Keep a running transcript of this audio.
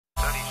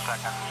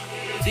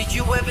Did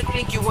you ever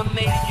think you would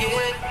make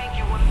it?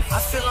 I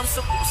feel I'm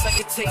so close I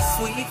could taste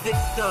sweet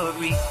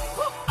victory.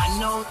 I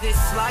know this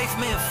life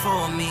meant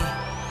for me.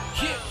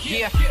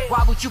 Yeah,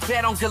 why would you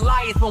bet on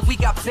Goliath when we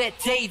got Bet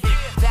David?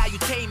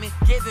 Valuetainment,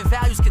 giving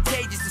values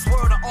contagious. This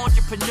world of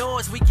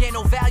entrepreneurs, we get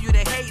no value to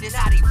haters.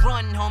 How they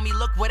run, homie,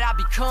 look what I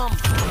become.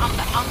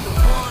 I'm the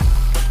one.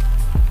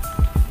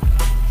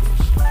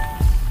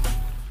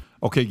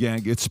 Okay,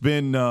 gang, it's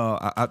been,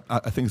 I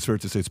think it's fair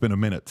to say it's been a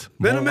minute.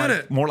 Been a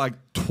minute. More like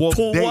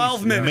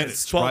 12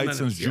 minutes. 12 right? minutes,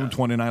 Since June yeah.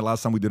 29,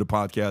 last time we did a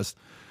podcast.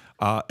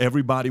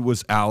 Everybody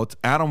was out.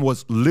 Adam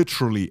was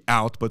literally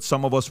out, but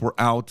some of us were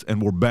out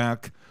and we're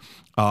back.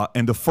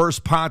 And the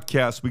first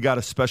podcast, we got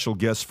a special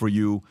guest for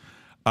you.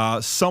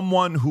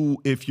 Someone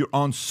who, if you're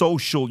on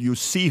social, you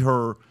see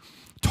her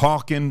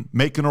talking,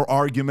 making her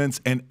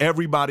arguments, and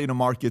everybody in the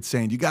market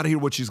saying, you got to hear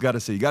what she's got to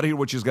say. You got to hear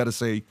what she's got to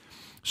say.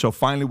 So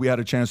finally, we had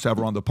a chance to have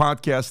her on the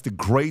podcast. The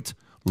great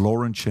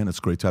Lauren Chen. It's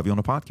great to have you on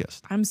the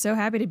podcast. I'm so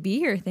happy to be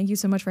here. Thank you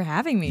so much for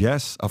having me.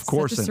 Yes, of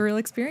course. Such a surreal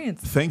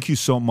experience. Thank you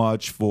so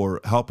much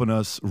for helping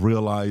us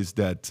realize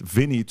that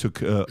Vinny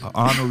took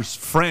honors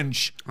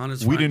French.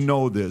 We didn't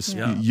know this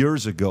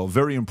years ago.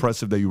 Very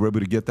impressive that you were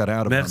able to get that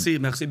out of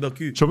him. Merci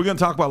beaucoup. So we're going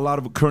to talk about a lot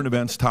of current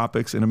events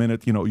topics in a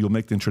minute. You know, you'll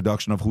make the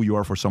introduction of who you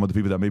are for some of the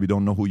people that maybe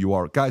don't know who you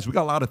are. Guys, we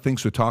got a lot of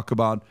things to talk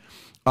about.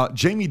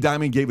 Jamie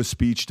Dimon gave a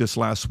speech this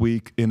last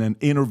week in an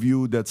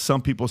interview that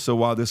some people said,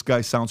 wow, this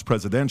guy sounds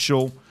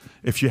presidential.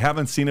 If you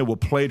haven't seen it, we'll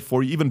play it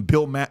for you. Even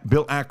Bill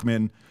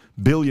Ackman,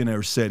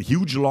 billionaire, said,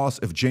 huge loss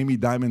if Jamie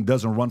Dimon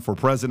doesn't run for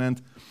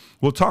president.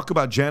 We'll talk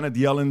about Janet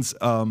Yellen's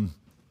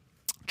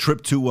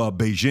trip to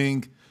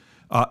Beijing,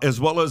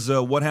 as well as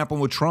what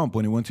happened with Trump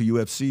when he went to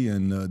UFC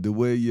and the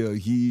way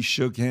he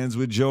shook hands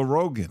with Joe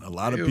Rogan. A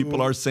lot of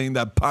people are saying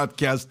that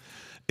podcast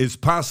is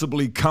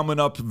possibly coming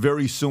up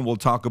very soon. We'll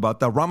talk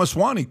about that.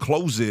 Ramaswamy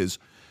closes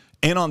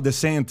in on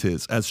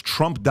DeSantis as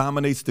Trump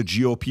dominates the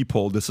GOP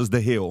poll. This is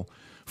The Hill.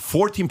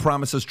 14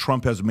 promises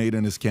Trump has made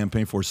in his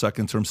campaign for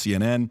second-term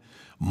CNN.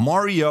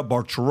 Maria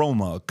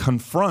Bartiromo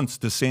confronts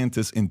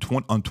DeSantis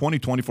on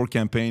 2024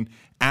 campaign,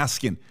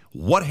 asking,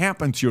 what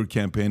happened to your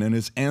campaign? And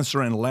his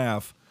answer and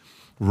laugh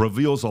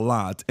reveals a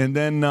lot. And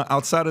then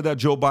outside of that,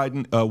 Joe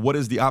Biden, what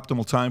is the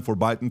optimal time for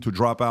Biden to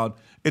drop out?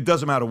 It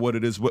doesn't matter what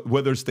it is,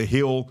 whether it's The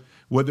Hill,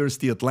 whether it's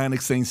the Atlantic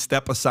saying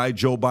step aside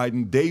Joe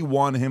Biden. They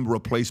want him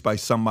replaced by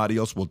somebody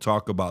else. We'll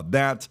talk about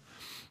that.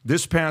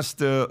 This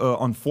past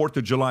on 4th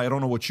of July, I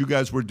don't know what you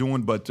guys were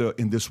doing, but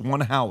in this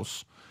one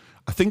house,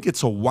 I think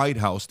it's a White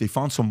House. They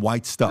found some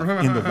white stuff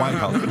in the White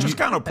House, which is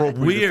kind of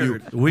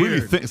appropriate.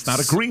 Weird. It's not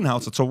a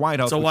greenhouse. It's a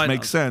White House, which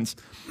makes sense.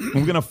 And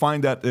we're going to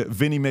find that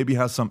Vinny maybe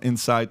has some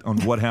insight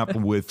on what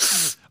happened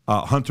with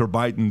Hunter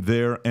Biden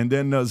there. And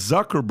then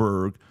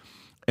Zuckerberg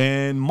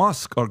and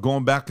Musk are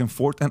going back and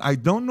forth. And I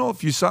don't know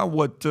if you saw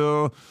what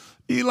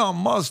Elon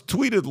Musk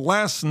tweeted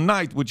last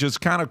night, which is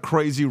kind of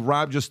crazy.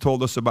 Rob just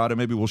told us about it.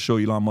 Maybe we'll show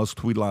Elon Musk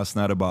tweet last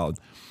night about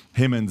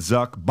him and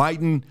Zuck.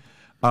 Biden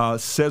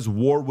says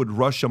war with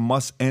Russia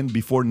must end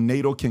before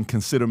NATO can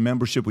consider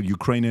membership with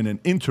Ukraine in an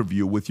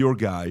interview with your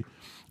guy.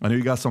 I know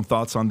you got some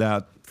thoughts on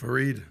that.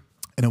 Fareed.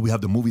 And then we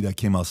have the movie that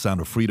came out, Sound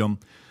of Freedom.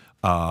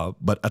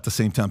 But at the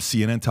same time,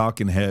 CNN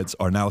talking heads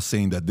are now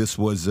saying that this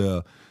was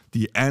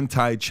the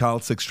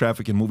anti-child sex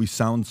trafficking movie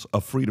Sounds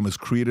of Freedom is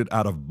created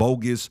out of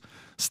bogus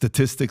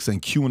statistics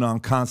and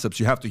QAnon concepts.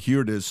 You have to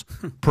hear this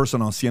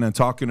person on CNN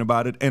talking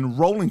about it. And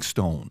Rolling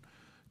Stone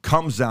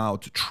comes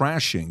out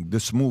trashing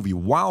this movie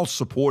while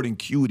supporting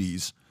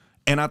cuties.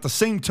 And at the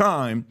same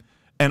time,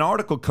 an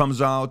article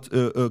comes out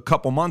a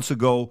couple months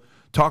ago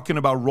talking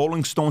about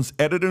Rolling Stone's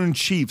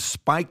editor-in-chief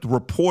spiked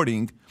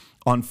reporting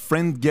on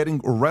friend getting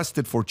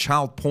arrested for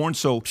child porn.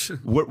 So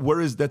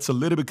where is that's a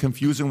little bit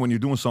confusing when you're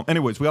doing something.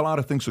 Anyways, we have a lot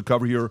of things to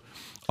cover here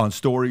on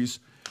stories.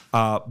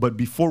 But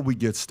before we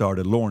get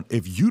started, Lauren,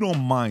 if you don't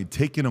mind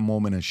taking a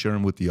moment and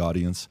sharing with the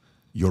audience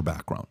your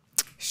background.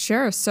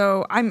 Sure.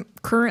 So I'm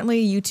currently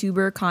a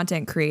YouTuber,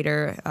 content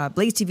creator,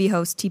 Blaze TV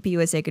host,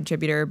 TPUSA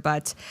contributor,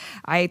 but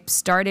I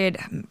started,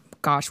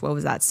 gosh, what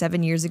was that,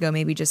 7 years ago,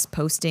 maybe just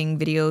posting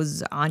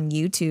videos on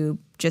YouTube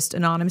just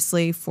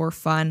anonymously for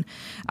fun.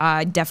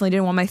 I definitely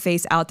didn't want my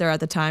face out there at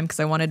the time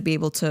because I wanted to be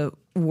able to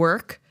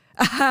work,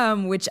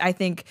 which I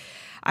think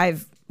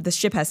the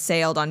ship has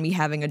sailed on me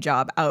having a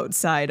job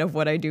outside of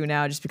what I do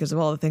now just because of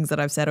all the things that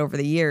I've said over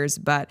the years.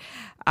 But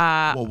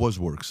what was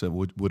work? So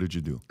what did you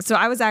do? So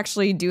I was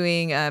actually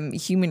doing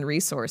human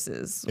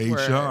resources.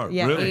 HR,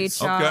 yeah, really?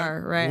 HR, okay.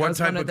 Right. What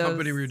type of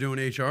company were you doing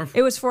HR for?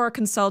 It was for a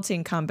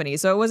consulting company.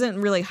 So it wasn't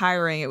really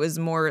hiring. It was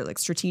more like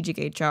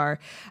strategic HR,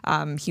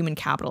 human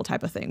capital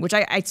type of thing, which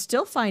I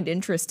still find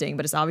interesting,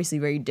 but it's obviously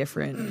very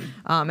different.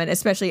 And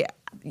especially,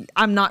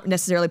 I'm not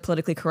necessarily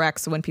politically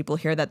correct. So when people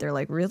hear that, they're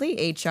like,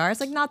 really? HR?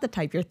 It's like, not the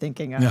type you're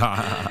thinking of.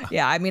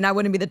 Yeah, I mean, I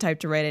wouldn't be the type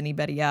to write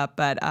anybody up,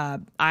 but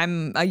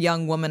I'm a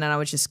young woman and I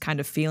was just kind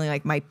of feeling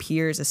like my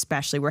peers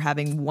especially were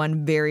having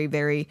one very,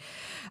 very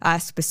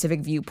specific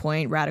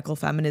viewpoint, radical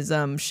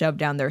feminism, shoved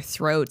down their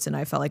throats. And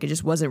I felt like it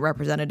just wasn't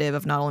representative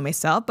of not only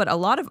myself, but a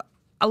lot of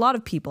a lot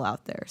of people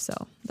out there. So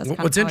that's kind What's of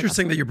how I got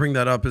interesting that started. you bring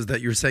that up is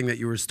that you're saying that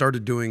you were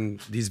started doing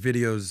these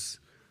videos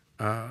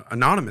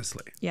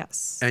anonymously.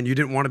 Yes. And you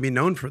didn't want to be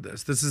known for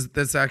this.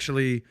 That's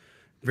actually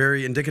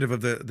very indicative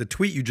of the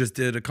tweet you just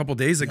did a couple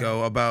days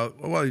ago about,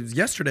 well, it was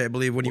yesterday, I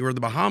believe, when you were in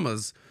the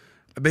Bahamas,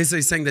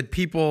 basically saying that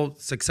people,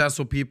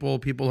 successful people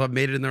who have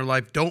made it in their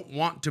life don't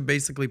want to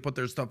basically put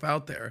their stuff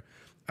out there.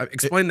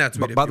 Explain that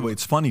to me. By the way,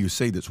 it's funny you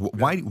say this.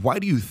 Why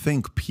do you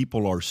think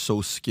people are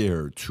so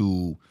scared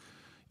to,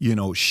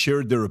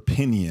 share their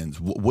opinions?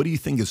 What do you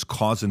think is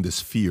causing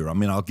this fear? I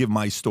mean, I'll give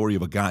my story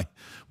of a guy.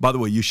 By the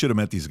way, you should have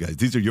met these guys.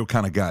 These are your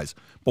kind of guys.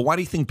 But why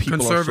do you think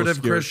people are so conservative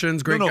scared?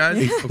 Christians, great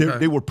guys?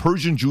 They were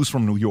Persian Jews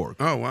from New York.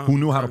 Oh, wow. Who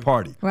knew how to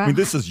party. Wow. I mean,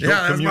 this is your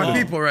Yeah, that's community.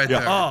 my people right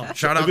there. Oh,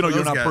 shout out to you're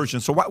those not guys.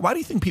 Persian. So why do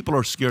you think people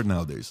are scared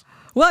nowadays?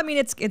 Well, I mean,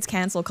 it's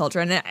cancel culture,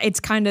 and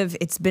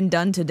it's been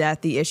done to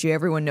death. The issue,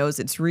 everyone knows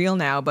it's real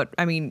now. But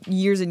I mean,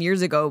 years and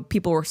years ago,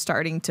 people were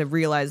starting to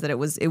realize that it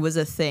was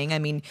a thing. I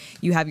mean,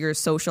 you have your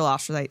social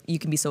ostracized. You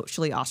can be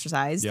socially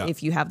ostracized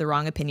if you have the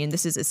wrong opinion.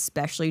 This is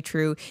especially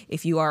true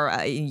if you are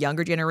a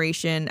younger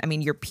generation. I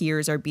mean, your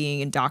peers are being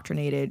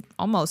indoctrinated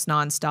almost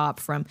nonstop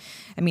from,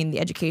 the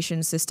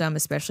education system,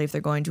 especially if they're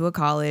going to a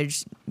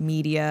college,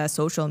 media,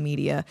 social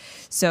media.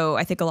 So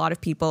I think a lot of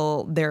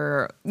people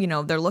they're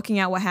looking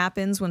at what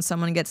happens when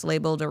someone gets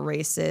labeled a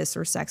racist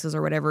or sexist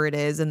or whatever it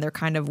is, and they're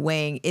kind of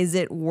weighing, is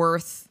it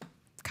worth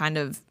kind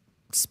of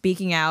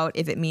speaking out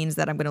if it means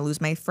that I'm going to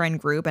lose my friend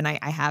group? And I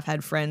have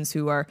had friends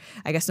who are,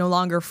 I guess, no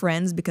longer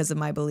friends because of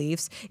my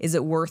beliefs. Is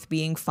it worth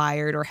being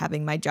fired or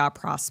having my job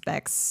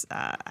prospects,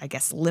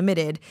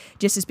 limited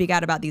just to speak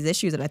out about these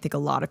issues? And I think a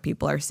lot of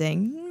people are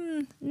saying,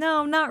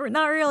 no, not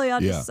really.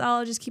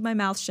 I'll just keep my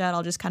mouth shut.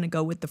 I'll just kind of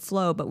go with the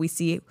flow. But we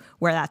see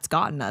where that's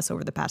gotten us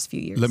over the past few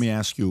years. Let me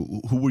ask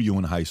you, who were you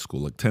in high school,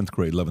 like 10th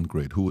grade, 11th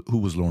grade? Who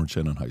was Lauren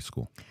Chen in high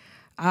school?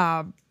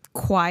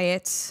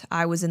 Quiet.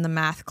 I was in the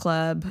math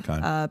club,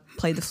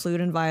 played the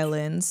flute and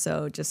violin.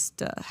 So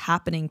just a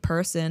happening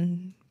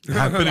person.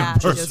 Happening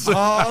person.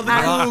 All the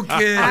cool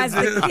kids. As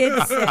the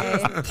kids say.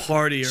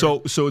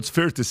 Partier. So it's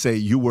fair to say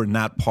you were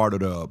not part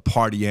of the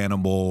party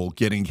animal,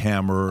 getting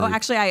hammered. Oh,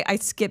 actually, I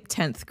skipped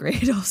 10th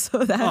grade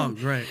also.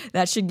 Great.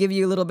 That should give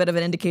you a little bit of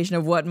an indication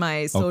of what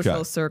my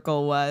social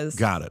circle was.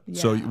 Got it. Yeah.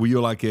 So were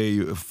you like a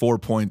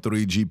 4.3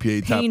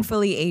 GPA type?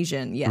 Painfully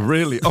Asian, yes.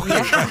 Really?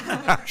 Okay.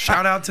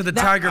 Shout out to the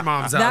Tiger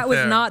Moms out there. That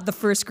was not the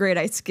first grade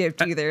I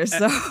skipped either.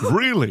 So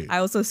Really? I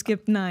also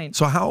skipped 9.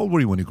 So how old were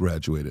you when you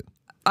graduated?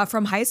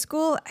 From high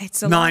school,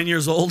 it's a 9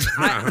 years old.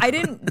 I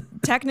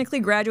didn't technically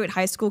graduate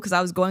high school because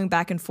I was going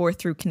back and forth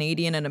through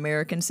Canadian and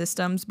American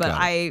systems, but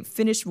I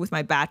finished with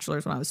my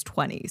bachelor's when I was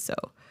 20. So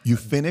You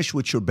finished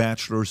with your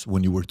bachelor's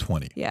when you were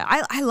 20. yeah,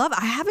 I love.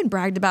 I haven't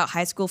bragged about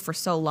high school for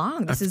so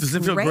long. This Does is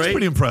it feel great. great?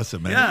 Pretty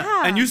impressive, man.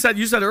 Yeah. And you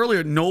said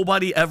earlier,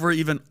 nobody ever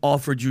even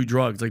offered you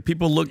drugs. Like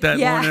people looked at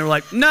Lauren and they were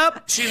like,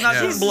 nope, she's not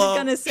doing She's blow.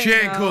 gonna say She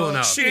ain't no. cool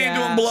enough. She ain't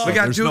doing blow. We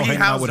got There's no Doogie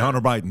hanging out with Howser.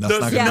 Hunter Biden. That's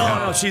not going to No,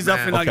 happen. she's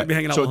definitely not going to be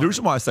hanging out So with the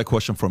reason why I asked that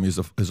question from you is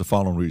the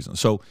following reason.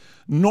 So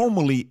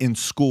normally in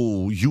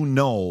school, you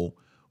know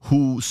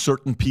who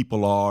certain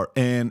people are,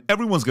 and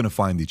everyone's going to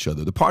find each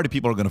other. The party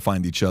people are going to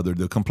find each other.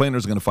 The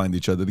complainers are going to find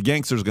each other. The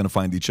gangsters are going to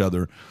find each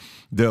other.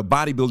 The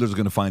bodybuilders are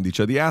going to find each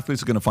other. The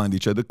athletes are going to find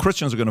each other. The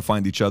Christians are going to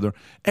find each other.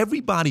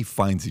 Everybody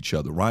finds each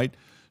other, right?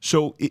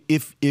 So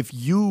if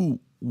you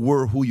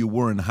were who you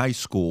were in high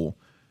school,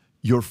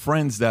 your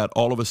friends that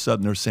all of a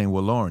sudden are saying,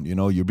 well, Lauren,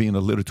 you're being a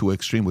little too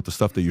extreme with the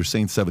stuff that you're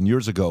saying 7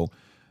 years ago.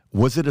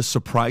 Was it a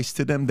surprise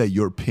to them that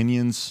your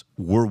opinions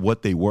were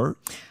what they were?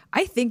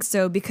 I think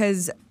so,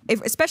 because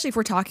especially if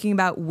we're talking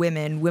about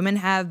women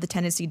have the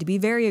tendency to be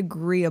very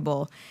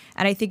agreeable.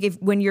 And I think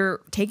when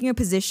you're taking a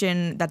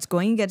position that's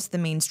going against the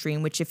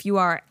mainstream, which if you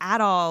are at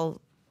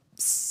all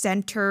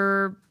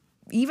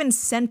even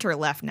center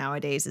left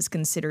nowadays is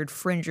considered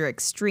fringe or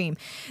extreme.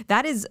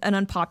 That is an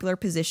unpopular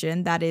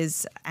position. That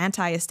is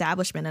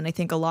anti-establishment. And I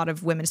think a lot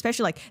of women,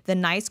 especially like the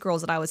nice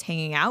girls that I was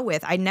hanging out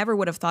with, I never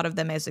would have thought of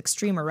them as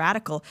extreme or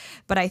radical.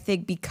 But I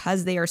think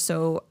because they are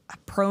so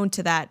prone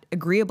to that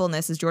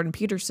agreeableness, as Jordan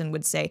Peterson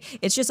would say,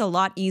 it's just a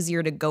lot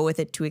easier to go with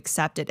it, to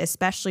accept it,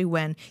 especially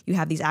when you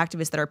have these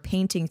activists that are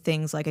painting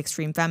things like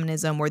extreme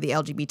feminism or the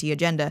LGBT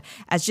agenda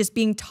as just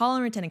being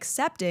tolerant and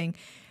accepting.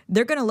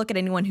 They're going to look at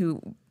anyone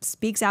who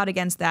speaks out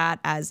against that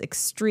as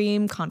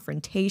extreme,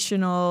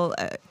 confrontational,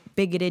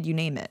 bigoted, you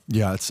name it.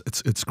 Yeah,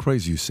 it's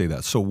crazy you say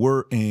that. So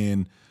we're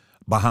in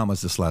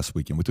Bahamas this last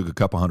weekend. We took a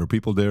couple hundred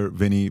people there.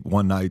 Vinny,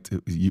 one night,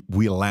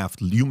 we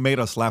laughed. You made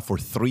us laugh for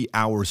 3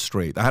 hours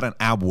straight. I had an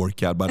ab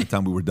workout by the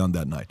time we were done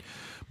that night.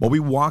 But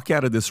we walk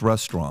out of this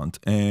restaurant,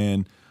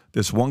 and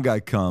this one guy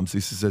comes. He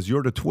says,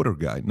 you're the Twitter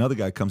guy. Another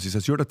guy comes. He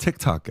says, you're the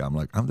TikTok guy. I'm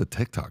like, I'm the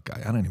TikTok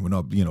guy. I don't even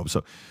know,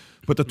 so...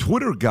 But the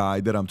Twitter guy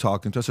that I'm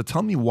talking to, I said,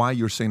 tell me why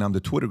you're saying I'm the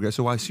Twitter guy.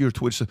 So I see your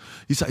Twitter.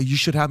 He said, you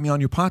should have me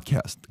on your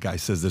podcast. The guy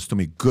says this to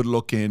me, good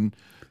looking,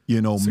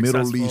 you know,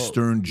 Middle Successful.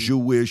 Eastern,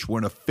 Jewish,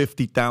 wearing a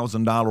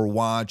 $50,000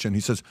 watch. And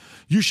he says,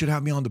 you should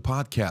have me on the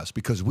podcast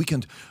because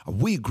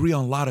we agree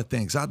on a lot of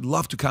things. I'd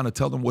love to kind of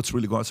tell them what's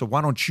really going on. I said,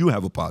 why don't you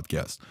have a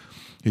podcast?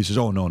 He says,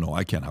 oh, no,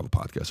 I can't have a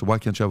podcast. So why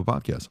can't you have a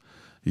podcast?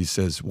 He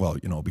says, well,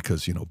 you know,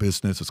 because, you know,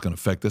 business is going to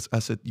affect us. I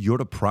said, you're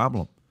the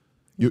problem.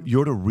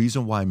 You're the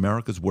reason why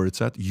America's where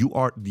it's at. You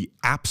are the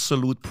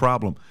absolute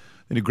problem.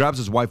 And he grabs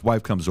his wife.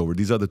 Wife comes over.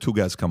 These other two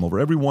guys come over.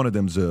 Every one of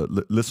them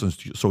listens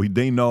to you. So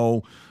they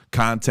know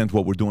content,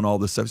 what we're doing, all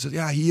this stuff. He says,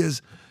 yeah, he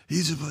is.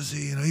 He's a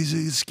pussy. You know,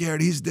 he's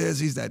scared. He's this.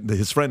 He's that.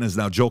 His friend is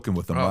now joking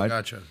with him, right?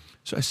 Gotcha.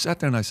 So I sat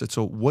there and I said,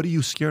 so what are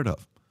you scared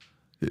of?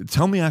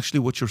 Tell me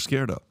actually what you're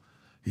scared of.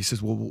 He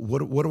says, well,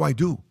 what do I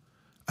do?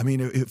 I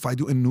mean, if I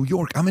do in New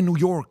York, I'm in New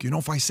York. You know,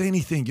 if I say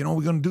anything, you know,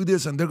 we're going to do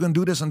this and they're going to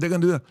do this and they're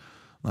going to do that.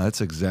 Well,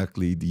 that's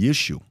exactly the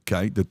issue,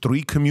 okay? The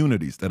three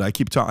communities that I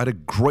keep talking. I had a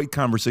great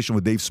conversation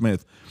with Dave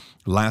Smith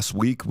last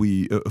week.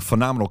 A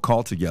phenomenal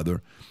call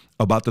together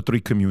about the three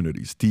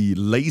communities. The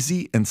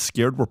lazy and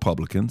scared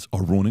Republicans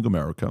are ruining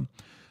America.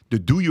 The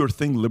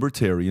do-your-thing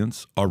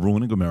libertarians are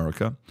ruining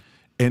America.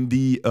 And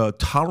the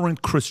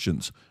tolerant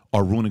Christians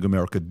are ruining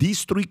America.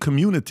 These three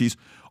communities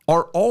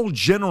are all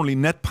generally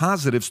net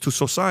positives to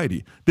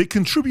society. They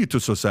contribute to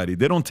society.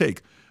 They don't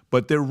take.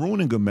 But they're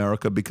ruining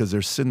America because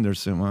they're sitting there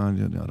saying, well, I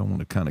don't want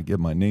to kind of get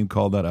my name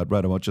called out. I'd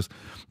rather just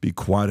be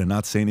quiet and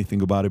not say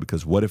anything about it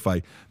because what if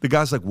the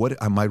guy's like, what,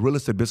 my real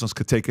estate business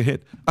could take a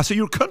hit. I say,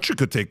 your country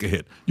could take a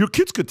hit. Your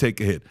kids could take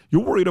a hit.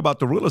 You're worried about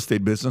the real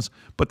estate business.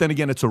 But then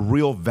again, it's a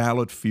real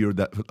valid fear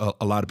that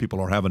a lot of people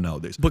are having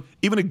nowadays. But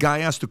even a guy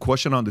asked a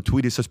question on the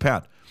tweet. He says,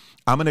 Pat,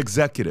 I'm an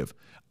executive.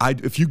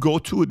 If you go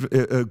to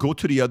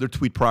the other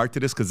tweet prior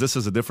to this, because this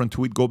is a different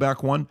tweet, go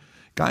back one.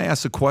 Guy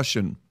asked a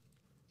question.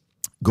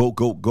 Go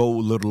a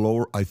little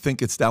lower. I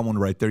think it's that one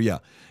right there. Yeah.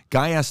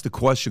 Guy asked the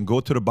question.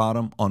 Go to the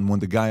bottom on when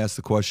the guy asked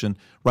the question.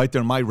 Right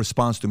there, my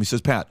response to him. He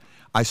says, Pat,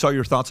 I saw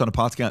your thoughts on the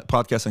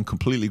podcast and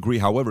completely agree.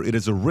 However, it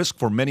is a risk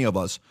for many of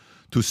us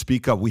to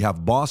speak up. We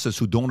have bosses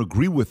who don't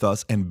agree with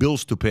us and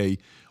bills to pay.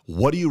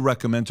 What do you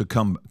recommend to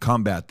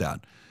combat that?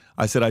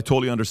 I said, I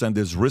totally understand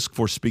there's risk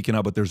for speaking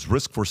out, but there's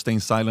risk for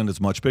staying silent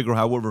is much bigger.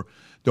 However,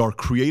 there are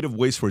creative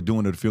ways for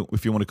doing it.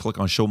 If you want to click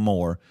on show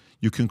more,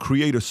 you can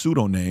create a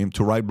pseudonym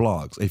to write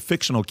blogs, a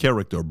fictional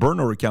character, a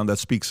burner account that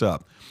speaks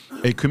up,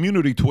 a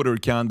community Twitter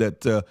account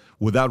that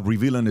without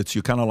revealing it,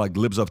 you kind of like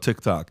libs of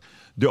TikTok.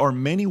 There are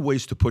many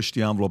ways to push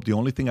the envelope. The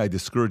only thing I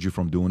discourage you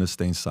from doing is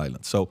staying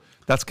silent. So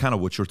that's kind of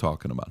what you're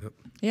talking about.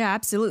 Yeah,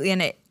 absolutely.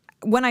 And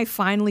when I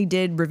finally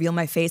did reveal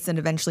my face and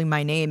eventually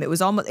my name, it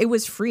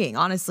was freeing.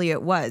 Honestly,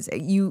 it was.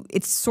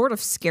 It's sort of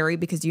scary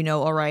because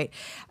all right,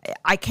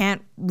 I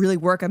can't really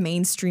work a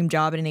mainstream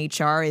job in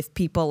HR if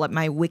people like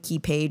my wiki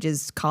page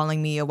is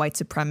calling me a white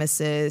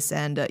supremacist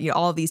and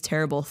all of these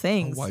terrible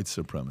things. A white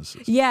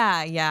supremacist.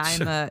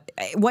 Yeah.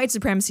 White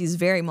supremacy is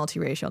very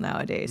multiracial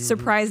nowadays. Mm-hmm.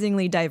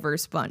 Surprisingly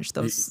diverse bunch.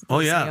 Those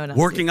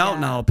working out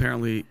now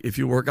apparently. If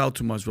you work out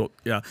too much, well,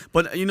 yeah.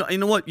 But you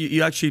know what?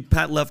 You actually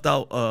Pat left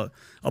out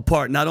a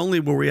part. Not only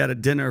were we at a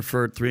dinner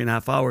for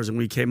 3.5 hours and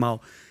we came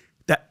out,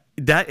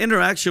 that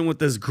interaction with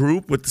this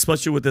group,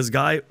 especially with this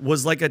guy,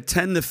 was like a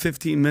 10 to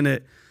 15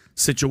 minute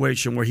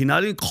situation where he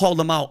not even called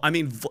them out. I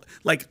mean,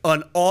 like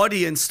an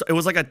audience. It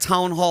was like a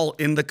town hall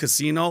in the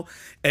casino,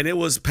 and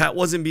Pat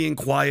wasn't being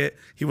quiet.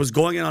 He was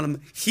going in on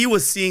him. He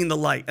was seeing the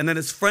light, and then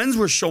his friends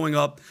were showing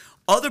up.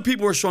 Other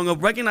people were showing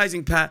up,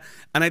 recognizing Pat,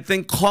 and I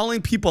think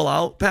calling people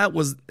out, Pat,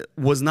 was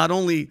not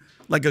only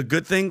like a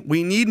good thing.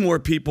 We need more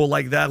people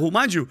like that who,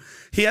 mind you,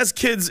 he has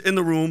kids in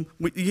the room.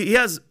 He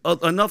has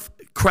enough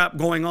crap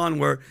going on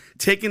where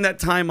taking that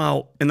time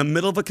out in the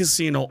middle of a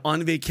casino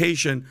on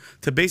vacation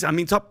to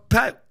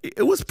Pat,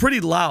 it was pretty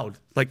loud.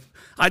 Like,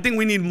 I think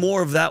we need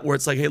more of that where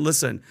it's like, hey,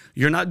 listen,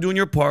 you're not doing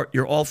your part.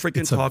 You're all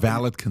freaking talking. It's a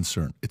valid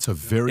concern. It's a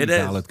very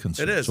valid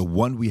concern. It is. So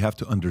one, we have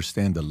to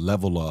understand the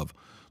level of,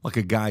 like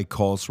a guy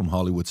calls from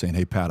Hollywood saying,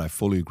 hey, Pat, I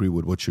fully agree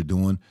with what you're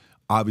doing.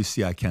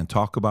 Obviously, I can't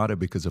talk about it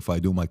because if I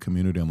do my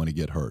community, I'm going to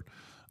get hurt.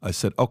 I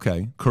said,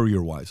 okay,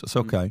 career-wise. I said,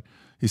 okay.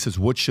 He says,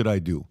 what should I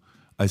do?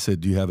 I said,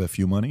 do you have a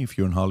few money if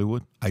you're in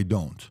Hollywood? I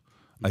don't.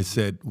 I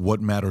said,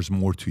 what matters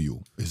more to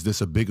you? Is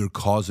this a bigger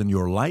cause in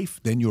your life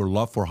than your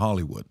love for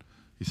Hollywood?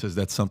 He says,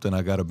 that's something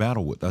I got to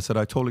battle with. I said,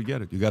 I totally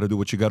get it. You got to do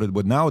what you got to do.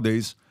 But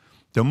nowadays,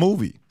 the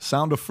movie,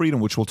 Sound of Freedom,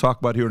 which we'll talk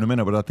about here in a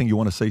minute, but I think you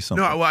want to say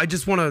something. No, well, I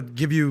just want to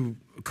give you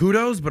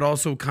kudos, but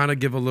also kind of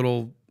give a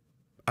little,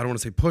 I don't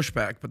want to say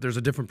pushback, but there's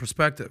a different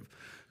perspective.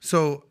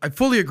 So I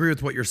fully agree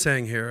with what you're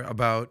saying here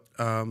about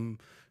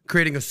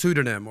creating a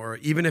pseudonym, or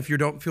even if you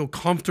don't feel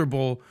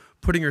comfortable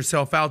putting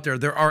yourself out there,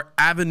 there are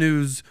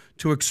avenues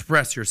to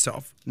express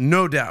yourself,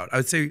 no doubt. I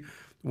would say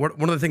one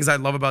of the things I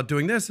love about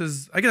doing this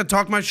is I get to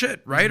talk my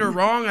shit, right or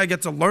wrong. I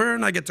get to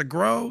learn, I get to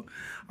grow,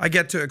 I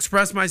get to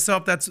express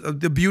myself. That's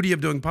the beauty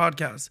of doing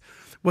podcasts.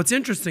 What's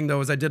interesting,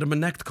 though, is I did a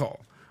Manect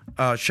call.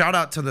 Shout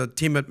out to the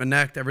team at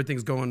Manect.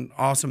 Everything's going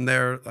awesome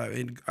there. I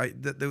mean,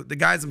 the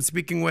guys I'm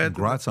speaking with.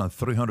 Congrats on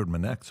 300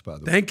 Manects, by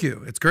the way. Thank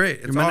you. It's great.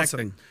 It's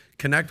awesome.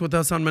 connect with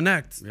us on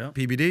Manect. Yeah.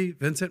 PBD,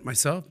 Vincent,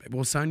 myself, maybe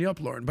we'll sign you up,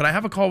 Lauren. But I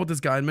have a call with this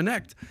guy in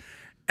Manect.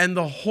 And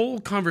the whole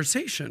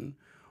conversation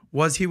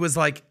was, he was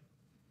like,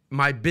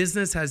 my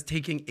business has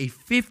taken a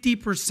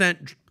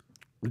 50%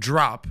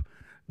 drop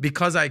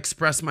because I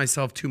express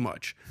myself too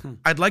much.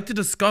 I'd like to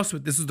discuss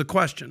this is the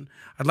question.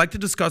 I'd like to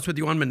discuss with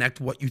you on Manect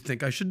what you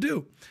think I should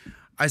do.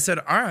 I said,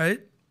 all right,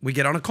 we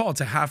get on a call.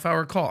 It's a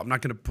half-hour call. I'm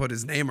not going to put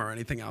his name or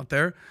anything out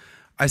there.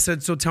 I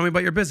said, so tell me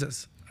about your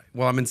business.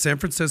 Well, I'm in San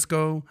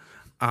Francisco.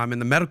 I'm in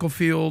the medical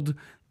field,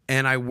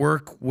 and I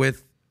work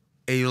with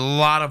a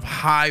lot of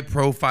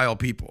high-profile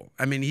people.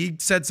 I mean, he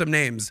said some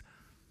names.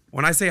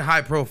 When I say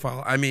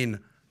high-profile, I mean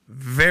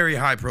very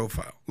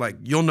high-profile. Like,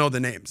 you'll know the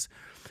names.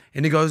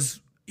 And he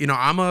goes, you know,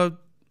 I'm a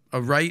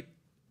right,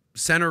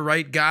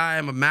 center-right guy.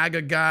 I'm a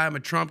MAGA guy. I'm a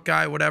Trump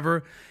guy,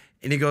 whatever.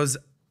 And he goes,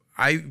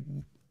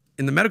 in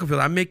the medical field,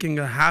 I'm making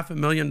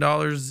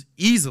 $500,000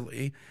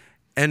 easily.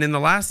 And in the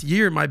last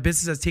year, my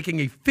business has taken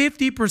a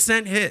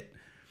 50% hit.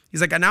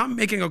 He's like, now I'm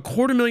making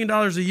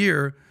 $250,000 a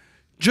year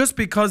just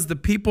because the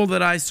people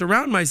that I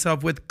surround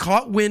myself with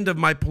caught wind of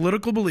my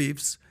political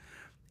beliefs,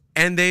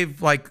 and they've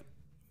like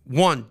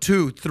 1,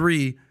 2,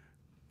 3,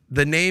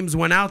 the names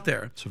went out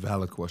there. It's a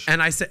valid question.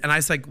 And I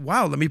said, like,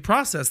 wow, let me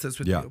process this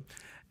with you.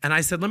 And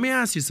I said, let me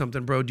ask you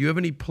something, bro. Do you have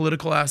any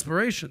political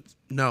aspirations?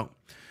 No.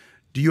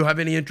 Do you have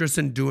any interest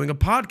in doing a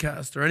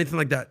podcast or anything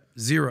like that?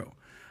 Zero.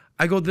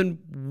 I go, then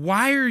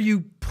why are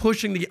you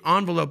pushing the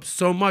envelope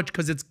so much?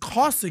 Because it's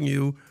costing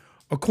you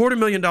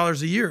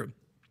 $250,000 a year.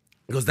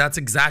 He goes, that's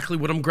exactly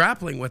what I'm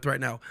grappling with right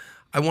now.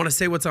 I want to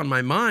say what's on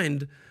my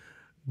mind,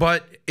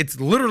 but it's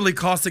literally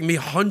costing me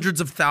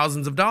hundreds of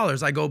thousands of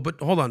dollars. I go, but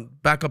hold on,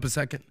 back up a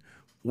second.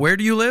 Where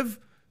do you live?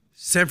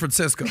 San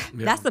Francisco.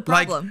 That's the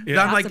problem. I'm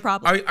That's like, the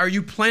problem. are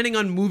you planning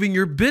on moving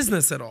your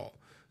business at all?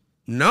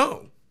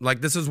 No.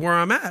 Like, this is where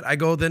I'm at. I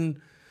go,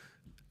 then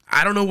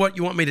I don't know what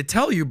you want me to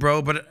tell you,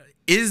 bro, but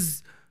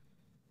is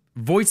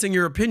voicing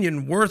your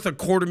opinion worth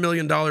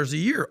 $250,000 a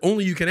year?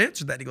 Only you can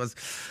answer that. He goes,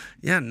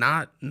 yeah,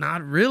 not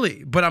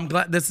really. But I'm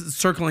glad, this is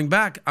circling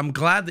back, I'm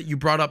glad that you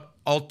brought up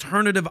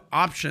alternative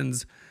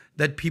options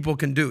that people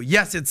can do.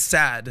 Yes, it's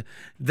sad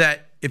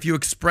that if you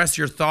express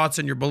your thoughts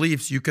and your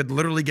beliefs, you could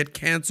literally get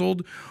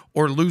canceled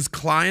or lose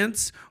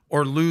clients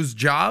or lose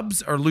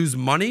jobs or lose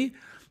money.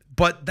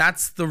 But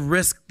that's the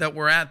risk that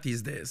we're at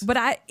these days.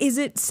 But is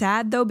it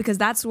sad, though? Because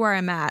that's where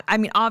I'm at. I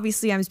mean,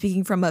 obviously, I'm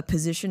speaking from a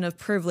position of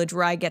privilege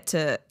where I get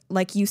to,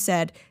 like you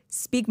said,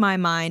 speak my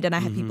mind, and I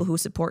have people who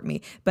support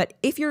me. But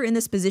if you're in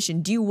this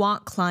position, do you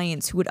want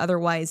clients who would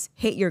otherwise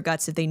hate your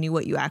guts if they knew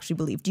what you actually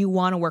believe? Do you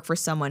want to work for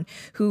someone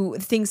who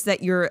thinks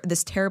that you're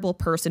this terrible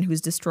person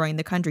who's destroying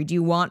the country? Do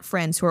you want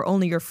friends who are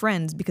only your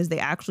friends because they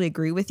actually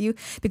agree with you?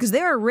 Because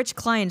there are rich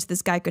clients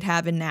this guy could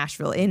have in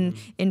Nashville,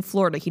 in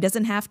Florida. He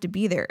doesn't have to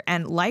be there.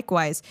 And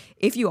likewise,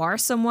 if you are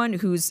someone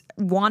who's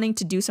wanting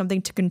to do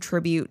something to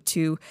contribute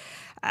to,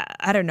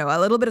 I don't know, a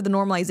little bit of the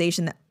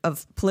normalization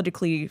of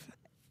politically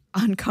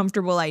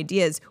uncomfortable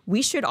ideas,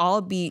 we should all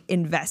be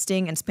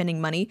investing and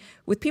spending money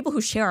with people who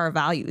share our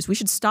values. We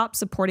should stop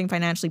supporting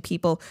financially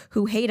people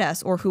who hate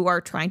us or who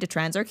are trying to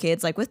trans our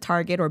kids, like with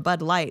Target or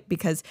Bud Light,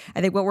 because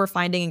I think what we're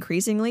finding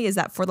increasingly is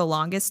that for the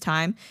longest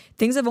time,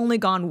 things have only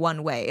gone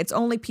one way. It's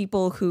only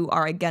people who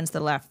are against the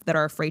left that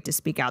are afraid to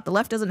speak out. The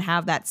left doesn't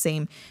have that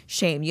same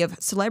shame. You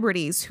have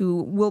celebrities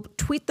who will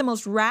tweet the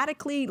most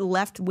radically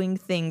left-wing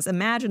things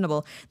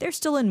imaginable. They're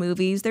still in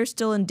movies. They're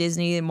still in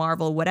Disney and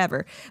Marvel,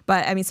 whatever.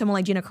 But I mean, someone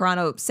like Gina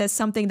Carano says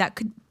something that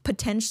could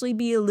potentially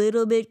be a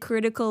little bit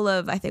critical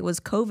of, I think it was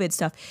COVID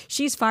stuff.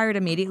 She's fired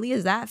immediately.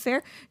 Is that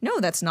fair? No,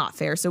 that's not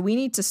fair. So we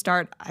need to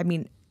start, I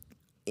mean,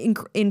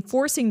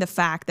 enforcing the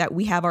fact that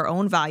we have our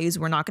own values.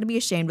 We're not going to be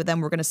ashamed of them.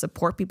 We're going to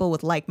support people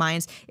with like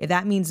minds. If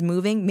that means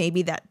moving,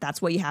 maybe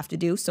that's what you have to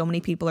do. So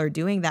many people are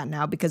doing that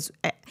now because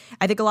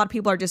I think a lot of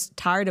people are just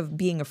tired of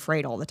being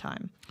afraid all the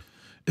time.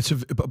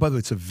 By the way,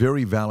 it's a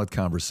very valid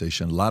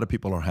conversation. A lot of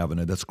people are having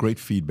it. That's great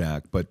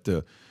feedback. But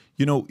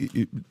you know,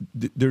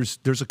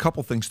 there's a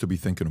couple things to be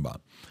thinking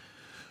about.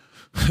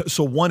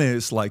 So one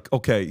is like,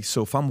 okay,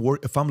 so if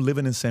I'm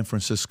living in San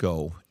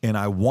Francisco and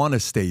I want to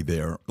stay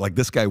there, like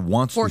this guy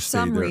wants to stay there.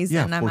 For some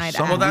reason, I might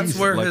add. Well, that's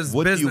where his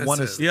business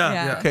is.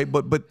 Yeah. Okay,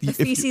 but the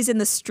feces in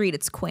the street,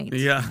 it's quaint.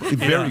 Yeah.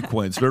 Very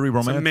quaint. It's very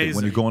romantic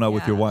when you're going out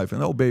with your wife.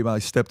 And oh, babe, I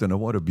stepped in it.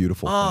 What a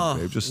beautiful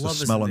thing, babe. Just the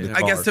smell in the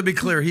car. I guess to be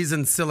clear, he's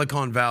in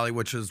Silicon Valley,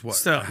 which is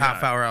what, a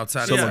half hour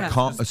outside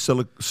of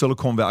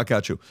Silicon Valley. I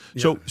got you.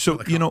 So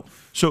you know,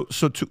 so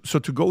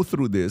to go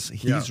through this,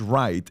 he's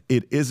right.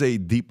 It is a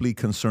deeply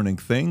concerning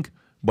thing.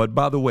 But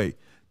by the way,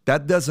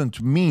 that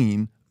doesn't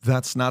mean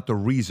that's not the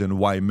reason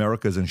why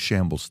America is in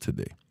shambles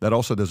today. That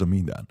also doesn't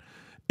mean that.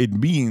 It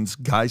means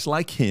guys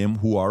like him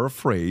who are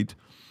afraid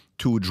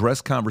to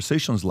address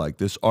conversations like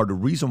this are the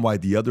reason why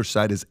the other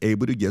side is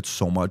able to get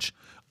so much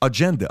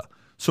agenda.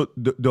 So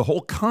the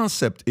whole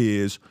concept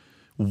is,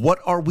 what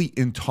are we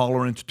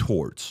intolerant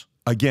towards?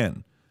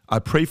 Again, I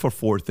pray for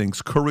 4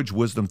 things: courage,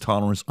 wisdom,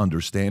 tolerance,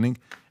 understanding.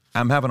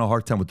 I'm having a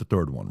hard time with the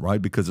third one,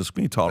 right? Because it's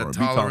being tolerant.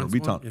 Be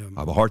tolerant. I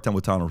have a hard time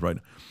with tolerance right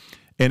now.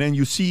 And then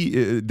you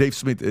see Dave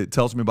Smith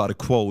tells me about a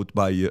quote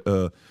by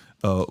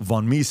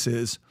Von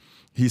Mises.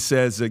 He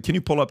says, can you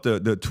pull up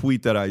the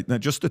tweet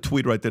just the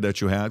tweet right there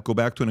that you had? Go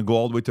back to it and go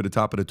all the way to the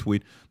top of the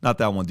tweet. Not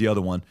that one, the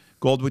other one.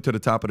 Go all the way to the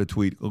top of the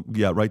tweet. Oh,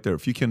 yeah, right there.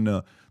 If you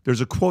can,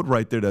 there's a quote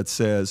right there that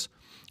says,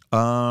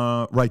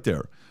 right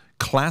there,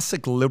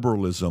 classic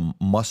liberalism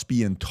must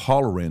be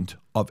intolerant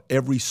of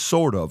every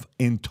sort of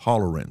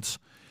intolerance.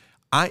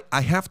 I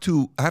have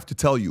to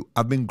tell you,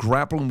 I've been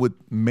grappling with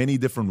many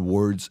different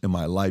words in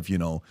my life, you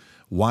know.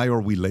 Why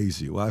are we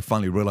lazy? Well, I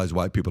finally realized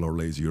why people are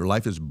lazy. Your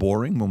life is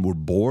boring. When we're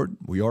bored,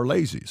 we are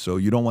lazy. So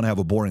you don't want to have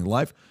a boring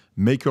life.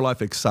 Make your life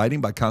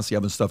exciting by constantly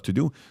having stuff to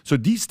do. So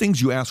these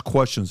things you ask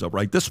questions of,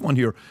 right? This one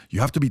here,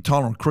 you have to be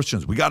tolerant.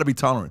 Christians, we got to be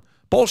tolerant.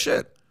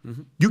 Bullshit.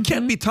 You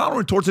can't be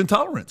tolerant towards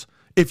intolerance.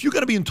 If you're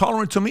going to be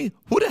intolerant to me,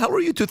 who the hell are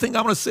you to think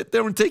I'm going to sit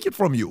there and take it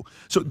from you?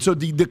 So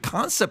the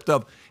concept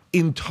of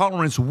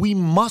intolerance, we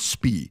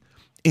must be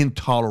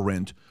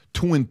intolerant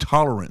to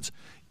intolerance.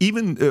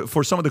 Even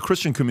for some of the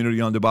Christian community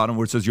on the bottom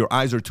where it says your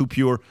eyes are too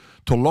pure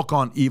to look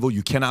on evil,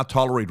 you cannot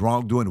tolerate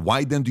wrongdoing.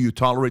 Why then do you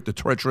tolerate the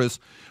treacherous?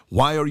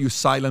 Why are you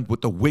silent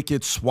with the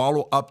wicked?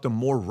 Swallow up the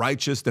more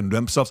righteous than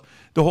themselves.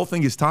 The whole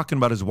thing he's talking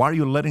about is why are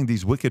you letting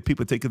these wicked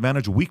people take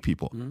advantage of weak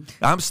people?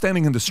 I'm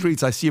standing in the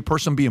streets. I see a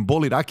person being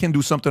bullied. I can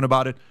do something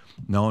about it.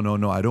 No.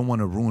 I don't want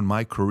to ruin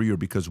my career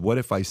because what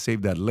if I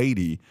save that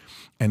lady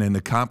and then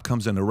the cop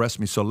comes and arrests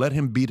me? So let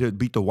him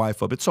beat the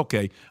wife up. It's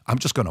okay. I'm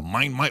just going to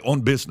mind my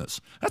own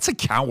business. That's a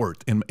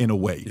coward in a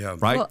way,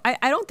 right? Well,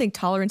 I don't think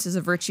tolerance is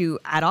a virtue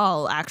at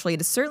all, actually. It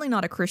is certainly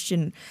not a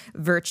Christian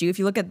virtue. If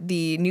you look at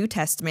the New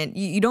Testament,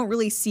 you don't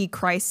really see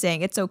Christ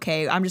saying, it's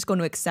okay, I'm just going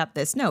to accept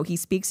this. No, he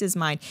speaks his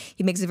mind.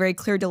 He makes a very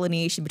clear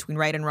delineation between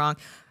right and wrong.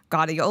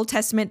 God, the Old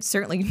Testament,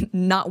 certainly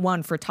not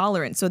one for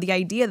tolerance. So the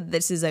idea that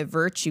this is a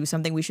virtue,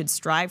 something we should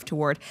strive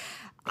toward,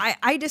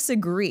 I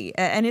disagree.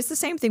 And it's the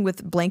same thing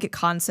with blanket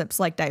concepts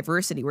like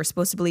diversity. We're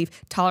supposed to believe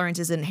tolerance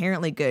is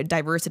inherently good,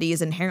 diversity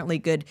is inherently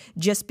good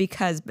just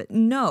because. But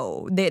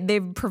no,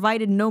 they've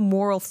provided no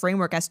moral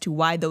framework as to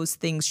why those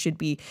things should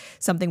be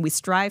something we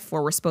strive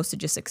for. We're supposed to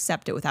just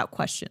accept it without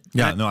question.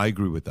 Yeah, no, I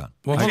agree with that.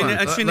 Well, hold on.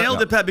 And she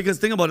nailed it, Pat, because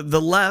think about it.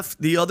 The left,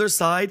 the other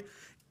side,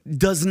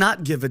 does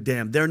not give a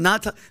damn. They're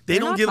not. They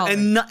don't give,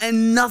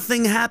 and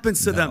nothing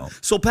happens to them.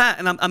 So Pat,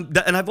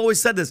 and I've always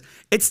said this.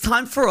 It's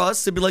time for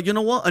us to be like, you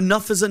know what?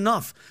 Enough is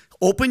enough.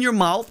 Open your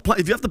mouth.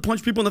 If you have to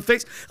punch people in the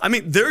face, I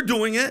mean, they're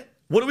doing it.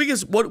 What are we?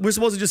 What we're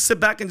supposed to just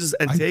sit back and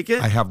take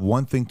it? I have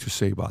one thing to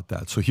say about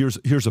that. So here's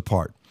a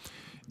part.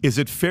 Is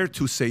it fair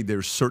to say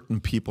there's certain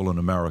people in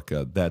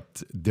America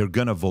that they're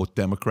going to vote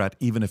Democrat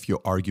even if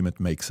your argument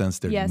makes sense?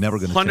 They're never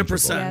going to change their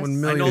vote.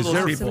 100%. I know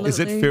those people. Is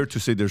it fair to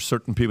say there's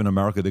certain people in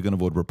America they're going to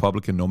vote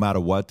Republican no matter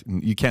what?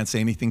 And you can't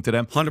say anything to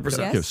them?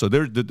 100%. Yes. So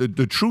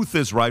the truth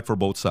is right for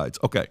both sides.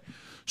 Okay.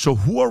 So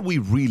who are we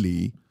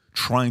really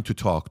trying to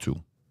talk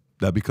to?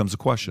 That becomes a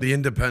question. The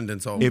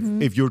independents.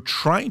 If you're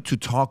trying to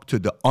talk to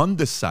the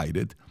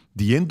undecided,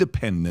 the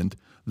independent,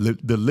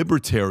 the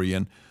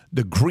libertarian,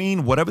 the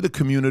green, whatever the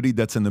community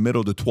that's in the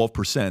middle, the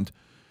 12%,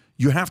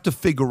 you have to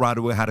figure out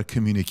a way how to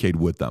communicate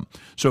with them.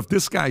 So if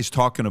this guy's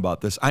talking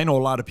about this, I know a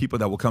lot of people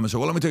that will come and say,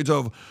 well, let me tell you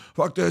something,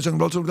 fuck this, and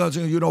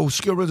you know,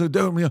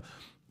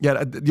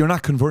 yeah, you're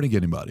not converting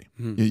anybody.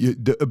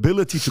 The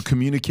ability to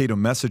communicate a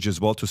message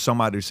as well to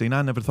somebody saying,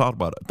 I never thought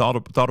about it,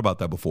 thought about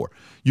that before.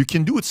 You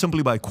can do it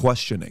simply by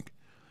questioning.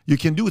 You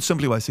can do it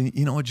simply by saying,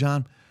 you know what,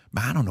 John,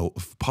 I don't know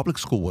if public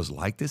school was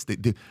like this.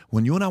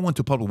 When you and I went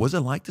to public, was it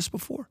like this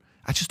before?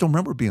 I just don't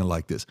remember it being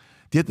like this.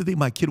 The other day,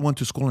 my kid went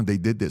to school and they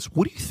did this.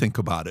 What do you think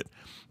about it?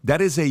 That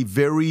is a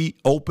very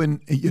open,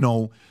 you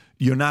know,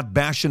 you're not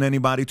bashing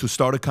anybody to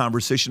start a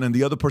conversation, and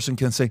the other person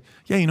can say,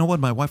 yeah, you know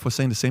what? My wife was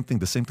saying the same thing.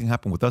 The same thing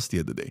happened with us the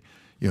other day.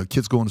 You know,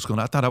 kids going to school,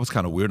 and I thought that was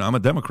kind of weird. I'm a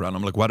Democrat.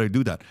 I'm like, why do I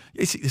do that?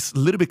 It's a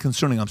little bit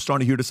concerning. I'm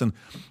starting to hear this, and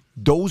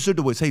those are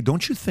the ways. Hey,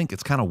 don't you think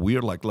it's kind of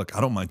weird? Like, look, I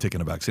don't mind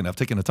taking a vaccine. I've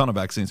taken a ton of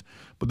vaccines.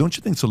 But don't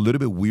you think it's a little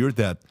bit weird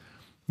that,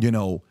 you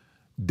know,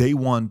 they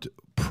want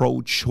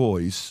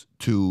pro-choice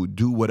to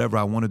do whatever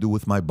I want to do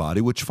with my body,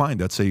 which fine,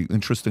 that's an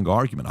interesting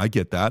argument. I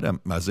get that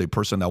as a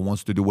person that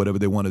wants to do whatever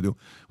they want to do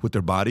with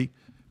their body.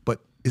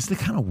 But isn't it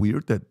kind of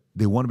weird that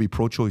they want to be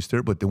pro-choice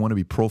there, but they want to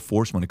be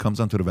pro-force when it comes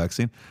down to the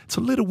vaccine? It's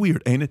a little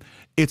weird, ain't it?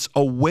 It's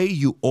a way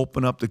you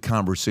open up the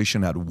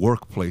conversation at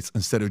workplace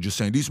instead of just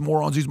saying, these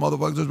morons, these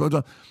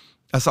motherfuckers.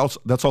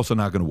 That's also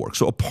not going to work.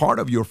 So a part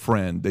of your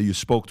friend that you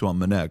spoke to on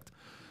Connect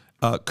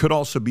could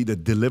also be the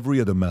delivery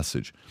of the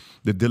message.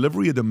 The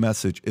delivery of the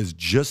message is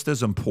just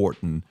as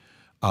important,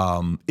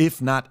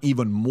 if not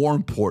even more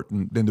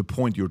important, than the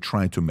point you're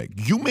trying to make.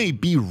 You may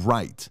be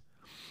right,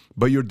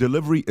 but your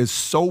delivery is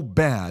so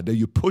bad that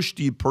you push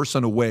the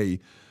person away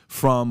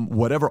from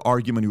whatever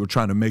argument you were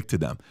trying to make to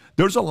them.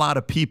 There's a lot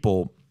of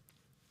people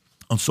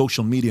on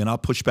social media, and I'll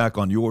push back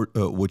on your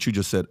what you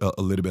just said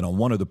a little bit on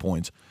one of the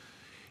points.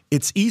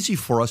 It's easy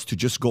for us to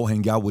just go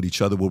hang out with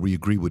each other where we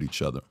agree with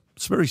each other.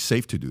 It's very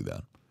safe to do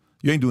that.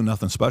 You ain't doing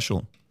nothing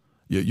special.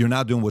 You're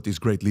not doing what these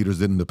great leaders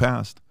did in the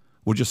past.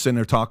 We're just sitting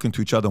there talking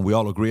to each other and we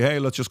all agree, hey,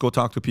 let's just go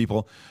talk to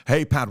people.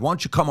 Hey, Pat, why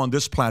don't you come on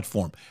this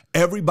platform?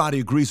 Everybody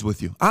agrees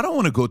with you. I don't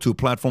want to go to a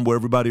platform where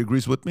everybody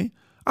agrees with me.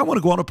 I want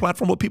to go on a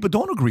platform where people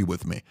don't agree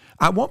with me.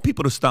 I want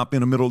people to stop in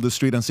the middle of the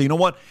street and say, you know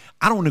what?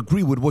 I don't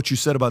agree with what you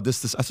said about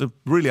this. I said,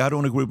 really, I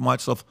don't agree with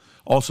myself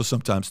also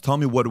sometimes. Tell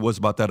me what it was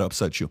about that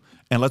upset you.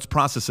 And let's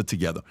process it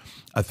together.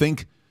 I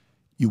think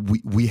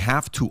we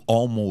have to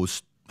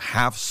almost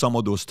have some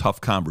of those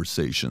tough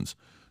conversations.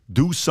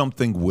 Do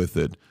something with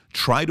it.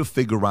 Try to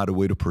figure out a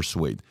way to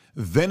persuade.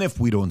 Then if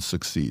we don't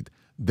succeed,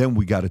 then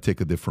we got to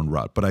take a different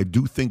route. But I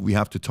do think we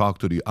have to talk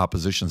to the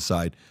opposition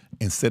side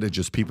instead of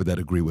just people that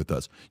agree with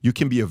us. You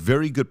can be a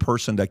very good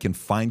person that can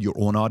find your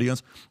own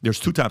audience. There's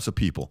two types of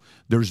people.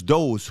 There's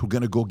those who are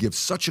going to go give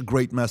such a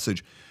great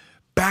message,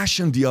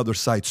 bashing the other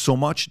side so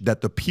much that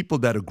the people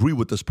that agree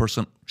with this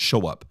person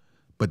show up,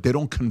 but they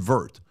don't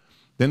convert.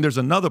 Then there's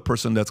another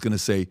person that's going to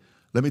say,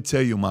 let me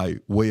tell you my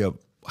way of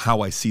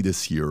how I see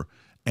this here,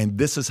 and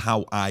this is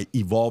how I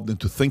evolved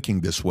into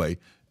thinking this way.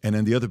 And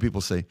then the other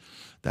people say,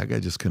 that guy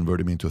just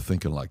converted me into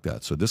thinking like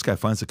that. So this guy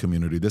finds a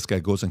community. This guy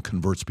goes and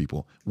converts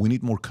people. We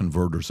need more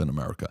converters in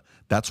America.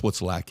 That's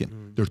what's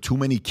lacking. There are too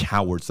many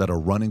cowards that are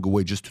running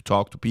away just to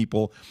talk to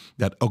people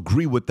that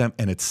agree with them,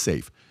 and it's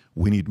safe.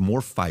 We need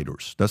more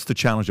fighters. That's the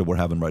challenge that we're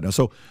having right now.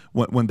 So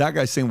when that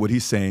guy's saying what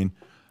he's saying,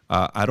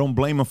 I don't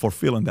blame him for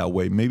feeling that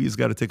way. Maybe he's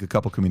got to take a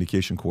couple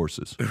communication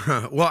courses.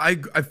 Well, I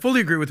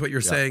fully agree with what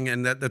you're saying,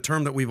 and that the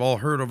term that we've all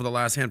heard over the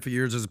last handful of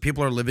years is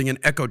people are living in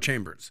echo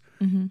chambers.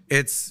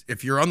 It's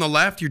if you're on the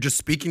left, you're just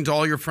speaking to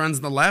all your friends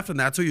on the left, and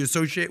that's who you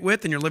associate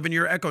with, and you're living in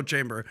your echo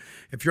chamber.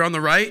 If you're on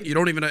the right, you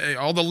don't even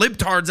all the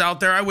libtards out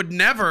there. I would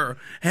never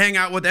hang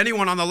out with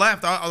anyone on the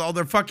left. All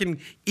they're fucking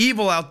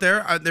evil out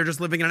there. They're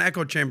just living in an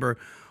echo chamber.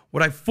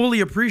 What I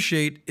fully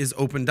appreciate is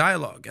open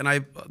dialogue,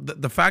 and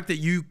the fact that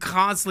you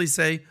constantly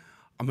say,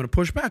 I'm going to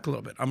push back a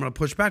little bit. I'm going to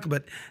push back a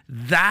bit.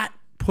 That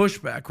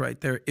pushback right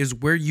there is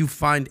where you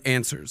find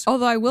answers.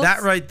 Although I will,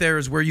 that right there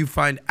is where you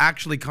find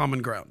actually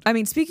common ground. I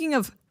mean, speaking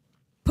of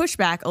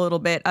pushback a little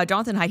bit,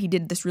 Jonathan Haidt, he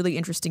did this really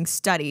interesting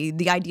study,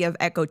 the idea of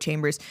echo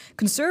chambers.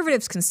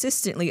 Conservatives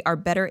consistently are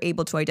better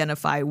able to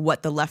identify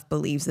what the left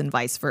believes than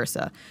vice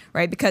versa,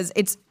 right? Because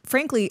it's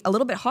frankly a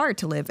little bit hard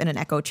to live in an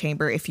echo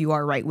chamber if you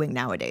are right-wing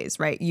nowadays,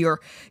 right? Your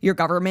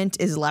government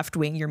is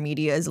left-wing, your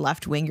media is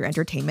left-wing, your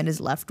entertainment is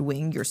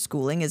left-wing, your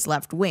schooling is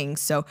left-wing.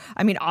 So,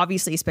 I mean,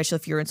 obviously, especially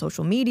if you're in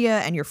social media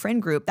and your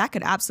friend group, that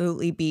could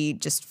absolutely be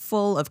just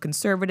full of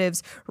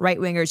conservatives,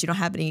 right-wingers. You don't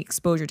have any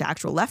exposure to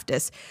actual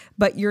leftists,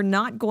 but you're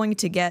not going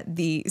to get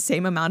the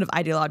same amount of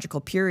ideological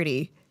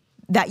purity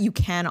that you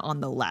can on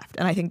the left.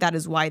 And I think that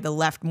is why the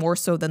left, more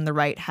so than the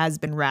right, has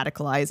been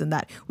radicalized, and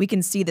that we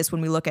can see this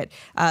when we look at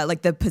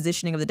like the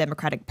positioning of the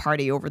Democratic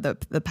Party over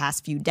the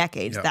past few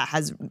decades. That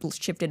has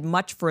shifted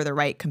much further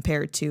right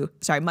compared to,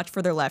 much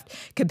further left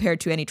compared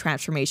to any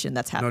transformation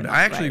that's happened. No,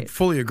 I actually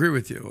fully agree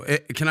with you.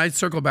 Can I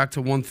circle back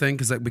to one thing?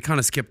 Because we kind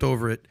of skipped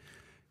over it.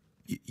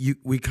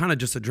 We kind of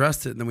just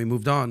addressed it and then we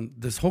moved on.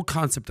 This whole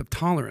concept of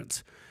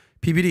tolerance.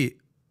 PBD,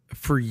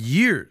 for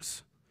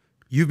years,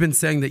 you've been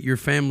saying that your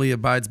family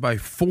abides by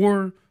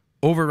 4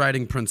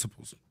 overriding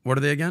principles. What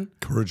are they again?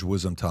 Courage,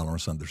 wisdom,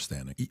 tolerance,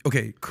 understanding.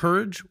 Okay,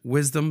 courage,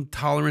 wisdom,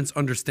 tolerance,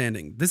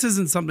 understanding. This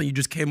isn't something you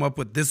just came up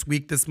with this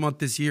week, this month,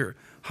 this year.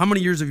 How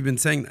many years have you been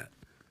saying that?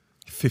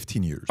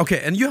 15 years.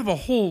 Okay, and you have a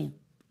whole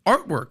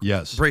artwork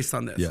based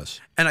on this. Yes.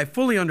 And I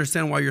fully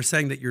understand why you're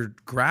saying that you're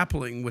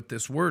grappling with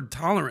this word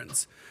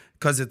tolerance,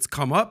 because it's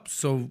come up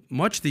so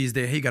much these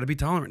days. Hey, you got to be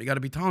tolerant. You got to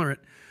be tolerant.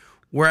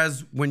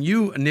 Whereas when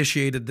you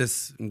initiated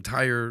this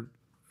entire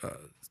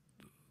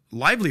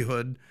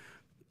livelihood,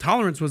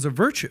 tolerance was a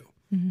virtue.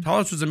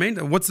 Tolerance was a main.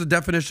 What's the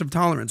definition of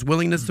tolerance?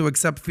 Willingness to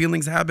accept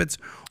feelings, habits,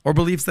 or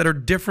beliefs that are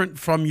different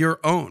from your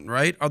own,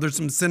 right? Are there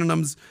some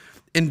synonyms?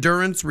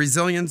 Endurance,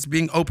 resilience,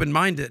 being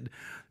open-minded.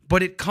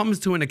 But it comes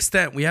to an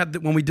extent. We had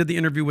when we did the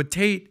interview with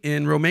Tate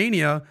in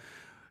Romania,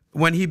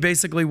 when he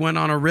basically went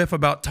on a riff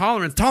about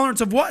tolerance. Tolerance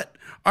of what?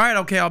 All right,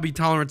 okay, I'll be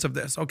tolerant of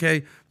this.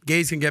 Okay,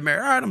 gays can get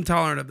married. All right, I'm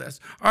tolerant of this.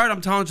 All right,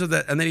 I'm tolerant of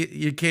that. And then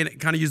you can't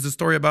kind of use the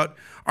story about,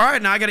 all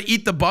right, now I got to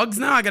eat the bugs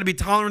now. I got to be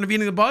tolerant of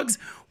eating the bugs.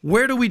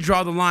 Where do we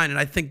draw the line? And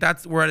I think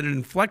we're at an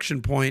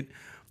inflection point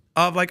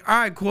of like, all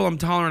right, cool, I'm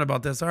tolerant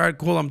about this. All right,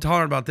 cool, I'm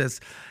tolerant about this.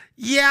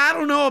 Yeah, I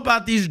don't know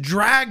about these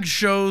drag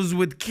shows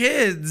with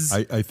kids.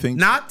 I think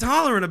not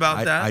tolerant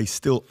about that. I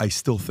still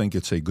think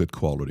it's a good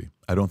quality.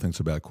 I don't think it's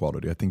a bad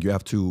quality. I think you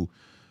have to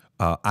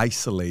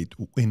isolate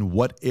in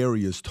what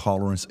areas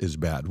tolerance is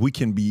bad. We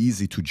can be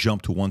easy to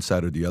jump to one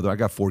side or the other. I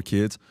got 4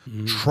 kids.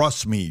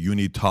 Trust me, you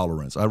need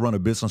tolerance. I run a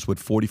business with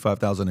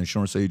 45,000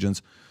 insurance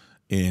agents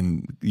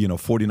in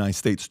 49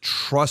 states.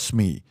 Trust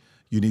me,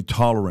 you need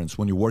tolerance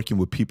when you're working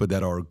with people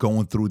that are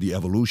going through the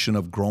evolution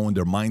of growing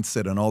their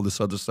mindset and all this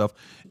other stuff.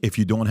 If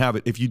you don't have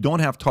it, if you don't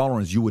have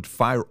tolerance, you would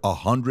fire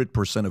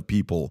 100% of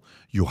people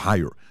you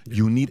hire.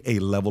 You need a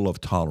level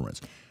of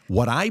tolerance.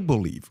 What I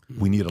believe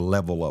we need a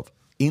level of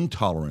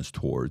intolerance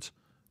towards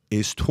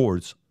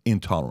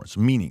intolerance,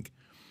 meaning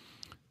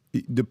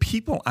the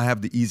people I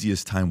have the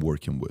easiest time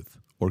working with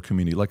or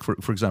community. Like,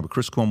 for example,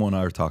 Chris Cuomo and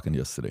I are talking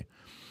yesterday.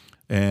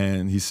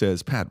 And he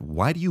says, Pat,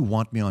 why do you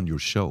want me on your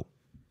show?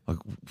 Like,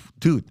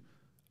 dude,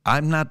 I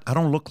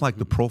don't look like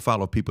the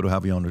profile of people to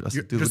have you on. I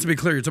said, Just to be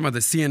clear, you're talking about the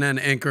CNN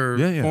anchor,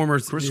 former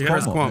Chris Cuomo.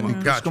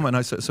 Cuomo. Chris Cuomo. And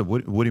I said,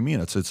 what do you mean?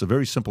 It's a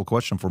very simple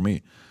question for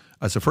me.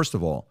 I said, first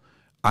of all,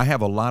 I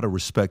have a lot of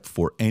respect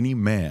for any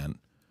man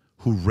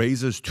who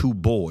raises two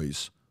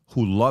boys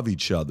who love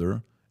each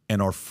other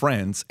and are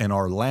friends and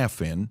are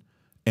laughing,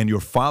 and your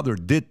father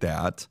did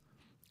that.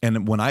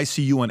 And when I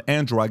see you and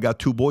Andrew, I got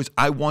two boys.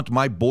 I want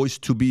my boys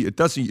to be,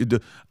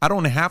 I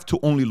don't have to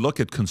only look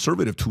at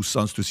conservative two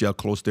sons to see how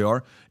close they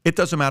are. It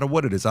doesn't matter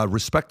what it is. I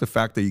respect the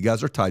fact that you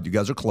guys are tied. You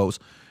guys are close.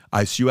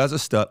 I see you as a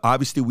stud.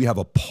 Obviously, we have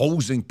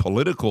opposing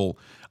political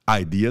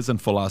ideas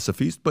and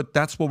philosophies, but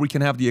that's where we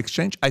can have the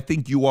exchange. I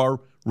think you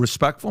are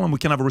respectful, and we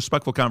can have a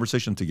respectful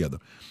conversation together.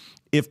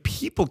 If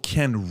people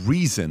can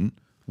reason,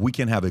 we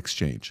can have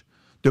exchange.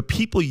 The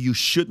people you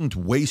shouldn't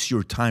waste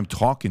your time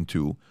talking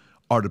to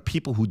are the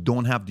people who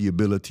don't have the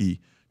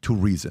ability to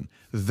reason.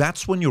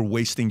 That's when you're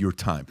wasting your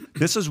time.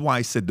 This is why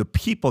I said the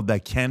people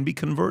that can be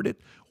converted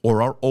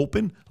or are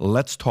open,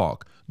 let's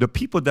talk. The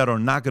people that are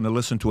not going to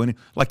listen to any,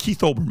 like Keith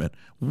Olbermann,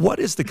 what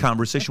is the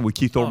conversation with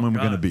Keith Olbermann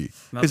going to be?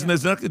 There's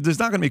not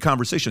going to be a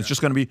conversation. It's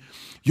just going to be,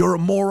 you're a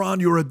moron,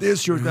 you're a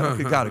this, you're that.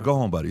 Okay, got it. Go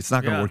home, buddy. It's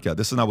not going to work out.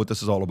 This is not what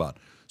this is all about.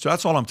 So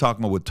that's all I'm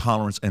talking about with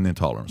tolerance and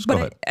intolerance. Go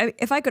ahead.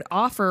 If I could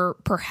offer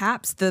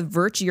perhaps the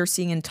virtue you're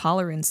seeing in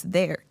tolerance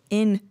there,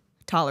 in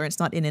tolerance,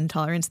 not in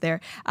intolerance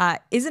there,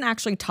 isn't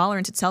actually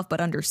tolerance itself,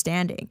 but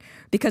understanding.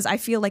 Because I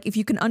feel like if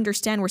you can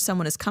understand where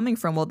someone is coming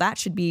from, well, that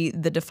should be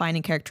the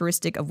defining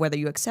characteristic of whether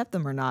you accept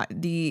them or not.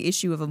 The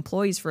issue of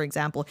employees, for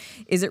example,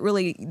 is it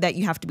really that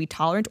you have to be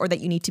tolerant or that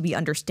you need to be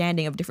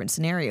understanding of different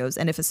scenarios?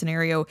 And if a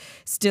scenario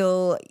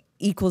still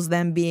equals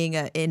them being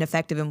an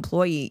ineffective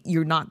employee,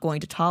 you're not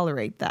going to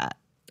tolerate that.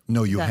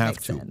 No, you have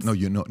to. Sense. No,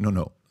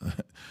 no.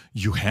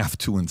 You have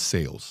to in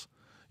sales.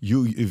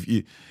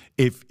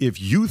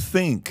 If you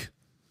think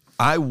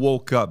I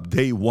woke up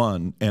day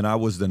one and I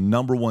was the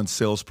 #1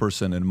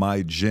 salesperson in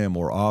my gym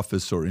or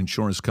office or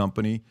insurance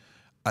company,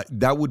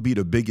 that would be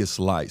the biggest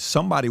lie.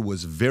 Somebody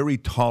was very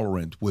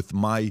tolerant with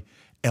my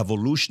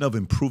evolution of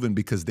improving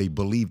because they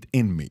believed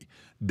in me.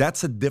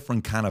 That's a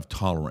different kind of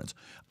tolerance.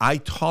 I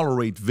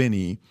tolerate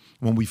Vinny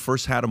when we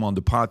first had him on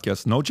the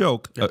podcast. No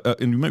joke.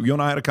 And you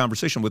and I had a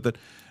conversation with it.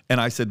 And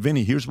I said,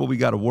 Vinny, here's what we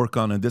got to work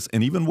on in this.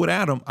 And even with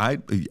Adam,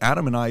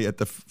 Adam and I at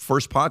the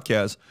first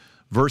podcast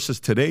versus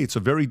today, it's a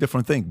very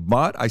different thing.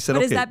 But I said, but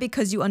okay. Is that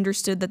because you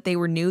understood that they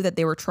were new, that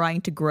they were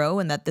trying to grow,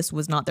 and that this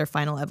was not their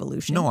final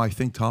evolution? No, I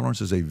think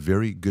tolerance is a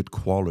very good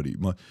quality.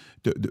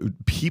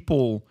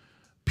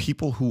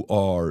 People who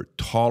are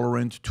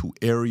tolerant to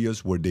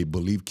areas where they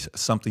believe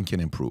something can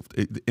improve.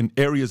 In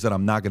areas that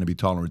I'm not going to be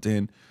tolerant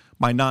in,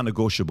 my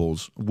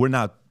non-negotiables,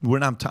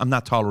 I'm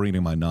not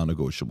tolerating my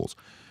non-negotiables.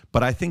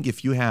 But I think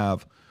if you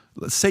have,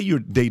 let's say you're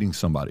dating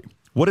somebody.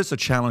 What is the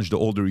challenge the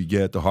older you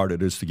get, the harder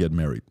it is to get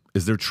married?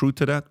 Is there truth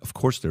to that? Of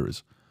course there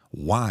is.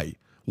 Why?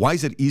 Why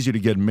is it easier to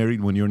get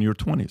married when you're in your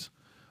 20s?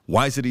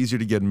 Why is it easier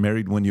to get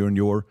married when you're in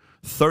your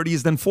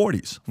 30s than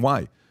 40s?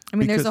 Why? I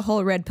mean, there's a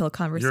whole red pill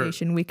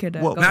conversation we could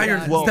go now you're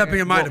down stepping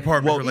here. in my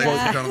department.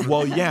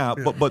 Well, yeah,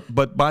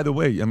 but by the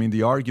way, I mean,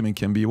 the argument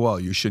can be, well,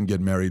 you shouldn't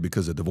get married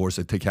because of divorce.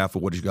 They take half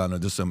of what you got.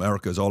 And this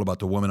America is all about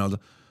the woman.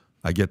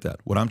 I get that.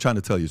 What I'm trying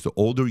to tell you is the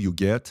older you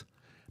get,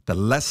 the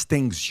less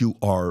things you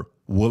are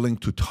willing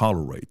to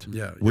tolerate.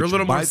 Yeah, you're a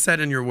little more set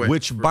in your way.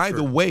 Which, by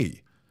the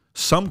way,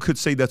 some could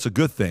say that's a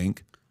good thing,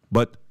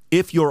 but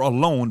if you're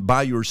alone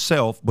by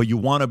yourself, but you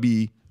want to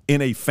be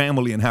in a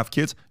family and have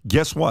kids,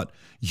 guess what?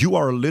 You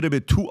are a little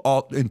bit too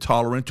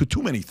intolerant to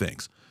too many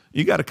things.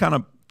 You got to kind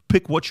of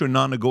pick what your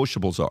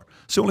non-negotiables are.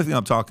 It's the only thing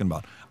I'm talking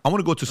about. I want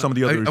to go to some of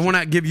the other I want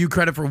to give you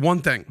credit for one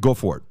thing. Go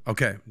for it.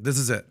 Okay, this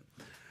is it.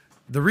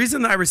 The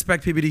reason that I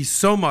respect PBD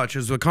so much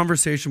is a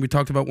conversation we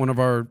talked about one of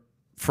our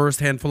first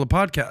handful of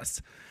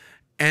podcasts.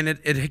 And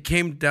it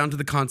came down to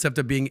the concept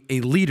of being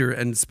a leader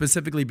and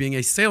specifically being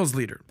a sales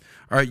leader.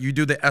 All right, you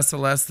do the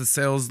SLS, the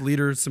Sales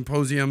Leader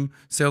Symposium,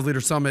 Sales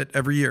Leader Summit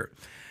every year.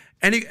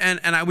 And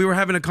we were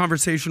having a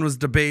conversation, was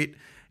debate,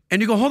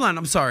 and you go, hold on,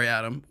 I'm sorry,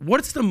 Adam.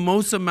 What's the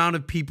most amount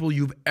of people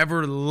you've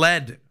ever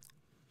led?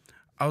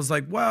 I was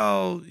like,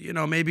 well,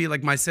 maybe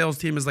like my sales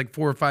team is like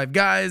 4 or 5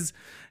 guys,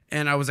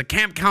 and I was a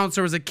camp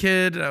counselor as a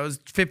kid. I was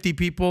 50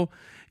 people.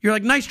 You're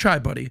like, nice try,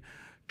 buddy.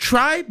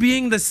 Try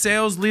being the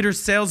sales leader,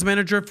 sales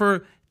manager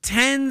for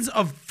tens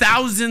of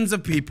thousands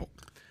of people.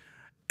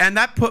 And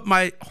that put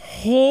my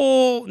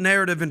whole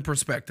narrative in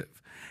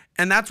perspective.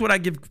 And that's what I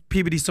give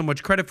PBD so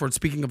much credit for.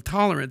 Speaking of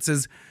tolerance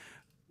is,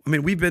 I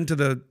mean, we've been to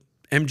the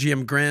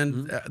MGM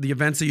Grand, the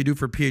events that you do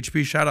for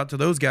PHP. Shout out to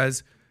those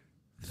guys.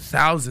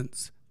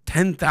 Thousands,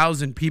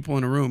 10,000 people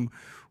in a room.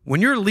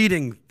 When you're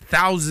leading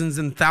thousands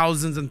and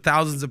thousands and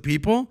thousands of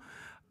people,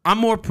 I'm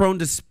more prone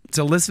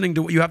to listening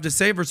to what you have to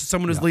say versus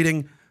someone who's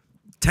leading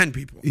 10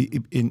 people.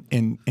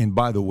 And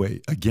by the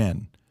way,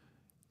 again,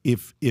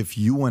 if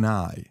you and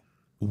I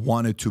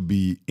wanted to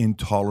be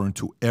intolerant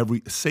to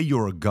say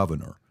you're a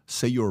governor,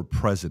 say you're a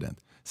president,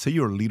 Say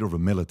you're a leader of a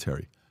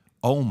military.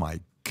 Oh my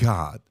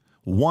God.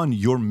 One,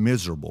 you're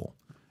miserable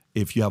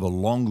if you have a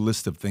long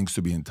list of things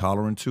to be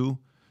intolerant to.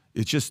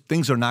 It's just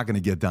things are not going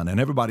to get done, and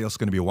everybody else is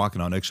going to be walking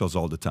on eggshells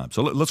all the time.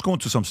 So let's go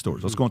into some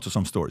stories. Let's go into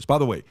some stories. By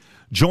the way,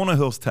 Jonah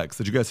Hill's text.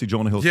 Did you guys see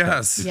Jonah Hill's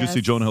text? Did you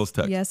see Jonah Hill's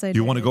text? Yes, I did. Do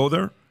you want to go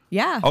there?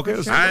 Yeah. Okay,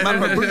 for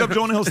sure. Bring up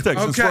Jonah Hill's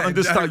text. Okay. On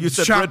this time, you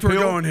said red pill.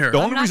 Going here. The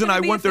only reason gonna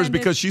I be went there is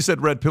offended. because she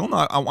said red pill. No,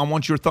 I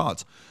want your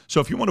thoughts. So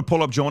if you want to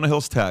pull up Jonah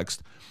Hill's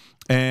text,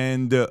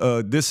 and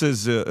this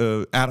is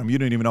Adam. You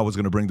didn't even know I was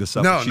going to bring this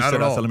up. No, She not said,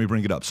 at all. I said, let me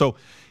bring it up. So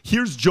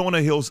here's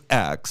Jonah Hill's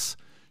ex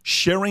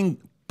sharing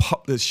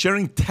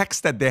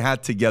text that they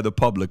had together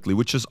publicly,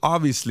 which is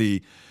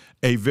obviously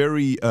a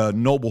very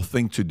noble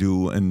thing to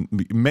do. And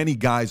many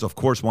guys, of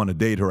course, want to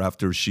date her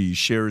after she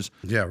shares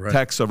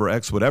texts of her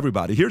ex with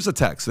everybody. Here's a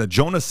text that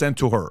Jonah sent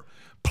to her.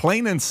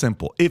 Plain and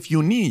simple. If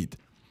you need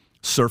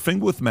surfing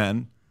with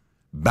men,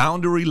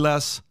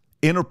 boundary-less,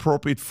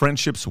 inappropriate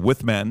friendships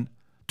with men,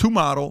 to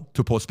model,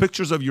 to post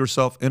pictures of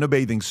yourself in a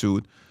bathing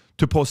suit,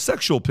 to post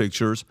sexual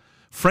pictures,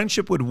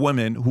 friendship with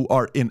women who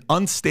are in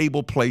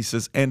unstable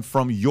places, and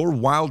from your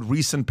wild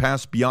recent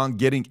past beyond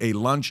getting a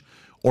lunch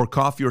or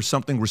coffee or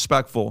something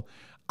respectful,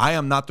 I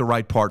am not the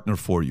right partner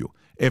for you.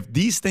 If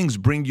these things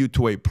bring you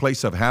to a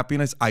place of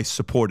happiness, I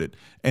support it,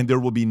 and there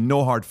will be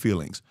no hard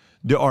feelings.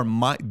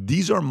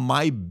 These are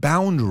my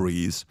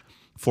boundaries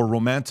for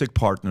romantic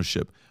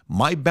partnership.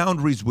 My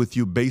boundaries with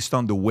you based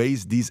on the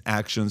ways these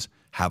actions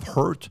have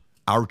hurt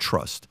our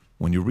trust.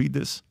 When you read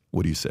this,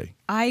 what do you say?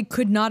 I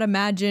could not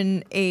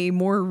imagine a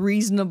more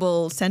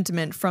reasonable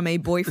sentiment from a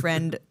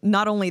boyfriend.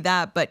 Not only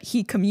that, but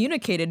he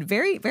communicated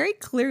very, very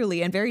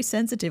clearly and very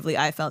sensitively,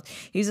 I felt.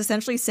 He's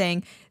essentially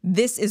saying,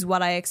 this is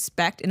what I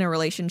expect in a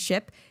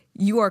relationship.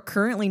 You are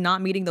currently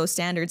not meeting those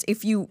standards.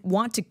 If you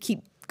want to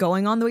keep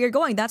going on the way you're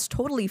going, that's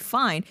totally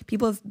fine.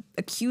 People have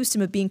accused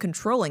him of being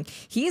controlling.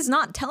 He is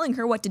not telling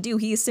her what to do.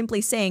 He is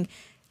simply saying,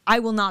 I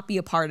will not be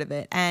a part of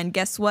it. And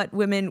guess what,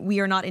 women?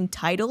 We are not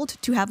entitled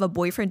to have a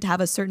boyfriend, to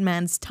have a certain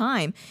man's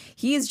time.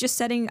 He is just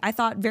setting, I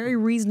thought, very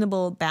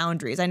reasonable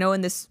boundaries. I know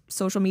in this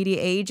social media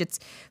age, it's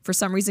for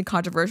some reason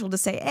controversial to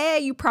say, hey,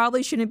 you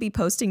probably shouldn't be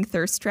posting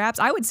thirst traps.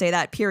 I would say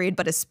that, period,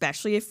 but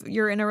especially if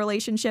you're in a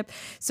relationship.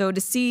 So to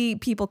see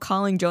people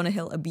calling Jonah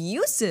Hill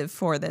abusive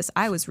for this,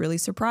 I was really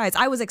surprised.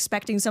 I was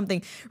expecting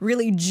something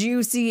really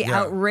juicy,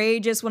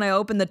 outrageous when I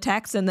opened the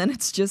text, and then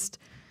it's just...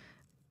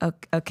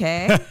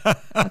 Okay.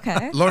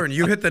 Okay. Lauren,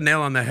 you hit the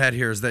nail on the head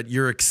here, is that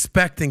you're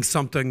expecting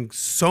something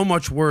so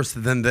much worse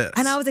than this.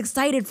 And I was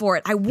excited for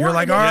it. You're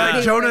like, all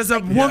right, Jonah's a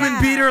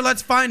woman beater.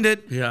 Let's find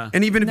it. Yeah.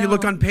 And even if you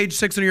look on page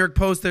 6 of the New York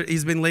Post, that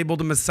he's been labeled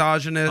a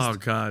misogynist. Oh,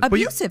 God.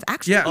 Abusive,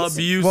 actually. Yeah.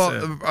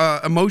 Abusive. Well,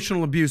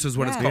 emotional abuse is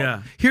what it's called.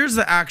 Yeah. Here's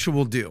the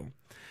actual deal.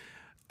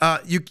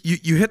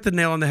 You hit the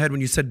nail on the head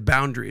when you said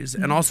boundaries.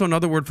 And also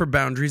another word for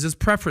boundaries is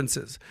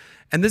preferences.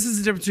 And this is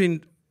the difference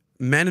between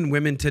men and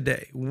women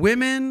today.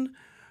 Women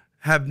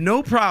have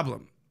no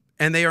problem,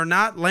 and they are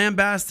not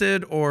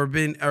lambasted or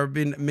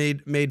been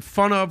made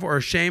fun of or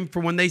ashamed for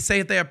when they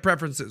say they have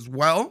preferences.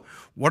 Well,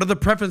 what are the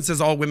preferences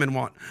all women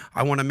want?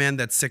 I want a man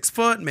that's 6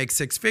 foot, makes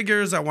 6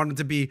 figures. I want him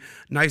to be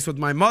nice with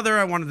my mother.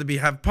 I want him to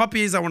have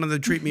puppies. I want him to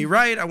treat me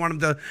right. I want him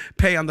to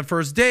pay on the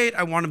first date.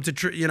 I want him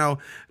to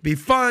be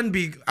fun,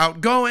 be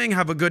outgoing,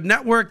 have a good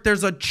network.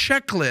 There's a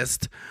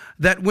checklist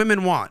that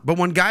women want. But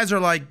when guys are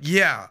like,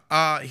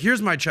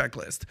 here's my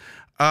checklist.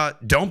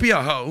 Don't be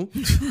a hoe.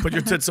 Put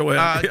your tits away.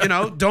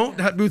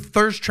 Don't do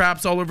thirst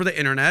traps all over the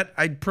internet.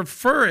 I'd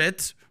prefer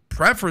it,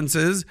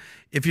 preferences,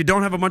 if you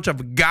don't have a bunch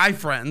of guy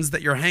friends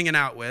that you're hanging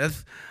out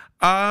with,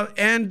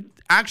 and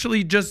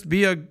actually just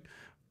be a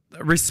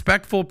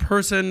respectful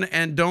person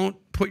and don't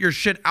put your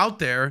shit out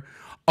there.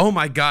 Oh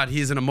my God,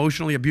 he's an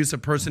emotionally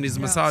abusive person. He's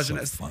a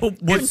misogynist.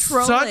 It's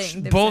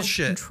such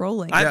bullshit.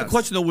 Controlling. I have a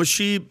question though. Was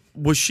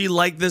she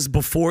like this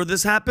before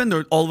this happened,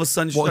 or all of a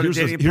sudden she started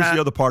dating here's Pat?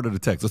 the other part of the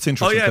text. That's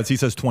interesting because he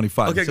says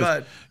 25. Okay, He says, go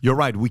ahead. You're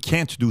right. We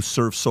can't do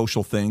serve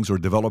social things or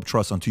develop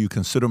trust until you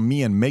consider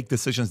me and make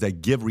decisions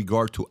that give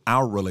regard to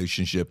our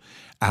relationship.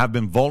 I have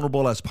been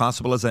vulnerable as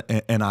possible,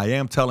 and I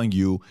am telling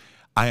you,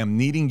 I am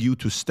needing you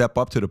to step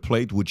up to the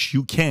plate, which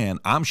you can.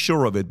 I'm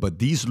sure of it, but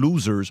these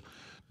losers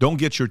don't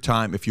get your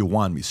time if you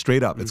want me.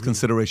 Straight up, it's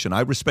consideration.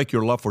 I respect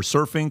your love for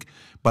surfing,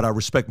 but I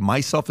respect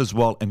myself as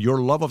well. And your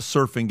love of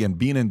surfing and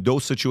being in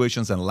those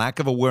situations and lack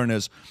of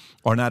awareness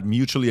are not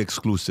mutually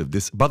exclusive.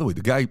 This, by the way,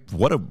 the guy,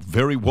 what a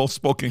very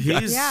well-spoken guy.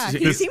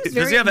 He seems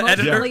very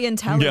emotionally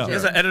intelligent. He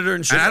has an editor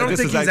and shit. And I don't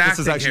think he's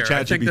acting actually here.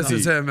 I think this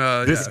is him.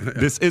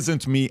 This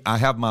isn't me. I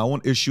have my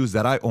own issues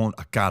that I own.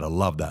 God, I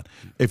love that.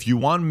 If you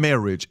want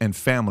marriage and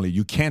family,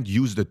 you can't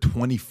use the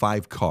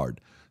 25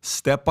 card.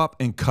 Step up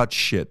and cut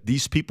shit.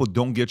 These people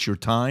don't get your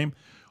time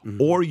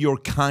or your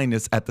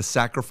kindness at the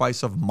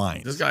sacrifice of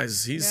mine. This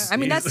guy's,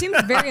 that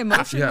seems very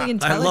emotionally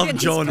intelligent. I love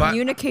Jonah. He's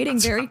communicating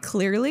very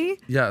clearly.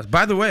 Yes.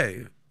 By the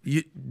way,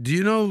 do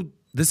you know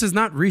this is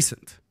not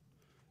recent?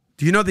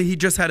 Do you know that he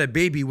just had a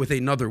baby with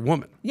another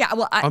woman? Yeah,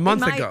 well, a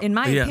month ago. In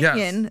my Yeah.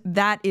 opinion, Yes.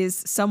 that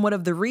is somewhat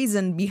of the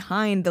reason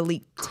behind the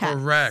leaked text.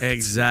 Correct.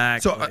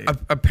 Exactly. So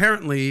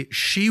apparently,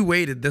 she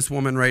waited. This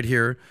woman right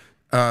here,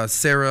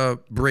 Sarah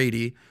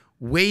Brady,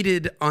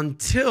 waited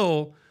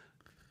until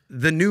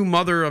the new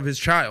mother of his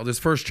child, his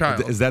first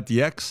child. Is that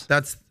the ex?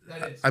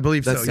 I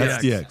believe so. That's Yeah.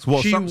 the ex.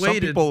 Well, She some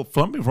waited- people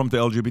from the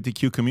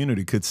LGBTQ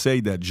community could say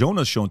that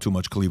Jonah's shown too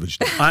much cleavage.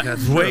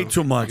 That's way true.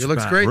 too much. It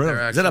looks Pat. great Really?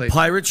 there. Is that a Actually.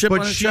 pirate ship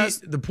But on his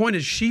chest? the point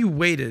is, she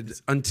waited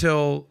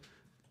until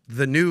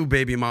the new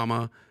baby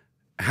mama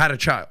had a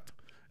child,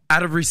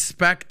 out of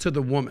respect to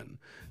the woman.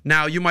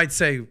 Now you might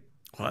say,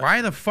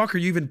 why the fuck are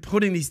you even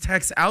putting these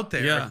texts out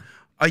there Yeah.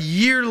 a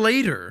year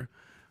later,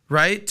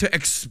 right? To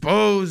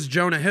expose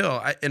Jonah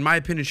Hill. In my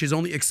opinion, she's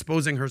only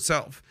exposing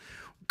herself,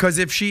 because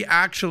if she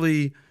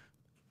actually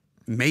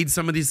made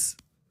some of these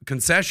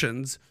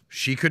concessions,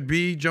 she could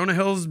be Jonah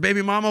Hill's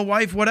baby mama,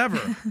 wife,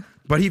 whatever.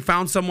 But he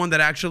found someone that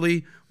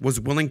actually was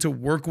willing to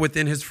work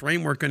within his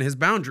framework and his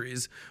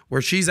boundaries,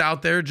 where she's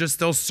out there just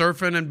still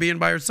surfing and being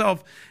by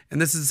herself. And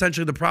this is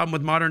essentially the problem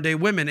with modern day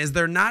women, is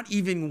they're not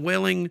even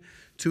willing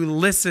to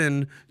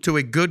listen to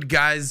a good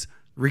guy's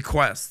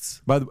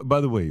requests. By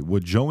the way,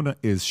 what Jonah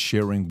is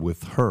sharing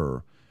with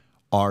her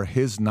are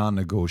his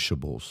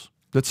non-negotiables.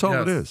 That's all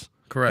it Yes, is.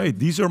 correct. Hey,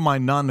 these are my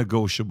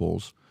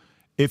non-negotiables.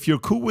 If you're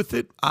cool with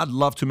it, I'd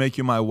love to make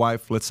you my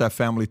wife. Let's have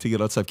family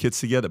together. Let's have kids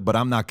together. But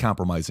I'm not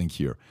compromising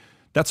here.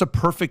 That's a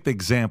perfect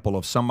example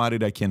of somebody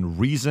that can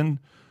reason,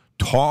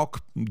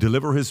 talk,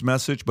 deliver his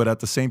message, but at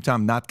the same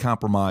time not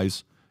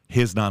compromise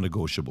his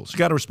non-negotiables. You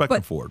got to respect him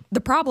But for it. the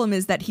problem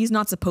is that he's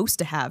not supposed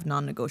to have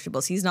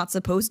non-negotiables. He's not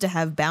supposed to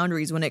have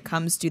boundaries when it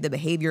comes to the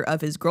behavior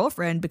of his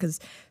girlfriend, because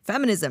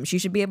feminism, she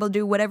should be able to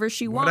do whatever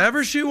she wants.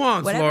 Whatever she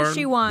wants, Whatever Lauren.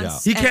 she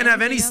wants. He and can't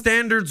have any anything else.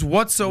 standards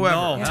whatsoever.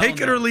 No, Take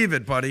hell it or no. leave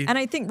it, buddy. And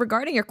I think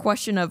regarding your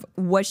question of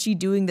was she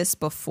doing this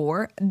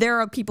before, there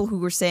are people who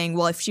were saying,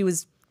 well, if she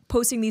was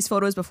posting these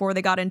photos before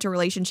they got into a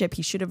relationship,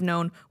 he should have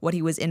known what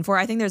he was in for.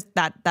 I think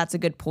that's a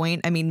good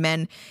point. I mean,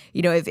 men,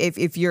 you know,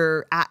 if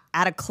you're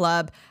at a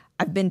club,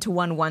 I've been to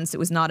one once. It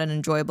was not an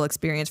enjoyable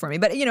experience for me.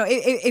 But, you know,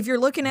 if you're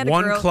looking at a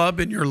One girl, club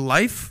in your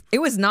life? it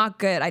was not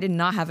good. I did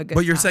not have a good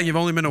But you're time. saying you've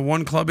only been to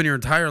one club in your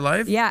entire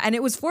life? Yeah, and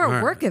it was for a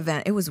right. work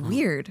event. It was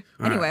weird.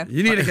 Anyway.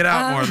 You need to get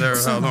out more there,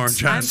 Lauren I'm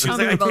Chen. comfortable I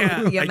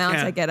can't, with the I amount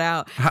can't. I get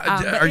out.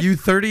 Are you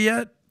 30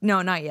 yet?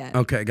 No, not yet.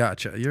 Okay,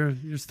 gotcha. You're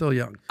still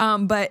young.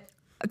 But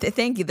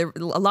thank you.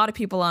 A lot of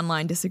people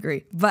online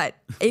disagree. But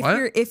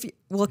What?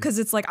 because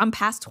it's like I'm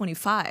past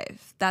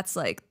 25. That's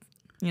like,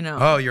 you know.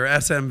 Oh, your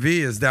SMV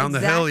is down the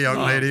hill, young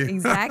lady.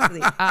 Exactly.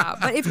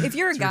 But if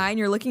you're a guy and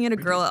you're looking at a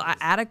girl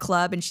at a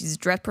club and she's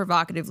dressed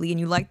provocatively and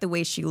you like the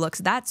way she looks,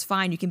 that's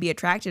fine. You can be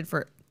attracted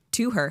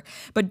to her,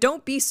 but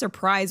don't be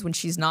surprised when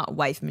she's not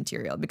wife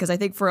material, because I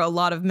think for a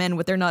lot of men,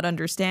 what they're not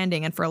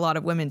understanding, and for a lot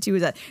of women too,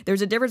 is that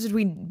there's a difference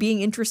between being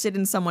interested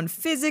in someone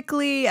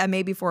physically and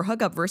maybe for a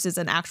hookup versus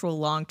an actual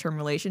long-term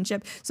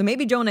relationship. So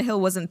maybe Jonah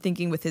Hill wasn't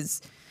thinking with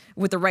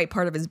the right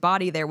part of his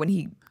body there when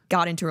he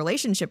got into a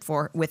relationship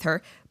with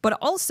her. But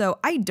also,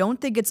 I don't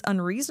think it's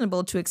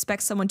unreasonable to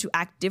expect someone to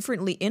act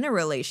differently in a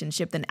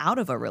relationship than out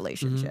of a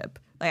relationship.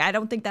 Like, I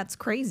don't think that's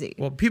crazy.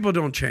 Well, people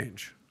don't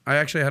change. I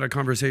actually had a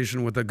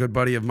conversation with a good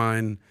buddy of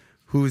mine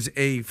who's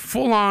a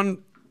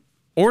full-on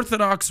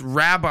Orthodox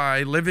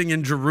rabbi living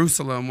in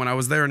Jerusalem when I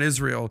was there in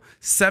Israel,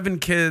 7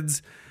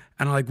 kids.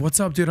 And I'm like,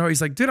 what's up, dude?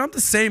 He's like, dude, I'm the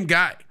same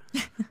guy.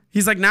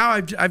 He's like, now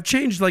I've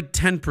changed like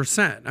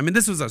 10%. I mean,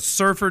 this was a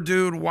surfer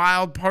dude,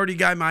 wild party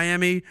guy,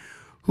 Miami,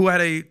 who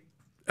had a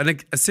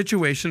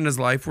situation in his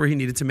life where he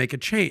needed to make a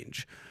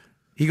change.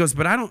 He goes,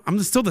 but I'm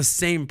still the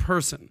same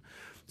person.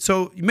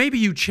 So maybe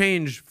you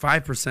change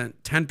 5%,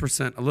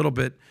 10%, a little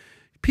bit.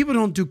 People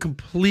don't do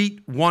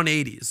complete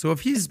 180s. So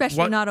if he's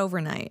Especially not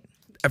overnight.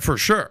 for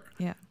sure.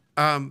 Yeah.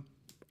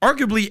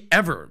 Arguably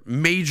ever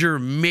major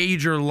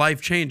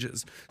life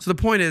changes. So the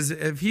point is,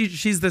 if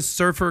she's this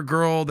surfer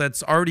girl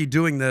that's already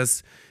doing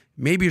this,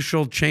 maybe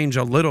she'll change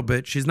a little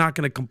bit. She's not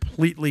going to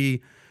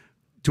completely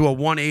do a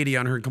 180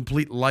 on her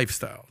complete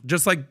lifestyle.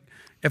 Just like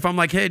if I'm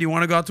like, hey, do you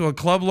want to go out to a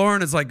club,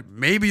 Lauren? It's like,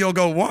 maybe you'll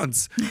go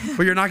once,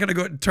 but you're not going to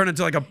go turn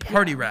into like a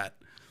party rat.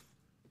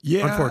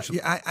 Yeah, Unfortunately.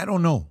 Yeah, I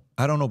don't know.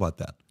 I don't know about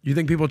that. You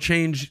think people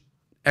change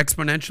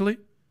exponentially?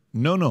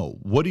 No.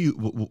 What do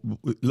you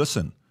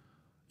listen?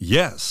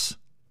 Yes,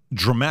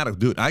 dramatic,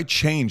 dude. I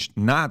changed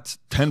not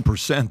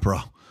 10%, bro.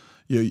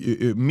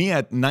 Me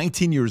at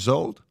 19 years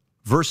old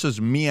versus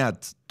me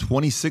at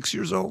 26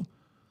 years old.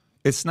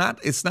 It's not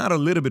a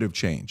little bit of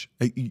change.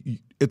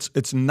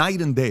 It's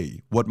night and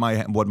day what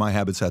my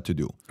habits had to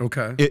do.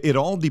 Okay. It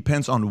all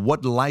depends on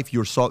what life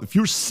you're if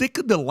you're sick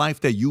of the life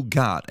that you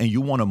got and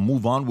you want to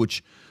move on,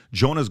 which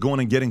Jonah's going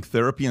and getting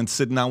therapy and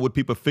sitting down with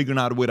people, figuring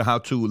out a way to how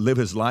to live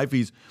his life.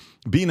 He's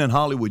being in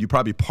Hollywood. You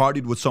probably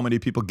partied with so many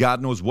people.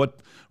 God knows what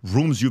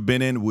rooms you've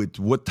been in, with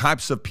what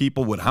types of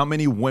people, with how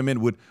many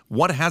women, with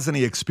what hasn't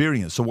he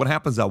experienced. So what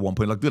happens at one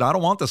point? Like, dude, I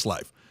don't want this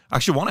life. I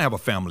actually want to have a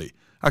family.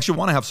 I actually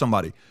want to have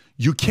somebody.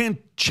 You can't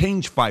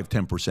change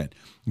 5-10%.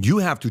 You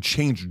have to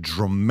change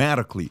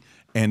dramatically.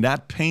 And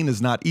that pain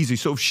is not easy.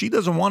 So if she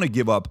doesn't want to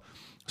give up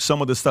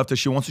some of the stuff that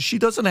she wants, she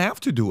doesn't have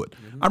to do it.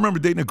 I remember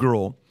dating a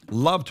girl,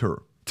 loved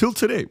her. Till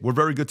today, we're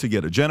very good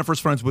together. Jennifer's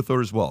friends with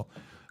her as well.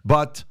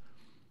 But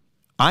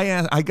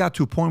I got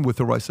to a point with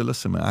her where I said,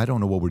 listen, man, I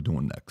don't know what we're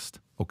doing next.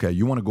 Okay,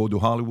 you want to go do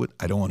Hollywood?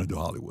 I don't want to do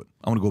Hollywood.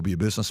 I want to go be a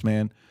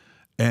businessman.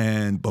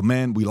 But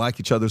man, we like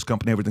each other's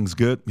company. Everything's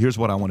good. Here's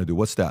what I want to do.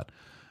 What's that?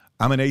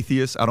 I'm an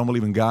atheist. I don't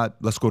believe in God.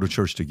 Let's go to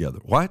church together.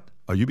 What?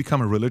 Are you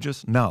becoming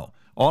religious? No.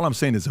 All I'm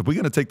saying is if we're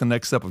going to take the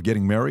next step of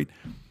getting married,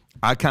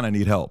 I kind of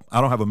need help.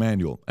 I don't have a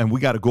manual. And we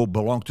got to go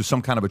belong to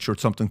some kind of a church,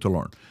 something to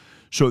learn.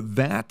 So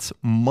that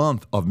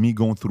month of me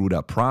going through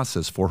that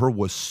process for her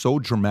was so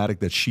dramatic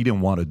that she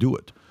didn't want to do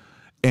it.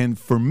 And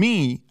for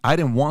me, I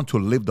didn't want to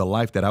live the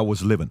life that I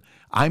was living.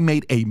 I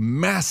made a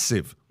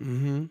massive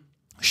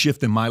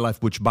shift in my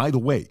life, which, by the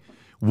way,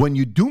 when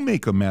you do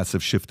make a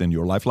massive shift in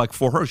your life, like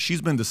for her,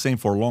 she's been the same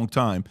for a long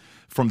time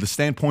from the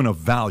standpoint of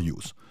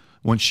values.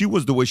 When she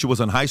was the way she was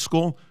in high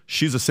school,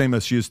 she's the same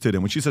as she is today.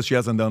 When she says she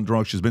hasn't done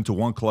drugs, she's been to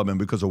one club, and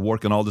because of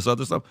work and all this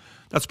other stuff,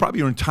 that's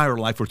probably her entire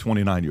life for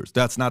 29 years.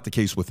 That's not the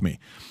case with me.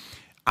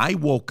 I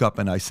woke up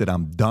and I said,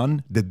 I'm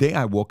done. The day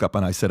I woke up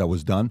and I said I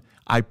was done,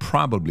 I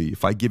probably,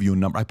 if I give you a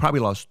number, I probably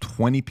lost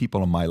 20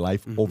 people in my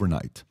life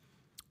overnight.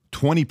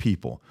 20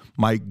 people.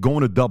 My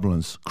going to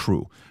Dublin's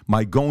crew,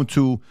 my going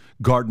to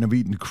Garden of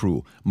Eden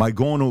crew, my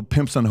going to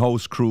Pimps and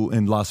Hoes crew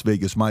in Las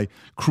Vegas, my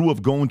crew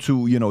of going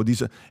to,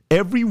 these,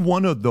 every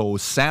one of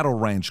those, Saddle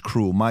Ranch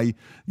crew, my,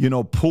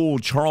 pool,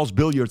 Charles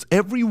Billiards,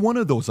 every one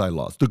of those I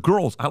lost. The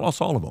girls, I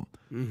lost all of them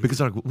because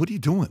they're like, what are you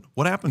doing?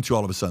 What happened to you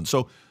all of a sudden?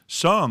 So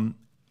some,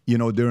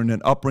 they're in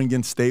an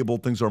upbringing, stable,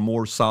 things are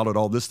more solid,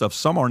 all this stuff.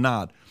 Some are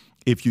not.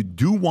 If you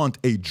do want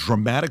a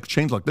dramatic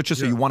change, like let's just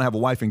say you want to have a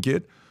wife and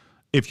kid,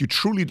 if you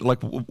truly,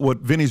 like what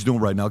Vinny's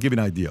doing right now, I'll give you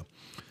an idea.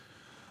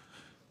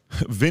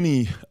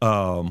 Vinny,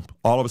 all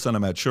of a sudden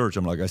I'm at church.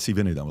 I'm like, I see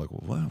Vinny there. I'm like,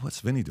 well,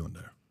 what's Vinny doing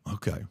there?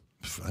 Okay,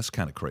 that's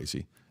kind of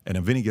crazy. And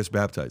then Vinny gets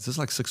baptized. This is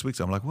like 6 weeks.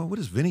 I'm like, well, what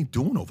is Vinny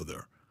doing over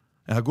there?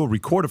 And I go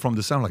record it from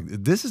the sound. Like,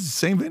 this is the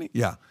same Vinny?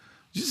 Yeah.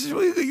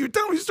 You're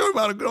telling me a story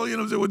about a girl,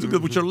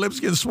 with your lips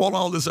getting swollen,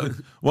 all this.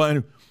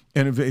 Well,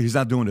 and he's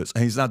not doing this,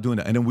 and he's not doing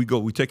that. And then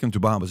we take him to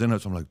Bahamas. And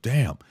I'm like,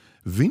 damn,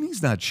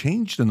 Vinny's not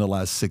changed in the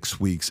last 6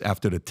 weeks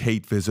after the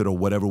Tate visit or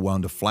whatever. We're on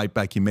the flight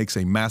back. He makes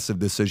a massive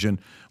decision.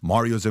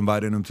 Mario's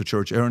invited him to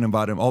church. Aaron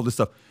invited him, all this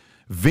stuff.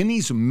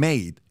 Vinny's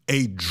made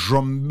a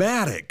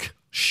dramatic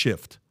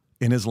shift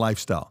in his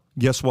lifestyle.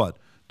 Guess what?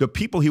 The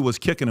people he was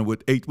kicking it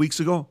with 8 weeks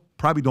ago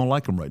probably don't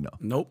like him right now.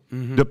 Nope.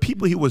 The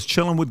people he was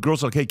chilling with,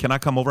 girls like, hey, can I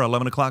come over at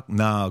 11 o'clock?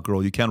 Nah,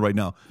 girl, you can't right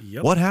now.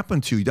 Yep. What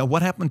happened to you?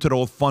 What happened to the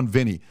old fun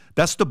Vinny?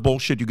 That's the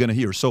bullshit you're going to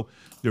hear. So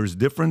there's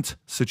different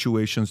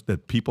situations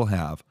that people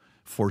have.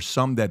 For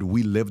some that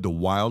we live the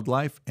wild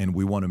life and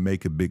we want to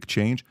make a big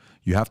change,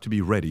 you have to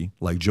be ready,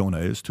 like Jonah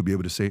is, to be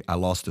able to say, I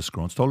lost this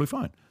girl. It's totally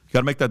fine. You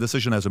got to make that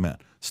decision as a man.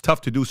 It's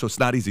tough to do, so it's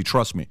not easy,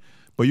 trust me.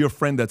 But your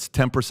friend that's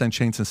 10%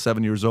 changed since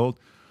 7 years old,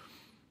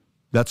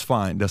 that's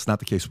fine. That's not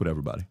the case with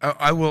everybody.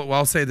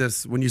 I'll say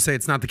this. When you say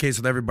it's not the case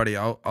with everybody,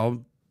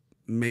 I'll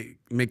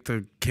make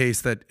the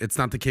case that it's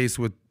not the case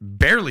with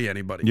barely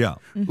anybody. Yeah.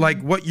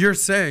 Like what you're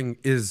saying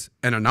is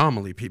an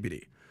anomaly,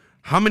 PBD.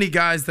 How many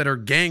guys that are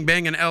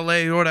gangbang in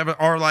LA or whatever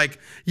are like,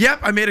 yep,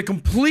 I made a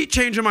complete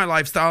change in my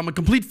lifestyle. I'm a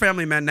complete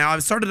family man now.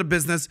 I've started a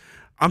business.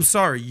 I'm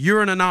sorry,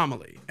 you're an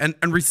anomaly. And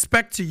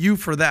respect to you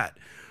for that.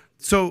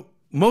 So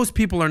most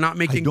people are not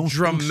making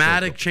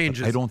dramatic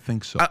changes. I don't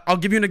think so. I'll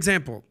give you an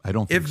example. I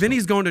don't think If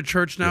Vinny's going to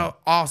church now,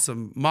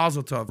 awesome.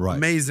 Mazel tov. Right.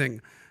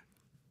 Amazing.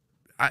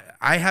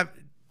 I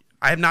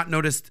have not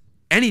noticed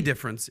any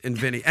difference in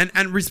Vinny.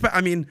 And respect,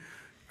 I mean,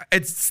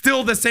 it's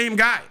still the same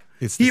guy.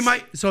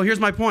 So here's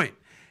my point.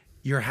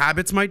 Your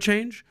habits might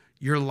change.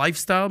 Your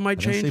lifestyle might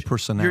change. I didn't say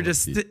personality. You're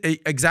just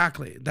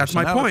exactly. That's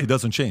my point. It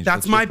doesn't change.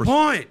 That's my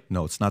point.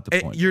 No, it's not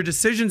the point. Your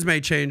decisions may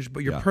change,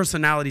 but your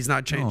personality's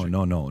not changing.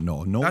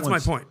 No. That's my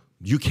point.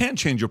 You can't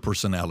change your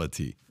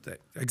personality.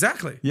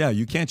 Exactly. Yeah,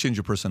 you can't change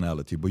your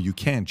personality, but you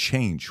can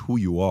change who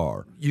you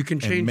are. You can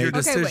change your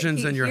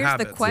decisions and your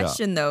habits. Here's the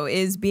question, though.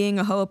 Is being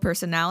a hoe a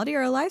personality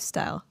or a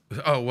lifestyle?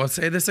 Oh, well,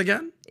 say this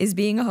again? Is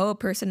being a hoe a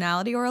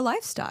personality or a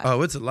lifestyle?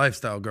 Oh, it's a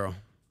lifestyle, girl.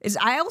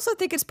 I also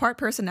think it's part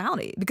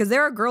personality because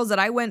there are girls that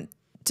I went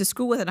to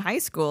school with in high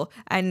school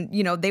and,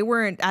 they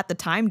weren't at the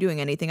time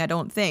doing anything, I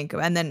don't think.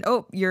 And then,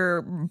 oh,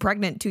 you're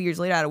pregnant 2 years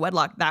later out of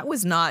wedlock. That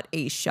was not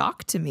a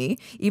shock to me,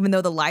 even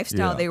though the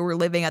lifestyle they were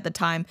living at the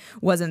time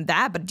wasn't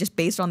that. But just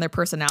based on their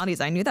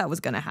personalities, I knew that was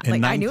going to happen.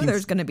 Like, I knew there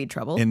was going to be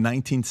trouble. In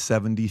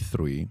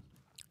 1973,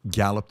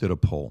 Gallup did a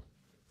poll,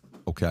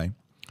 okay,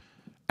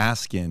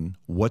 asking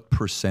what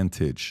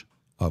percentage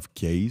of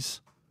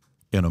gays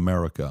in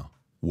America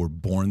were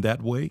born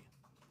that way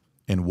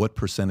and what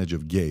percentage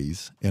of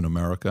gays in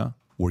America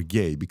were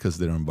gay because of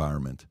their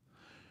environment.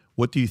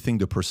 What do you think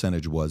the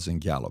percentage was in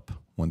Gallup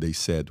when they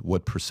said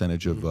what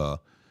percentage of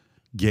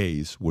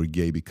gays were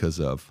gay because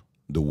of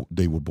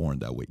they were born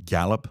that way?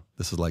 Gallup,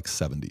 this is like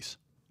 70s.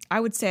 I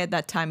would say at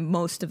that time,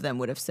 most of them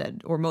would have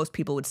said, or most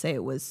people would say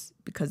it was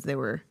because they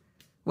were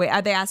Wait,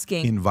 are they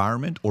asking?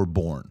 Environment or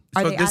born?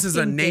 Are So they this is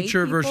a asking gay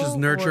nature versus people,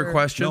 nurture or-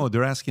 question. No,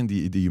 they're asking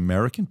the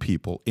American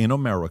people in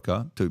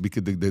America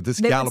because this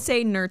They Gallup. would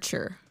say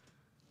nurture.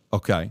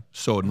 Okay,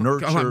 so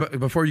nurture. Hold on, but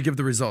before you give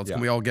the results, can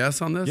we all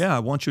guess on this? Yeah, I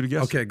want you to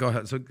guess. Okay, go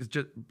ahead. So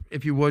just,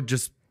 if you would,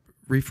 just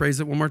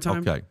rephrase it one more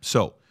time. Okay,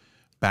 so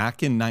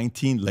back in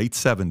late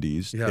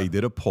 70s, Yeah. they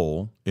did a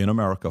poll in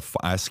America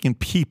asking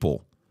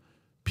people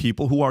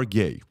who are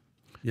gay,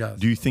 Yes.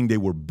 do you think they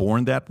were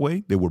born that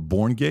way, they were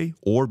born gay,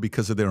 or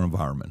because of their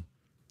environment?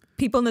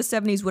 People in the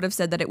 70s would have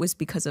said that it was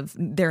because of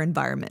their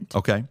environment.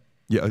 Okay,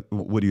 yeah.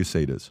 What do you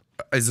say it is?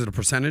 Is it a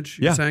percentage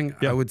Yeah, you're saying?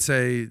 yeah. I would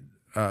say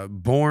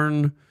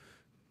born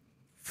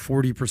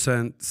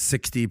 40%,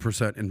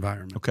 60%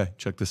 environment. Okay,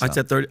 check this I'd out.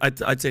 say 30.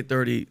 I'd say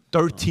 30.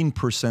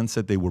 13%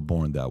 said they were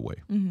born that way.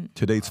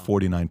 Today it's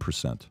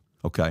 49%.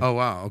 Okay. Oh,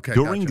 wow. Okay.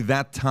 During gotcha.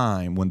 that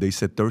time, when they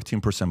said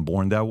 13%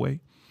 born that way,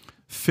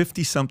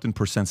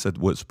 50-something% said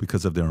was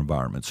because of their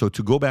environment. So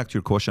to go back to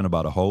your question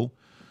about a hoe,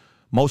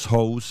 most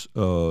hoes,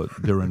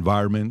 their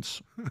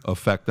environments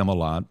affect them a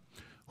lot.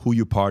 Who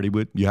you party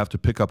with, you have to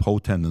pick up hoe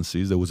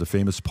tendencies. There was a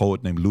famous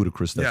poet named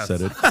Ludacris that Yes.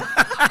 said it.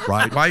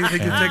 Right? Why you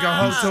think you take a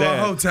hoe to a said-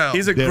 hotel?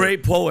 He's a There-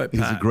 great poet. He's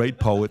a Pat. great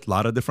poet. A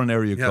lot of different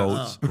area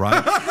codes,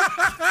 right?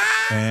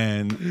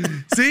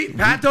 And See,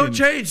 Pat don't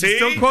change. He's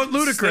still quote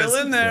Ludacris.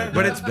 Still in there.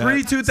 But it's that-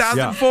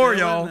 pre-2004,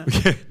 y'all.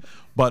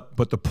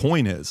 but the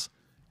point is,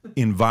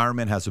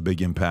 environment has a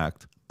big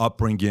impact.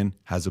 Upbringing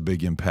has a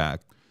big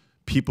impact.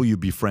 People you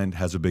befriend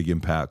has a big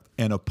impact.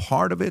 And a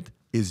part of it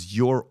is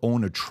your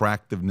own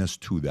attractiveness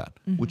to that,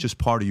 which is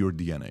part of your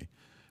DNA.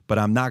 But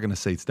I'm not going to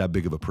say it's that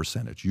big of a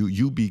percentage.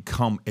 You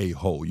become a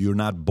hoe. You're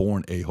not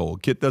born a hoe. A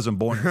kid doesn't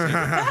born and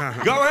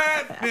say, go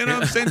ahead. You know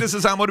what I'm saying? This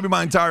is how I'm going to be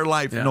my entire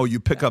life. No, you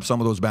pick up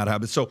some of those bad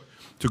habits. So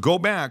to go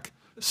back,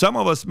 some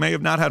of us may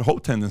have not had hoe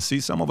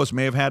tendencies. Some of us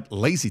may have had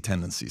lazy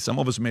tendencies. Some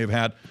of us may have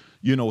had,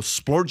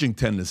 splurging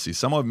tendencies.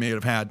 Some of us may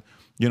have had,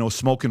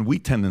 smoking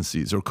weed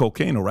tendencies or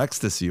cocaine or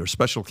ecstasy or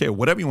special K or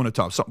whatever you want to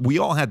talk. So we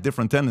all had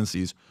different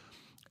tendencies.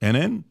 And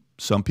then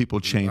some people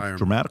change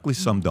dramatically,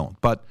 some don't.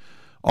 But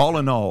all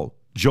in all,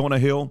 Jonah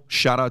Hill,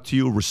 shout out to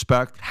you,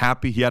 respect,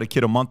 happy. He had a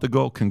kid a month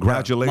ago.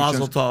 Congratulations.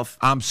 Mazel tov.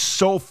 I'm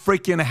so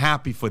freaking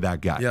happy for that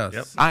guy. Yes.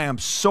 Yep. I am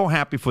so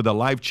happy for the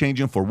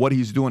life-changing, for what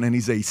he's doing. And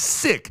he's a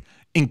sick,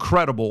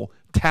 incredible,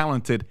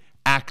 talented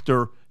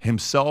actor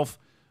himself.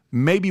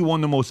 Maybe one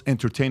of the most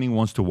entertaining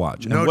ones to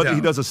watch. And No whether he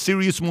doubt. does a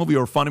serious movie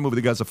or a funny movie,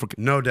 the guy's a freaking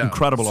No doubt.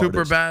 incredible Super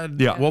artist. bad.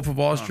 Yeah. Wolf of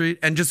Wall Street.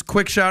 And just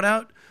quick shout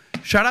out.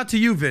 Shout out to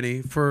you,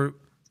 Vinny, for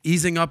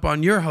easing up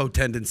on your hoe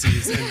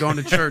tendencies and going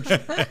to church.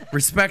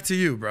 Respect to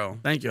you, bro.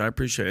 Thank you. I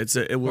appreciate it.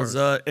 It was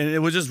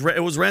it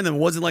was random. It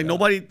wasn't like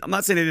nobody. I'm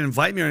not saying they didn't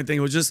invite me or anything.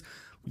 It was just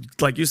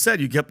like you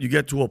said. You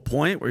get to a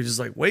point where you're just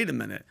like, wait a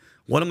minute.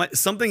 What am I?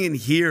 Something in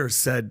here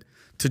said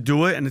to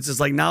do it, and it's just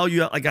like now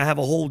I have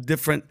a whole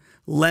different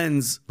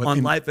lens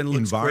on life, and it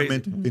looks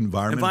environment, great.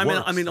 environment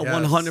works. I mean, Yes.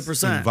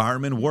 100%.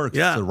 Environment works.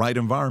 Yeah. It's the right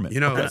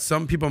environment.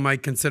 Some people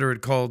might consider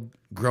it called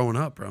growing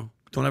up, bro.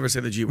 Don't ever say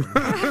the G word.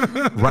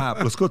 Rap.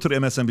 Let's go to the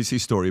MSNBC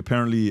story.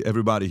 Apparently,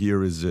 everybody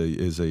here is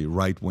a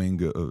right wing.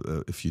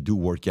 If you do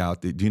work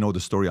out, do you know the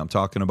story I'm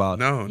talking about?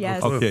 No.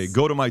 Yes. Okay,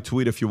 go to my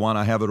tweet if you want.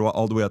 I have it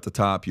all the way at the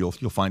top. You'll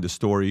find the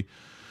story.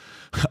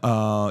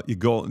 You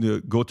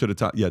go to the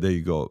top. Yeah, there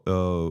you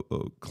go.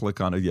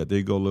 Click on it. Yeah, there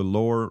you go. A little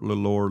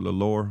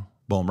lower.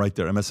 Boom, right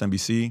there.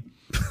 MSNBC.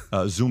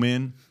 Zoom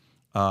in.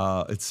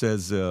 It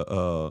says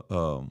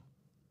no.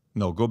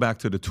 Go back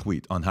to the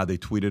tweet on how they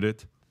tweeted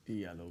it.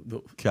 Yeah.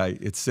 Okay,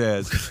 it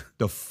says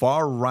the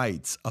far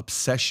right's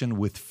obsession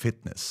with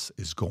fitness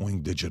is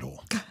going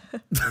digital.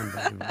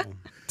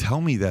 Tell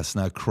me that's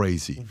not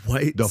crazy.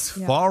 Wait. The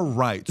far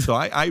right. So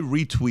I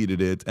retweeted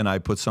it and I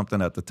put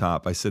something at the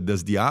top. I said,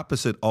 does the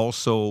opposite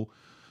also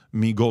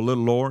mean, go a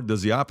little lower,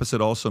 does the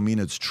opposite also mean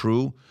it's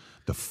true?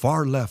 The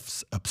far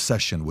left's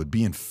obsession with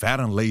being fat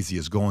and lazy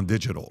is going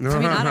digital. I mean,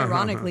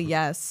 unironically,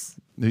 yes.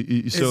 So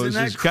Isn't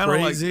that it's kind of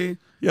crazy? like,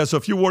 yeah. So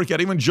if you work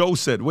out, even Joe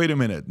said, "Wait a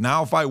minute.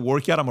 Now if I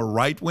work out, I'm a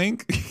right wing."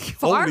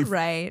 Far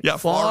right. Yeah,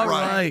 far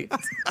right.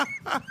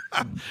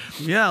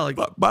 Yeah. Like.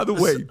 By the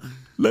way,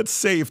 let's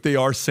say if they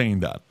are saying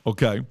that,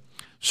 okay.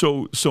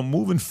 So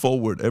moving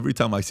forward, every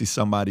time I see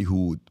somebody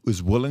who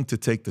is willing to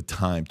take the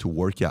time to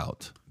work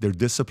out, they're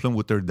disciplined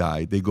with their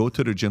diet, they go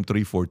to the gym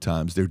 3-4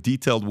 times, they're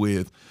detailed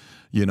with,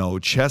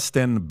 chest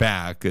and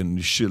back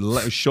and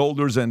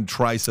shoulders and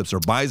triceps, or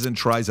buys and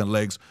tries and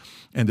legs,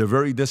 and they're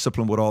very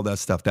disciplined with all that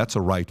stuff. That's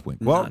a right wing.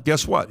 Well,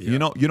 guess what?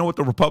 Yeah. You know what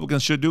the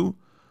Republicans should do?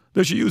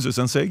 They should use this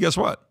and say, guess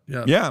what?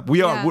 Yeah,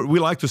 we are. Yeah. We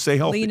like to stay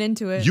healthy. Lean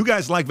into it. You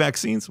guys like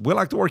vaccines. We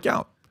like to work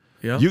out.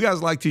 Yeah. You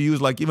guys like to use,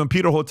 like, even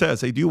Peter Hotez.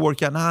 Say, do you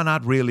work out? No,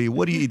 not really.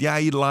 What do you eat? Yeah, I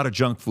eat a lot of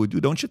junk food.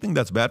 Dude, don't you think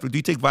that's bad for you? Do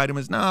you take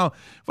vitamins? No,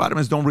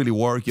 vitamins don't really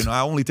work. I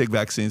only take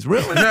vaccines.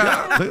 Really?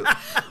 Yeah.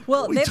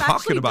 Well, What are we they've talking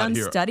actually about done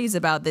here? studies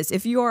about this.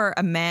 If you're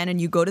a man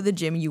and you go to the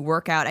gym, you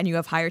work out, and you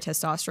have higher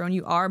testosterone,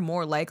 you are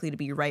more likely to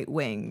be right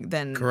wing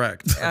than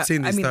Correct. I've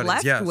seen these studies,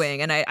 left yes.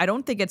 wing. And I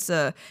don't think it's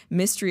a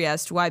mystery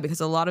as to why,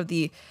 because a lot of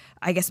the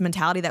I guess,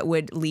 mentality that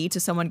would lead to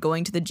someone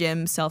going to the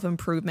gym,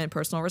 self-improvement,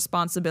 personal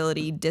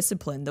responsibility,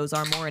 discipline. Those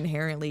are more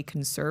inherently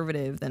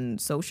conservative than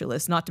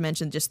socialist, not to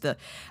mention just the,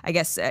 I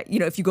guess,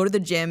 if you go to the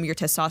gym, your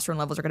testosterone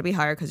levels are going to be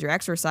higher because you're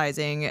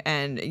exercising,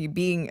 and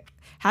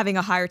having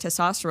a higher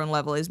testosterone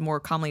level is more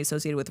commonly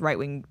associated with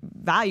right-wing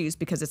values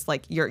because it's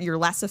like you're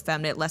less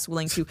effeminate, less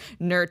willing to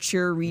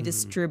nurture,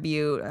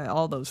 redistribute,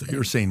 all those things.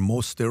 You're saying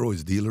most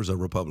steroids dealers are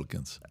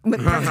Republicans. But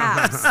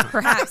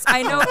perhaps.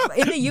 I know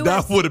in the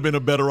U.S. That would have been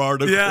a better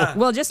article. Yeah.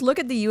 Well, just look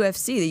at the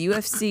UFC. The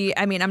UFC,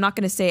 I mean, I'm not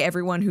going to say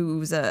everyone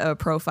who's a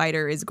pro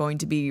fighter is going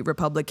to be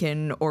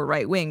Republican or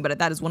right wing, but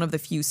that is one of the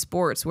few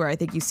sports where I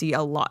think you see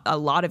a lot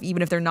of,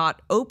 even if they're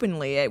not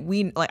openly,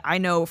 I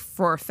know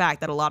for a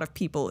fact that a lot of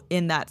people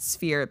in that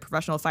sphere,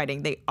 professional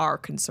fighting, they are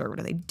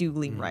conservative. They do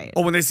lean right.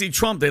 Oh, when they see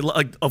Trump, they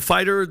like a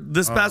fighter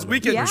this past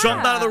weekend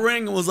jumped out of the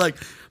ring and was like,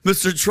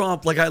 "Mr.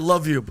 Trump, like I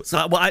love you." So,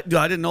 I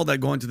didn't know that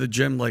going to the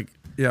gym, like,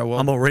 Yeah, well,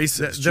 I'm a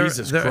racist.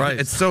 Jesus Christ.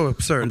 It's so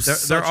absurd.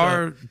 There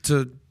are,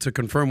 to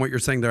confirm what you're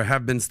saying, there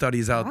have been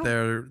studies out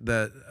there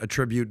that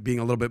attribute being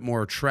a little bit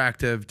more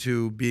attractive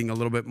to being a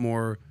little bit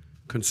more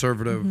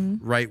conservative,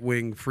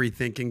 right-wing,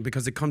 free-thinking,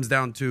 because it comes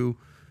down to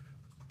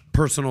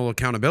personal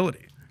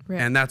accountability.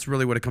 Right. And that's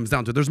really what it comes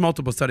down to. There's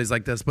multiple studies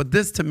like this, but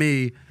this, to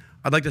me,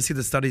 I'd like to see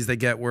the studies they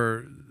get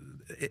where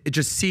it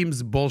just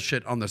seems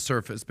bullshit on the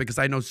surface, because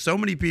I know so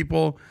many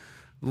people,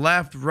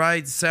 left,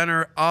 right,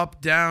 center,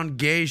 up, down,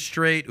 gay,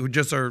 straight, who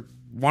just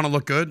want to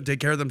look good, take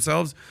care of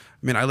themselves.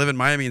 I mean, I live in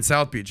Miami and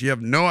South Beach. You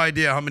have no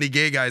idea how many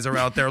gay guys are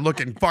out there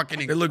looking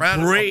fucking incredible. They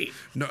look great.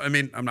 No, I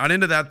mean, I'm not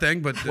into that thing,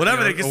 but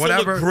whatever, they can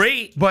still look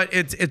great. But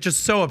it's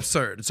just so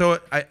absurd. So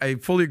I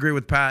fully agree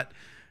with Pat.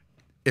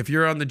 If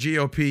you're on the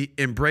GOP,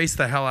 embrace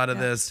the hell out of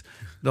this.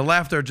 The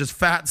left are just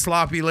fat,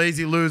 sloppy,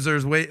 lazy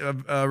losers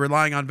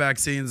relying on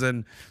vaccines,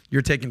 and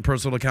you're taking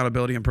personal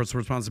accountability and personal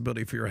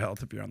responsibility for your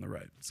health if you're on the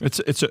right. So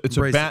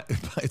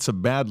it's a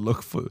bad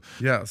look for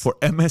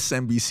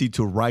MSNBC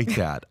to write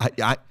that.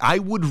 I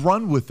would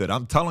run with it.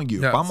 I'm telling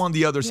you. If I'm on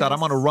the other side,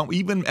 I'm on a run.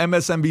 Even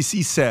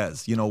MSNBC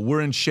says,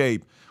 we're in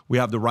shape. We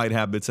have the right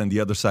habits, and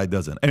the other side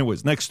doesn't.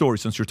 Anyways, next story,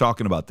 since you're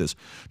talking about this.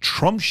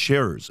 Trump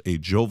shares a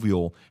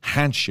jovial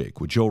handshake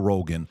with Joe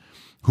Rogan,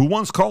 who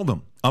once called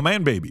him a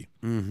man baby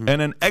and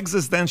an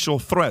existential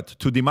threat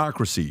to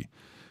democracy.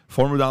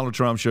 Former Donald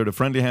Trump shared a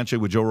friendly handshake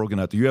with Joe Rogan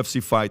at the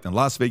UFC fight in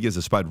Las Vegas,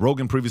 despite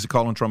Rogan previously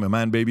calling Trump a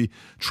man baby.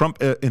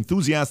 Trump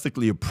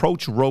enthusiastically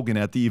approached Rogan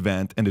at the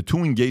event, and the two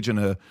engaged in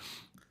a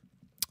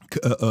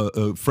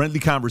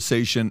friendly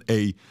conversation,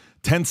 a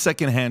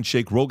 10-second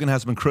handshake. Rogan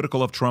has been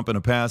critical of Trump in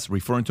the past,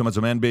 referring to him as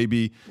a man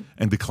baby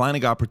and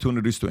declining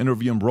opportunities to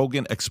interview him.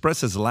 Rogan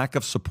expressed his lack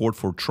of support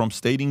for Trump,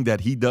 stating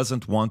that he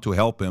doesn't want to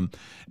help him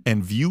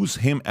and views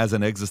him as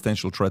an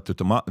existential threat to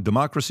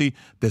democracy.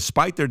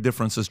 Despite their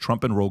differences,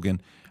 Trump and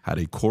Rogan had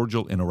a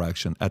cordial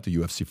interaction at the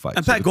UFC fight.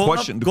 And so Pat, go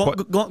ahead.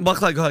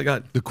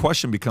 The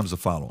question becomes the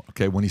following,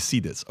 okay, when you see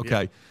this,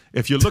 okay?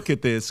 If you look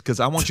at this, because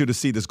I want you to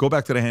see this, go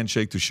back to the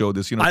handshake to show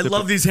this. I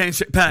love these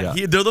handshakes, Pat.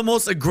 They're the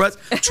most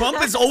aggressive.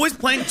 Trump is always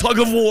playing tug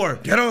of war.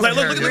 Get over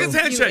here. Look at his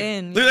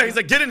handshake. Look at that. He's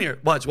like, get in here.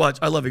 Watch.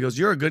 I love it. He goes,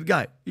 you're a good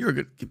guy. You're a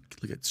good.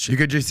 Look at shit. You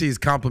could just see he's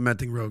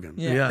complimenting Rogan.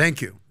 Yeah.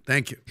 Thank you.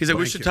 He's like,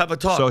 we should have a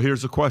talk. So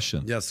here's the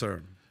question. Yes,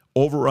 sir.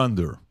 Over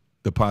under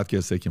the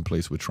podcast taking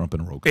place with Trump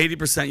and Rogan.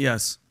 80%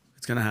 yes.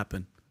 It's going to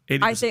happen.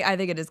 80%. I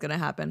think it is going to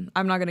happen.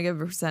 I'm not going to give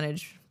a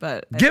percentage,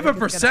 but give a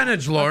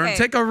percentage, Lauren. Okay.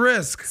 Take a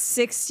risk.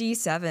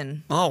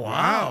 67. Oh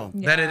wow!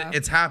 Yeah. That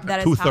it's happened.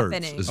 That is 2/3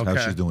 happening. is how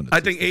she's doing it.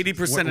 I think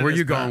 80%. Where are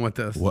you going with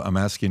this? Well, I'm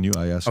asking you.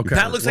 I asked you.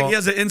 Pat looks like he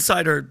has an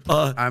insider.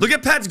 Look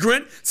at Pat's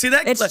grin. See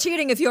that? It's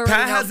cheating if you already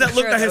Pat know has that for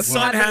look sure, that his though.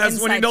 son Not an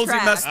has when he inside knows he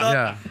track. messed up.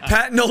 Yeah.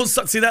 Pat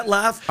knows. See that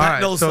laugh? All Pat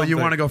right, knows so something. you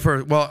want to go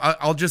first? Well,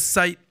 I'll just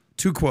cite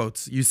two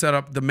quotes. You set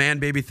up the man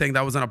baby thing.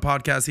 That was on a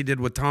podcast he did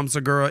with Tom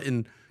Segura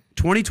in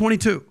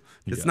 2022.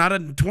 It's not a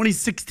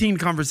 2016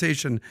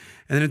 conversation.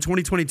 And then in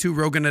 2022,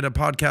 Rogan had a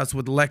podcast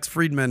with Lex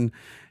Friedman,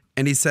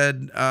 and he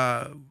said,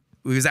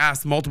 he was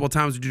asked multiple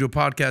times, would you do a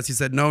podcast? He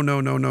said,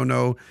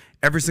 no.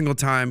 Every single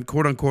time,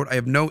 quote unquote, I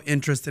have no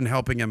interest in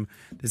helping him.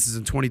 This is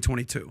in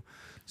 2022.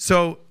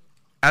 So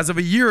as of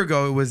a year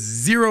ago, it was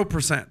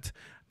 0%.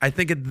 I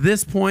think at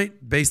this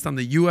point, based on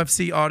the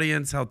UFC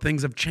audience, how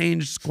things have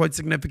changed quite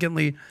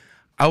significantly,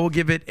 I will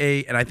give it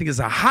and I think it's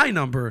a high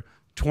number,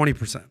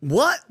 20%.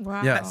 What?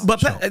 Wow. Yes.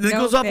 But Pat, it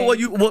goes off of what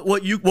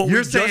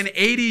you're saying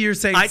 80, you're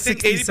saying I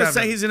think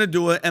 67. 80% he's gonna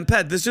do it. And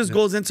Pat, this just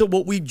goes into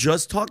what we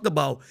just talked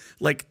about,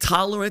 like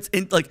tolerance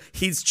and like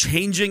he's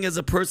changing as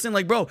a person.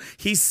 Like, bro,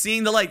 he's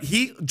seeing the light.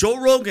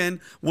 Joe Rogan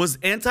was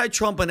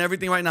anti-Trump and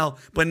everything right now,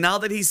 but now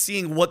that he's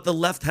seeing what the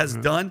left has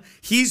done,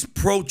 he's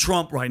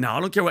pro-Trump right now. I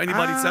don't care what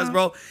anybody says,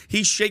 bro.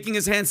 He's shaking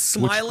his hands,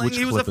 smiling. Which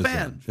he was a clip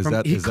fan.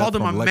 He called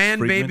him a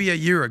man baby a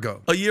year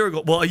ago. A year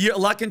ago. Well, a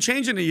lot can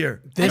change in a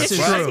year. Just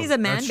because he's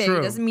a man That's baby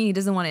true. doesn't mean he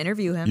doesn't want to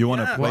interview him. You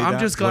want to play Well, I'm that?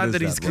 just What glad is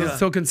that he's What?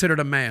 still considered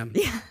a man.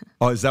 Yeah.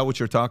 Oh, is that what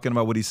you're talking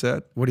about? What he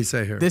said? What do you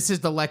say here? This is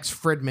the Lex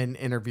Fridman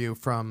interview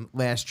from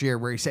last year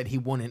where he said he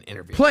won an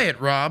interview. Play it,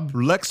 Rob.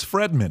 Lex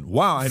Fredman.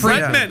 Wow. I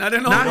Fredman. I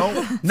didn't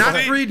know. Not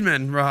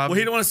Friedman, Rob. Well,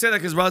 he didn't want to say that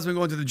because Rob's been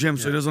going to the gym,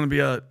 so he doesn't want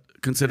to be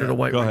considered a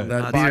white man.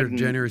 That Biden beard,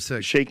 January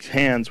 6th. shakes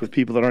hands with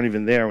people that aren't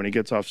even there when he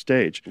gets off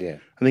stage. Yeah.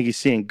 I think he's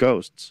seeing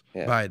ghosts.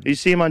 Yeah. Biden. You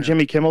see him on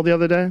Jimmy Kimmel the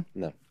other day?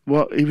 No.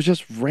 Well, he was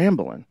just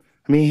rambling.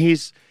 I mean,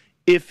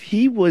 if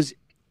he was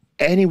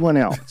anyone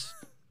else,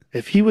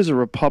 if he was a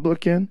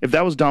Republican, if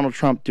that was Donald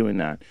Trump doing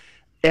that,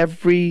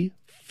 every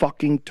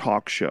fucking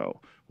talk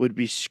show would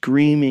be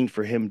screaming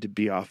for him to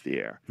be off the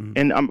air.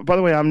 And by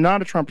the way, I'm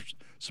not a Trump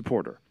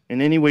supporter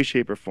in any way,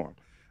 shape, or form.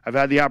 I've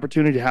had the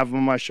opportunity to have him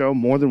on my show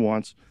more than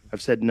once.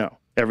 I've said no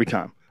every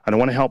time. I don't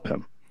want to help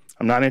him.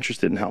 I'm not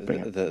interested in helping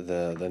him.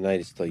 The night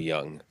is still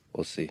young.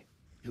 We'll see.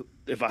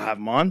 If I have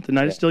him on, the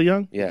night is still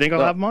young? Yeah. You think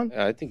I'll have him on?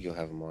 I think you'll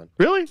have him on.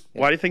 Really?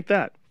 Why do you think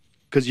that?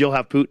 Because you'll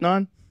have Putin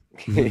on?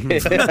 And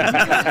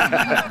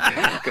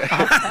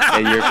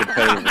you're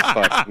competitive as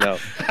fuck. No.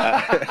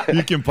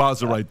 You can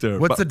pause it right there.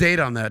 What's the date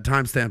on that?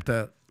 Timestamp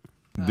that.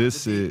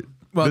 This is.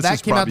 Well, this that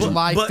is came out probably-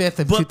 July 5th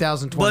of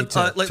 2022.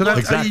 So that's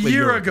Exactly a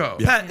year your- ago.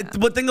 Pat,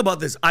 but think about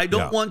this. I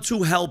don't Yeah. want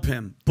to help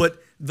him,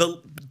 but the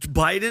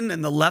Biden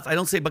and the left, I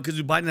don't say because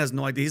Biden has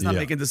no idea. He's not Yeah,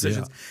 making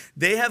decisions.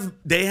 yeah.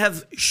 They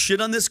have shit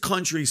on this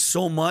country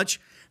so much.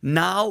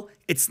 Now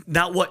it's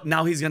not what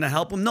now he's gonna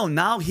help him. No,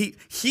 now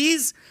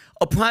he's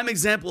a prime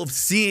example of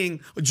seeing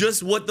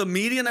just what the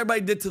media and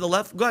everybody did to the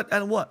left. Go ahead,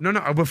 and what? No.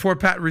 Before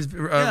Pat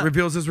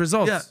reveals his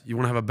results, Yeah. you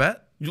want to have a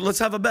bet? Let's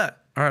have a bet.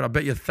 All right, I'll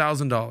bet you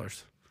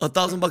 $1,000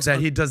 $1,000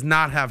 that he does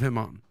not have him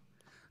on.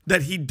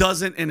 that he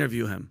doesn't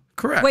interview him.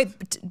 Correct.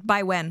 Wait,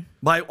 by when?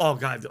 By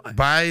God,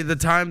 By the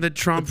time that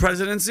Trump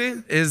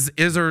presidency? is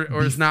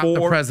or is not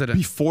the president.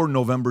 Before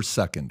November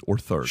 2nd or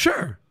 3rd.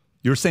 Sure.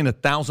 You're saying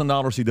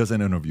 $1,000 he doesn't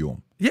interview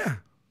him. Yeah.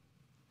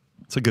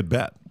 It's a good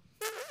bet.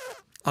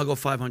 I'll go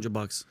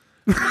 $500.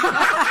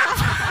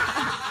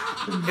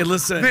 Hey,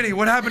 listen. Vinny,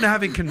 what happened to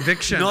having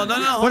conviction? No. What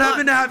hold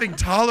happened on. to having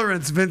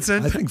tolerance,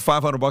 Vincent? I think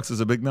 $500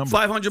 is a big number.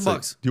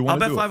 $500. Do you want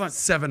to do I'll bet it? 500.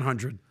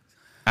 700.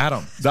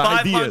 Adam, the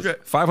idea is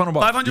 $500.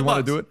 $500. Do you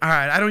want to do it? All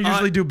right, I don't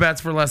usually do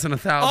bets for less than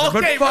 1,000.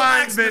 Okay, but fine,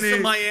 relax, Vinny.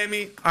 Mr.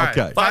 Miami. All right,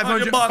 Okay.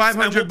 $500.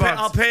 $500.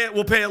 I'll pay it.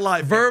 We'll pay it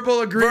live.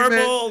 Verbal agreement.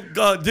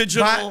 Verbal,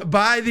 digital.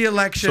 By the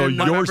election. So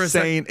you're November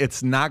saying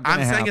it's not going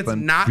to I'm happen saying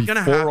it's not going to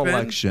before happen.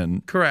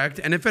 election. Correct.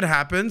 And if it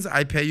happens,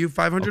 I pay you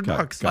 $500.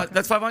 got it.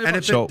 That's $500. And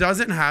if So- it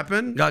doesn't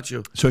happen, Got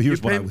you. So here's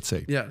You what pay- I would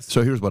say. Yes.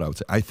 So here's what I would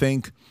say. I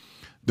think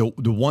the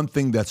one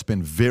thing that's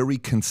been very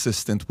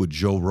consistent with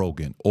Joe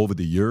Rogan over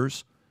the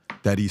years,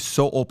 that he's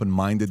so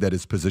open-minded that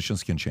his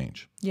positions can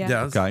change. Yeah.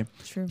 Yes. Okay.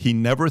 True. He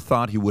never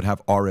thought he would have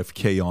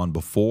RFK on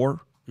before.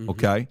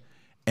 Okay.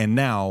 And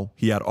now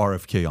he had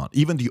RFK on.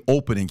 Even the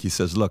opening, he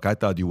says, look, I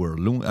thought you were a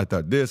loon. I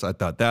thought this, I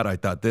thought that, I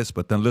thought this.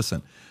 But then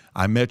listen,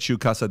 I met you,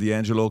 Casa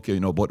D'Angelo, okay,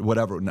 but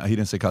whatever. No, he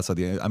didn't say Casa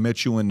D'Angelo. I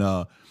met you in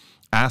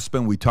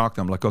Aspen. We talked.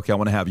 I'm like, okay, I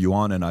want to have you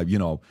on. And I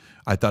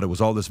thought it was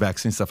all this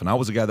vaccine stuff. And I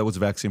was a guy that was a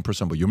vaccine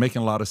person, but you're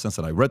making a lot of sense.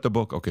 And I read the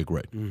book. Okay,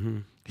 great.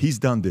 He's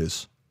done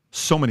this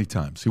so many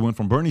times. He went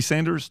from Bernie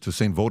Sanders to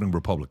saying voting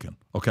Republican.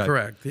 Okay.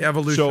 correct. The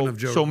evolution of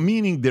Joe. So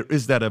meaning there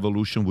is that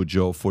evolution with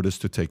Joe for this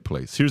to take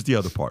place. Here's the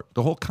other part.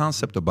 The whole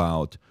concept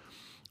about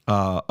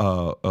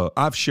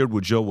I've shared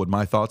with Joe what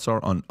my thoughts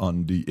are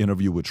on the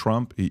interview with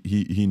Trump.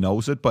 He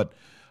knows it, but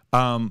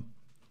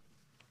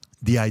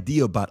the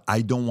idea about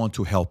I don't want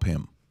to help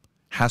him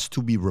has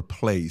to be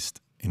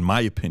replaced, in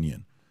my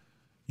opinion.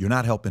 You're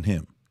not helping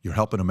him. You're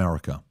helping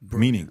America.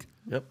 Meaning,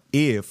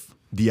 if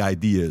the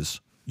idea is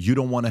you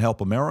don't want to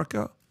help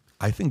America,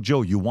 I think,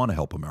 Joe, you want to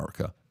help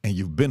America, and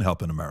you've been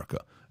helping America.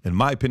 In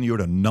my opinion, you're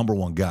the number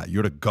one guy.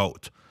 You're the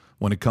GOAT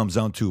when it comes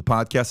down to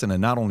podcasting.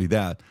 And not only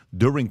that,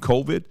 during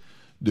COVID,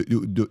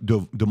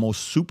 the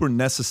most super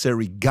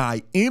necessary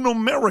guy in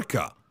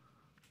America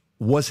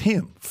was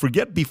him.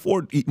 Forget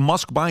before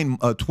Musk buying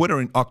Twitter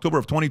in October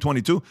of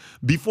 2022.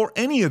 Before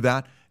any of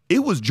that, it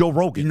was Joe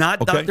Rogan.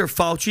 Not okay? Dr.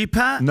 Fauci,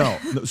 Pat? No.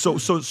 So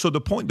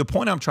the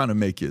point I'm trying to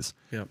make is,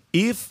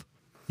 if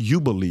you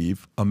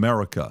believe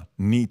America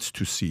needs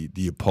to see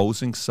the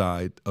opposing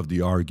side of the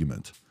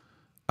argument,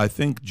 I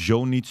think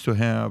Joe needs to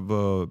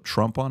have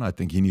Trump on. I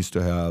think he needs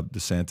to have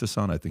DeSantis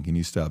on. I think he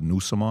needs to have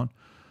Newsom on.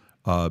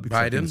 Because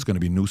I think Biden? it's going to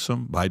be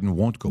Newsom. Biden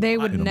won't go. They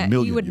in would a he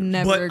million would years.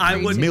 never But I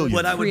agree would, to a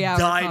but I would 3-hour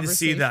die to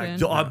see that.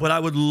 conversation. But I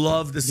would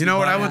love to see. You know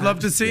what I would Biden. love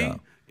to see? Yeah.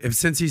 If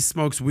since he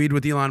smokes weed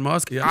with Elon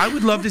Musk, I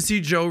would love to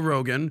see Joe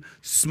Rogan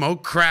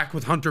smoke crack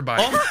with Hunter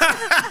Biden.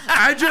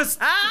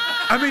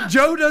 I mean,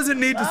 Joe doesn't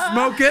need to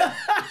smoke it,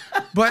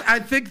 but I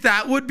think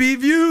that would be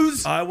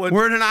views.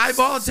 We're in an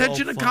eyeball So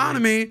attention funny.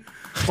 economy.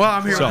 Well,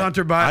 I'm here with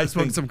Hunter Biden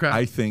smoking some crack.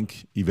 I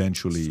think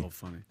eventually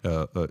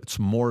it's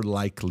more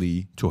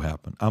likely to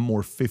happen. I'm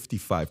more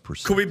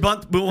 55%. Could we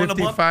bump? We want to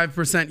bump.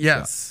 55%,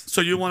 yes.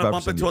 So you want to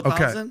bump it to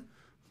 1,000?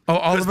 Oh,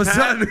 all of a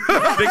sudden.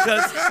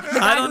 Because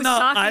I don't who's know.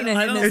 talking to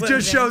him don't is It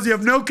just shows you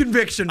have no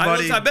conviction,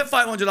 buddy. I bet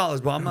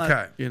 $500, but I'm not.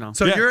 Okay. You know.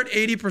 So Yeah. you're at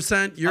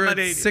 80%. You're I'm at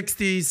at 80.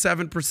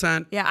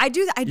 67%. Yeah, I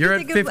do. I do You're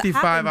think at it would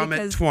 55, happen I'm at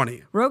because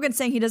 20. Rogan's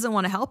saying he doesn't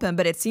want to help him,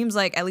 but it seems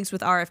like, at least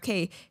with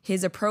RFK,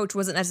 his approach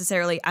wasn't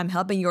necessarily I'm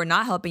helping you or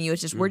not helping you.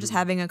 It's just we're just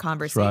having a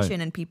conversation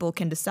and people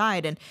can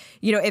decide. And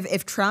you know,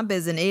 if Trump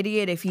is an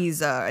idiot, if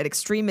he's an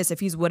extremist,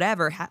 if he's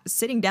whatever,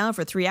 sitting down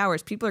for 3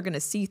 hours, people are going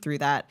to see through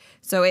that.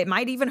 So it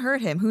might even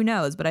hurt him. Who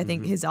knows? But I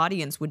think his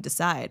audience would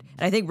decide,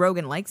 and I think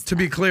Rogan likes. To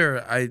be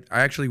clear, I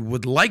actually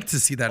would like to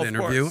see that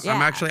interview. course.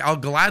 Yeah. I'll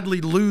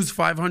gladly lose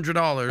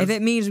 $500 If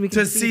it means we can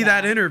to see see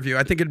that that. interview.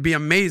 I think it'd be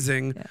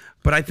amazing,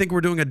 but I think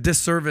we're doing a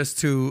disservice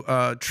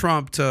to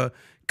Trump to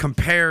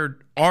compare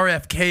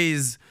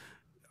RFK's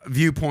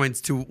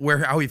viewpoints to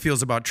how he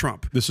feels about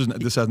Trump. This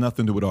has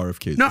nothing to do with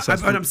RFK. No, This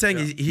has but to- I'm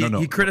saying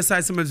he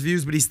criticized some of his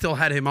views, but he still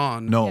had him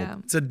on. No. Yeah.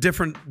 It's a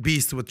different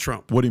beast with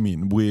Trump. What do you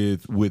mean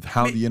with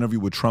how the interview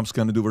with Trump's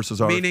going to do versus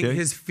RFK? Meaning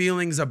his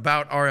feelings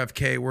about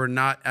RFK were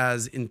not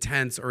as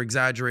intense or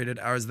exaggerated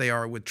as they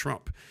are with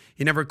Trump.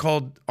 He never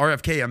called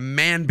RFK a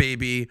man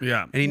baby.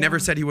 Yeah. And he never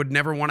said he would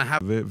never want to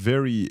have.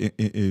 Very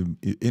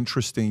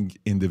interesting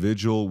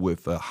individual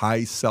with a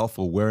high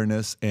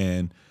self-awareness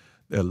and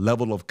a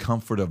level of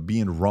comfort of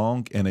being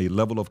wrong and a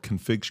level of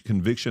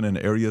conviction in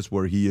areas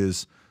where he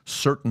is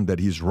certain that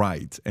he's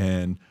right.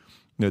 And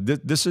you know,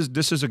 this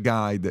is a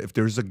guy that if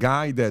there's a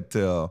guy that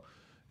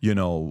you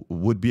know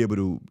would be able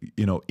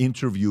to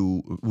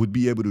interview, would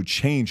be able to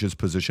change his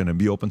position and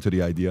be open to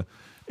the idea,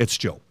 it's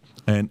Joe.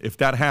 And if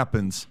that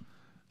happens.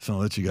 So I'll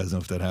let you guys know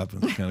if that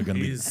happens. It's kind of going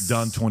to be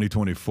done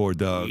 2024,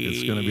 dog.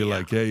 It's going to be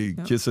like, hey,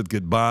 kiss it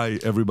goodbye,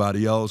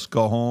 everybody else,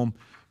 go home,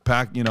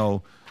 pack, play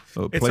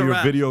your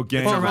wrap. video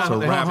game. It's a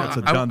wrap. It's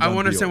a done I deal.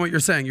 understand what you're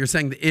saying. You're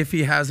saying that if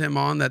he has him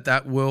on,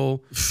 that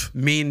will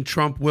mean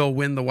Trump will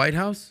win the White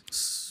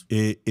House?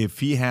 If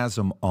he has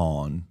him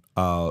on,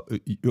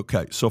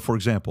 okay. So for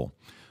example,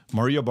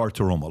 Maria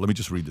Bartiromo. Let me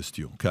just read this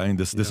to you, okay? And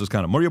this is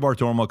kind of Maria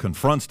Bartiromo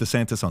confronts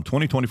DeSantis on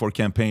 2024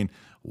 campaign.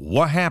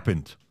 What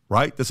happened?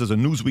 Right? This is a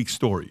Newsweek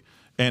story.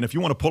 And if you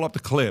want to pull up the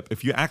clip,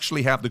 if you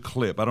actually have the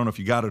clip, I don't know if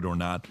you got it or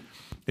not,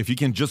 if you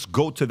can just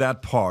go to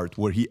that part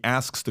where she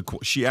asked the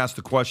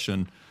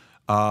question,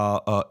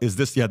 is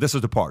this, this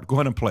is the part. Go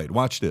ahead and play it.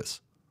 Watch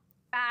this.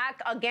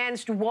 Back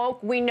against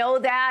woke, we know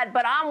that,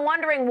 but I'm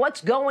wondering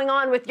what's going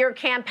on with your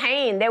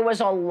campaign. There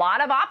was a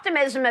lot of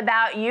optimism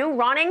about you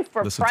running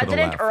for Listen to the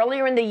president laugh.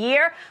 earlier in the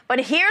year, but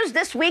here's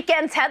this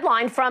weekend's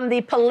headline from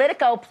the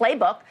Politico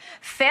playbook: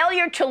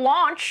 failure to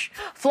launch.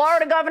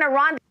 Florida Governor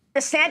Ron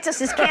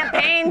DeSantis'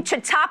 campaign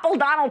to topple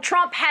Donald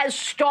Trump has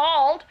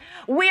stalled.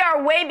 We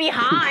are way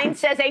behind,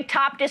 says a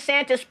top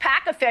DeSantis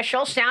PAC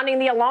official, sounding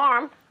the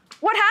alarm.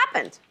 What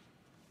happened?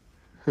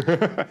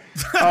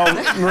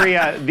 Oh,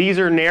 Maria, these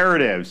are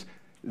narratives.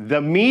 The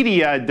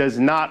media does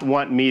not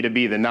want me to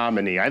be the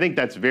nominee. I think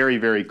that's very,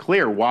 very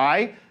clear.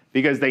 Why?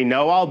 Because they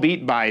know I'll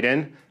beat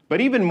Biden. But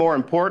even more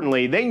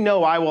importantly, they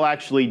know I will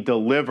actually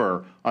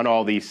deliver on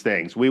all these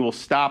things. We will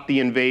stop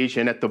the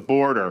invasion at the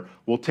border.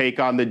 We'll take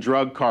on the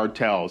drug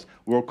cartels.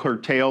 We'll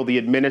curtail the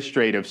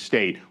administrative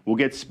state. We'll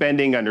get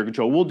spending under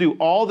control. We'll do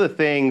all the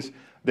things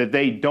that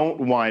they don't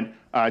want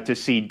to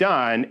see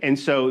done. And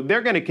so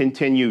they're going to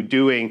continue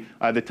doing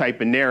the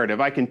type of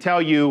narrative. I can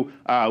tell you,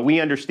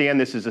 we understand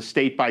this is a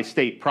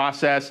state-by-state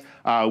process.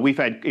 We've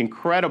had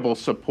incredible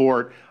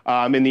support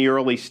in the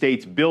early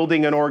states,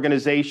 building an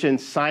organization,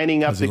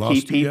 signing up the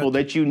key people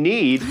that you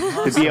need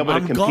to be able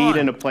to compete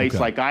in a place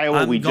like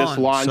Iowa. We just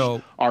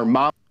launched our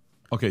mom.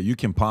 Okay, you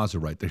can pause it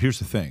right there. Here's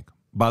the thing.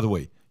 By the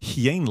way,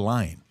 he ain't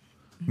lying,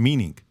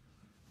 meaning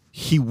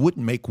he would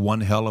make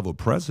one hell of a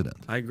president.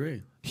 I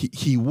agree.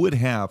 He would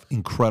have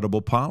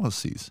incredible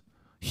policies.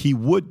 He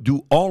would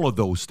do all of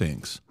those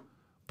things.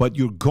 But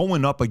you're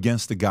going up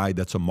against a guy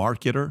that's a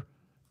marketer,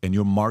 and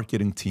your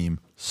marketing team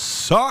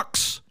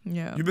sucks.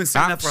 Yeah. You've been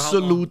saying that for how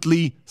long?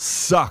 Absolutely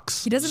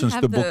sucks He doesn't since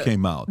have the book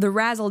came out. The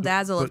razzle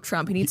dazzle of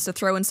Trump. He needs to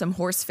throw in some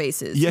horse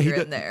faces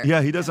here and there.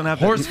 Yeah, he doesn't have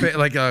Horse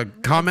like a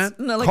comment?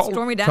 No, like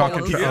Stormy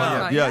Daniels.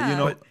 You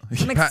know.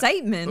 Some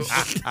excitement.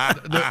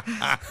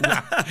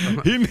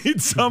 He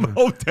needs some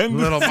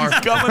Little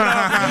Mark coming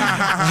up.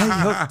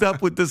 I hooked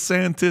up with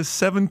DeSantis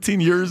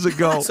 17 years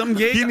ago. Some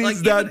gay he guy,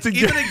 needs like, that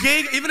even to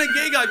get. even a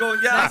gay guy going,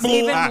 yeah, That's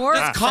even more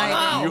come exciting.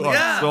 out. You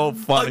are so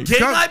funny. A gay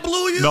guy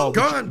blew you? No,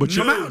 Go on, but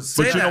you come know, out,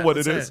 say but you know that, what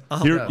it say is. it. Oh,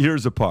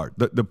 Here's the part.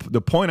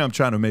 The point I'm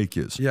trying to make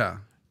is, Yeah.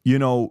 you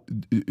know,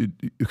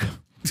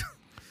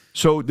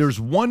 so there's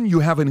one, you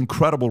have an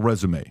incredible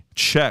resume.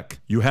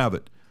 Check, you have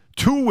it.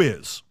 Two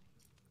is,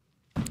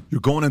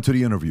 you're going into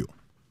the interview,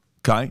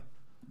 okay?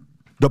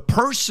 The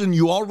person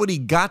you already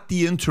got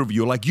the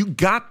interview, like you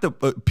got the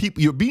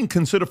people, you're being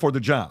considered for the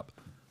job.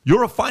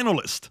 You're a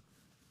finalist.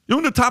 You're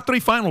in the top 3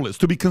 finalists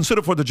to be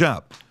considered for the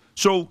job.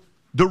 So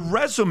the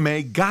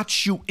resume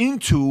got you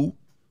into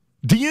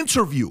the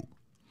interview.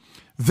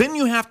 Then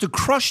you have to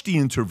crush the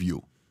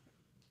interview,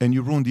 and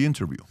you ruin the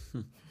interview.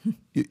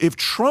 If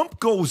Trump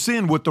goes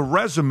in with the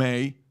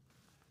resume,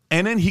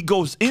 and then he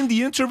goes in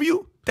the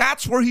interview,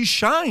 That's where he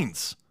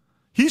shines.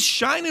 He's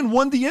shining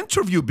when the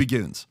interview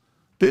begins.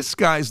 This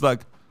guy's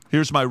like,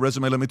 here's my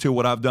resume. Let me tell you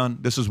what I've done.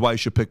 This is why you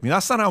should pick me.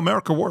 That's not how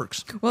America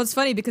works. Well, it's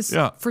funny because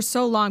for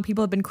so long,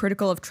 people have been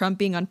critical of Trump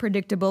being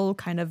unpredictable,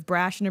 kind of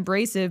brash and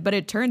abrasive. But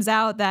it turns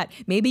out that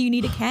maybe you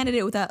need a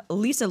candidate with at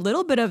least a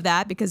little bit of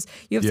that, because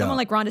you have someone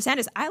like Ron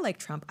DeSantis. I like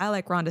Trump. I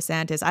like Ron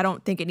DeSantis. I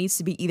don't think it needs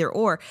to be either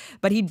or.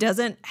 But he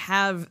doesn't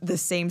have the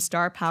same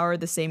star power,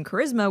 the same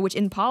charisma, which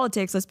in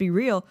politics, let's be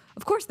real,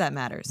 of course that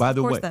matters. By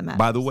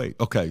the way,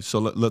 okay, so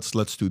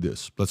let's do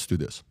this. Let's do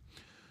this.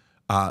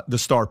 The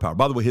star power.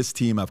 By the way, his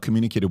team, I've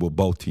communicated with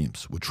both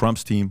teams, with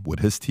Trump's team, with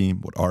his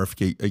team, with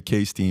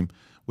RFK's team,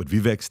 with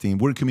Vivek's team.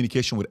 We're in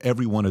communication with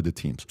every one of the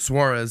teams.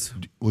 Suarez.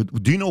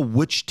 Do you know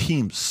which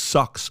team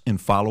sucks in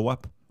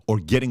follow-up or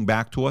getting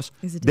back to us?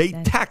 They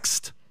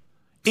text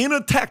in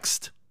a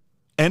text,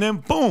 and then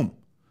boom.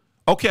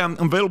 Okay, I'm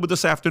available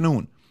this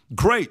afternoon.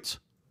 Great.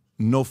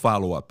 No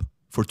follow-up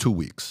for 2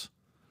 weeks.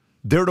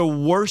 They're the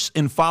worst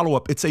in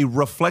follow-up. It's a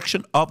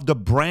reflection of the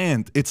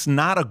brand. It's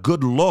not a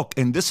good look.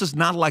 And this is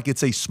not like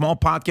it's a small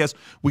podcast.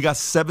 We got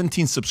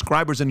 17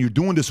 subscribers and you're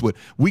doing this with.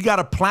 We got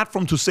a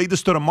platform to say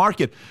this to the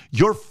market.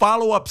 Your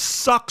follow-up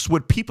sucks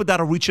with people that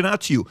are reaching out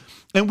to you.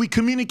 And we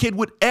communicate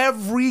with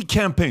every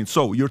campaign.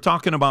 So you're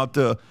talking about,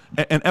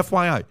 and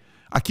FYI,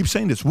 I keep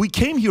saying this. We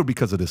came here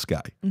because of this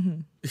guy.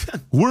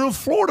 We're in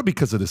Florida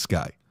because of this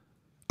guy.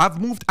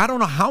 I've moved, I don't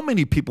know how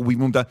many people we've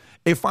moved out.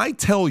 If I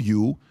tell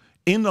you,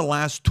 in the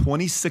last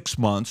 26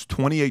 months,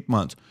 28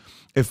 months,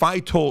 if I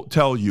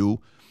tell you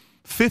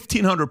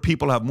 1,500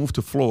 people have moved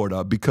to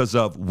Florida because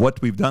of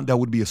what we've done, that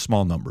would be a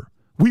small number.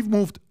 We've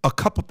moved a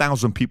couple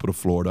thousand people to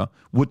Florida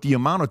with the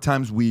amount of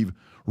times we've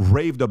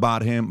raved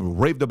about him,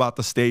 raved about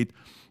the state.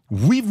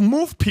 We've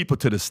moved people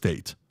to the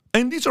state.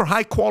 And these are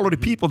high-quality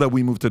people that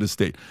we moved to the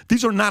state.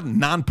 These are not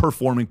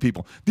non-performing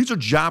people. These are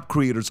job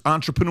creators,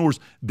 entrepreneurs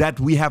that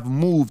we have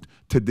moved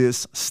to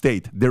this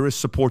state. There is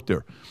support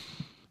there.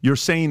 You're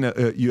saying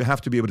you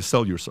have to be able to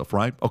sell yourself,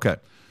 right? Okay.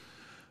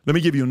 Let me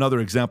give you another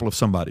example of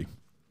somebody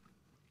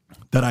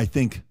that I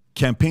think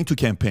campaign to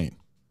campaign,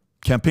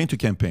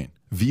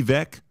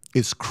 Vivek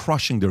is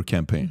crushing their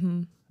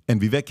campaign.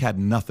 And Vivek had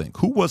nothing.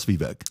 Who was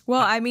Vivek?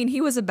 Well, I mean,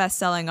 he was a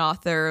best-selling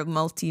author,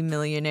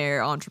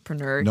 multi-millionaire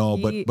entrepreneur. No,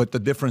 but the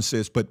difference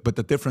is,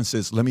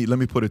 let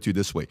me put it to you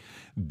this way.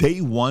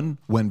 Day one,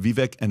 when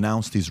Vivek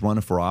announced he's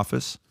running for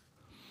office,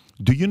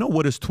 do you know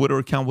what his Twitter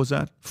account was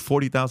at?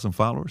 40,000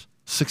 followers?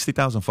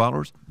 60,000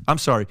 followers? I'm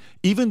sorry.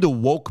 Even the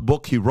woke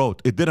book he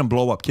wrote, it didn't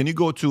blow up. Can you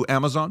go to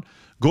Amazon?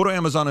 Go to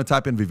Amazon and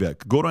type in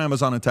Vivek. Go to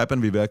Amazon and type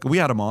in Vivek. We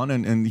had him on,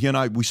 and he and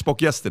I, we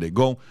spoke yesterday.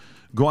 Go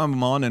have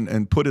him on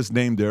and put his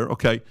name there.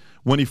 Okay.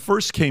 When he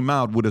first came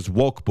out with his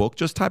woke book,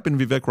 just type in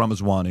Vivek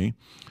Ramaswamy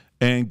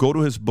and go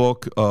to his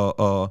book.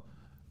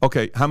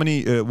 Okay, how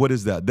many, what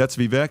is that? That's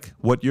Vivek.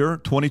 What year?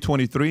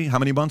 2023? How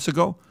many months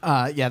ago?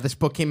 Yeah, this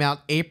book came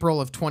out April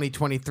of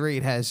 2023.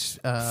 It has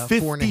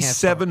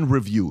 57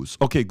 reviews.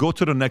 Okay, go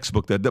to the next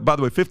book. By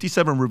the way,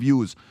 57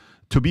 reviews.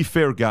 To be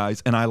fair,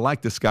 guys, and I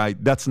like this guy,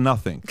 that's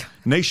nothing.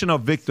 Nation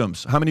of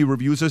Victims, how many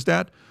reviews is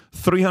that?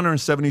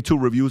 372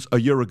 reviews a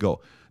year ago.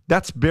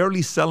 That's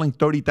barely selling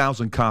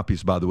 30,000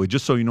 copies, by the way,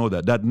 just so you know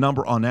that. That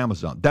number on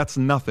Amazon, that's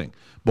nothing.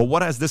 But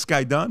what has this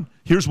guy done?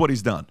 Here's what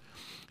he's done.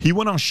 He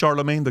went on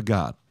Charlemagne the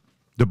God,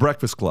 The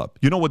Breakfast Club.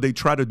 You know what they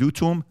tried to do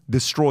to him?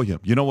 Destroy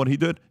him. You know what he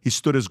did? He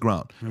stood his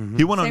ground.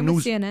 He went on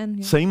news. CNN.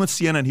 Yeah. Same with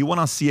CNN. He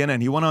went on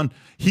CNN.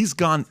 He's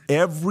gone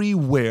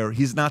everywhere.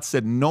 He's not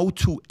said no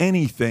to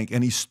anything.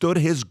 And he stood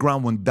his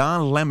ground. When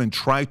Don Lemon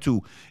tried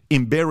to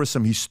embarrass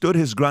him, he stood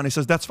his ground. He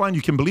says, that's fine.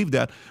 You can believe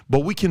that.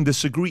 But we can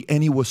disagree.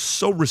 And he was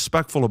so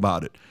respectful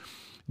about it.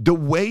 The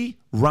way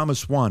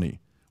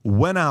Ramaswamy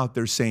went out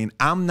there saying,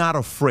 I'm not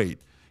afraid.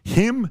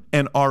 Him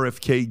and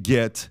RFK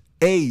get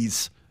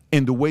A's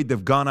in the way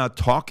they've gone out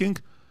talking.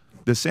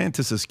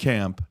 DeSantis'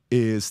 camp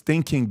is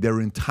thinking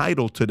they're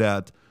entitled to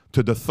that,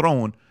 to the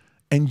throne,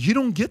 and you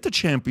don't get the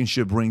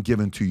championship ring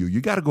given to you. You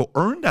got to go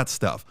earn that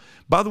stuff.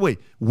 By the way,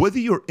 whether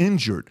you're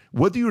injured,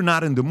 whether you're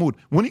not in the mood,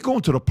 when you go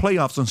into the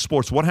playoffs in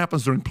sports, what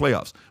happens during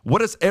playoffs? What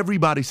does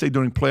everybody say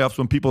during playoffs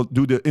when people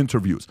do the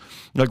interviews?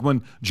 Like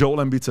when Joel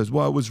Embiid says,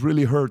 well, I was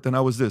really hurt and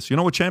I was this. You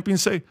know what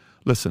champions say?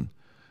 Listen,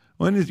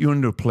 when you're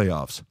in the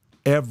playoffs,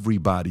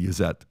 everybody is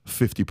at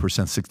 50%,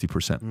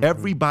 60%.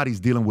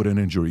 Everybody's dealing with an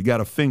injury. You got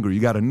a finger, you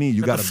got a knee,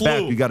 you got a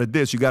back, you got a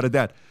this, you got a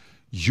that.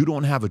 You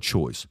don't have a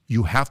choice.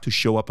 You have to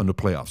show up in the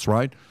playoffs,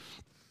 right?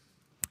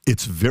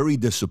 It's very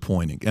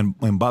disappointing.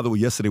 And by the way,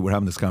 yesterday we were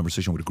having this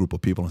conversation with a group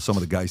of people, and some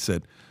of the guys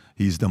said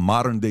he's the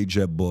modern-day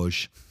Jeb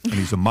Bush, and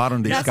he's the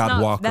modern-day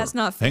Scott Walker. That's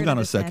not fair. Hang on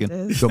a second.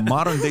 The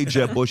modern-day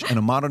Jeb Bush and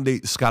the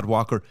modern-day Scott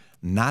Walker,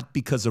 not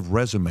because of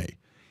resume.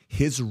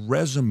 His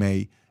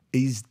resume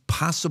is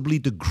possibly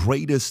the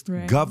greatest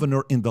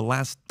governor in the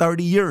last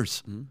 30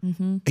 years.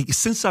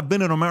 Since I've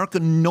been in America,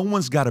 no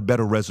one's got a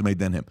better resume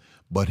than him.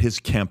 But his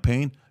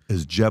campaign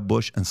is Jeb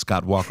Bush and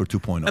Scott Walker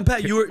 2.0. And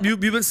Pat, you've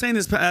been saying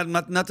this, Pat,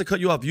 not to cut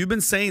you off. You've been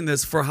saying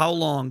this for how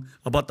long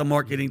about the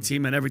marketing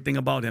team and everything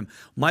about him?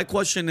 My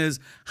question is,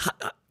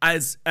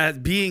 as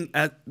being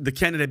at the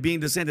candidate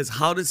being DeSantis,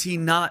 how does he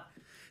not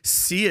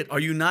see it? Are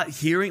you not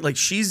hearing? Like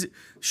she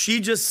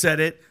just said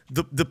it.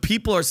 The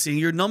people are seeing.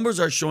 Your numbers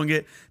are showing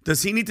it.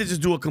 Does he need to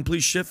just do a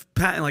complete shift,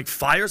 Pat, and like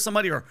fire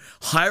somebody or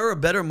hire a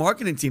better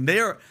marketing team? They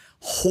are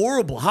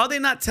horrible. How are they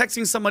not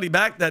texting somebody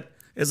back that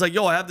is like,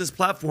 yo, I have this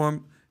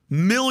platform,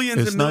 millions.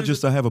 It's and not millions.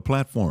 just I have a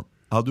platform.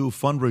 I'll do a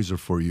fundraiser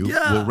for you.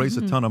 Yeah. We'll raise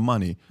a ton of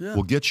money. Yeah.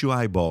 We'll get you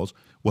eyeballs.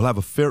 We'll have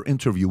a fair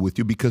interview with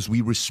you because we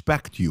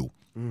respect you.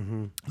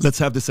 Let's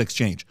have this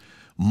exchange.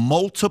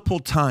 Multiple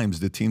times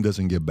the team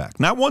doesn't give back.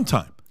 Not one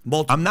time.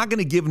 I'm not going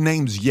to give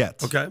names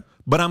yet. Okay.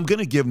 But I'm going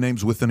to give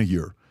names within a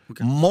year.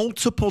 Okay.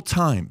 Multiple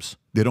times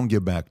they don't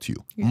give back to you.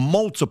 Yeah.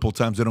 Multiple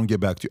times they don't give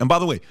back to you. And by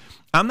the way,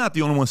 I'm not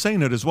the only one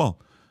saying it as well.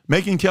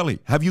 Megyn Kelly,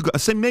 I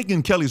say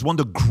Megyn Kelly is one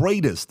of the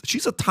greatest.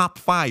 She's a top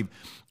 5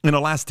 in the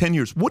last 10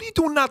 years. What are you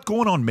doing not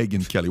going on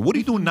Megyn Kelly? What are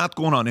you doing not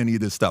going on any of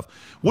this stuff?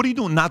 What are you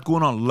doing not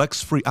going on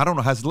Lex Free? I don't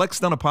know. Has Lex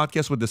done a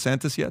podcast with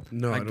DeSantis yet?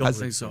 No, I don't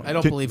think so. I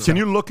don't believe so. Can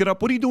you look it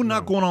up? What are you doing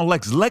not going on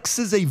Lex? Lex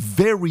is a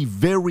very,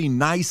 very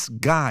nice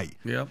guy.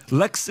 Yep.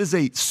 Lex is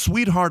a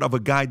sweetheart of a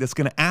guy that's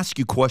going to ask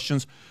you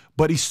questions,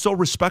 but he's so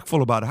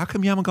respectful about it. How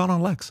come you haven't gone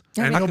on Lex?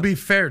 And he'll be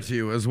fair to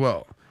you as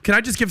well. Can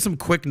I just give some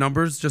quick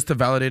numbers just to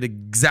validate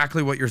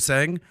exactly what you're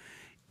saying?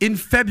 In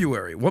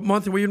February, what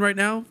month are we in right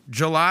now?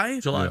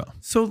 July? July. Yeah.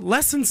 So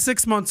less than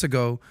 6 months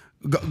ago,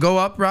 go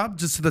up, Rob,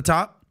 just to the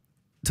top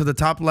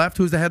left.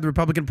 Who's the head of the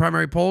Republican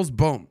primary polls?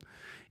 Boom.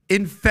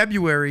 In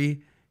February,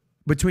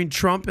 between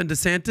Trump and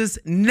DeSantis,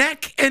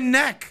 neck and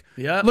neck.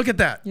 Yeah. Look at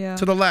that. Yeah.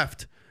 To the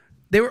left.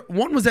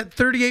 One was at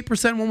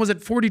 38%, one was at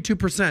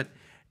 42%.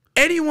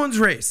 Anyone's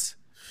race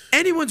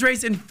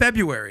in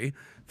February.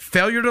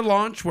 Failure to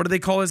launch. What do they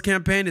call his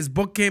campaign? His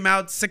book came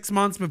out 6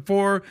 months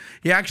before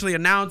he actually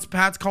announced.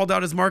 Pat's called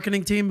out his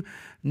marketing team.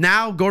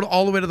 Now go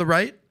all the way to the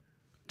right.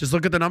 Just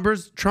look at the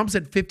numbers. Trump's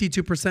at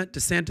 52%.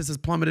 DeSantis has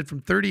plummeted from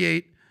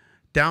 38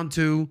 down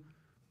to,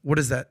 what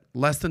is that?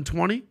 Less than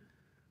 20?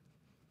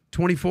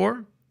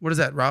 24? What is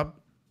that, Rob?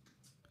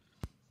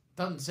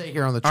 Doesn't say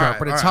here on the chart,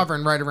 but it's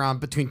hovering right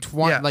around between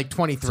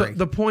 23. So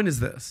the point is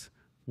this.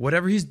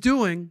 Whatever he's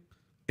doing,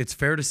 it's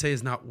fair to say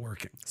is not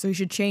working. So he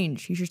should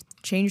change. He should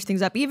change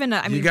things up. Even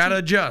I mean, you gotta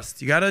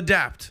adjust. You gotta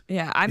adapt.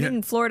 Yeah, I'm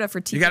in Florida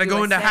for TV. You gotta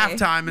go into USA.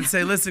 halftime and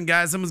say, "Listen,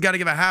 guys, someone's got to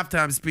give a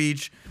halftime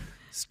speech.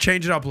 Let's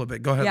change it up a little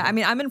bit." Go ahead. Yeah, I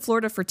mean, I'm in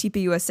Florida for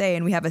TPUSA,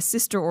 and we have a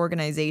sister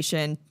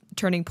organization,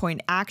 Turning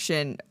Point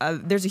Action.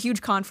 There's a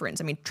huge conference.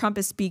 I mean, Trump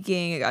is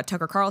speaking.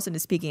 Tucker Carlson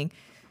is speaking.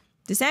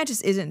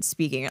 DeSantis isn't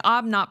speaking.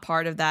 I'm not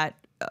part of that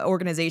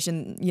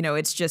organization. You know,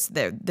 it's just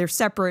they're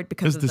separate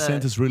because Is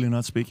DeSantis really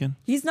not speaking?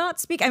 He's not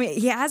speaking. I mean,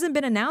 he hasn't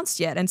been announced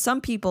yet. And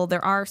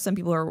there are some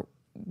people who are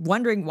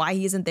wondering why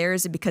he isn't there.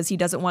 Is it because he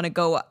doesn't want to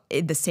go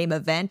in the same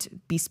event,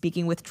 be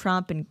speaking with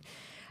Trump? And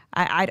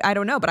I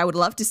don't know, but I would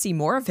love to see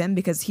more of him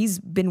because he's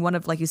been one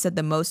of, like you said,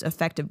 the most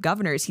effective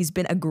governors. He's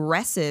been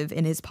aggressive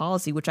in his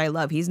policy, which I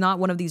love. He's not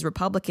one of these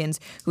Republicans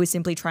who is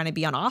simply trying to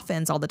be on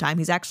offense all the time.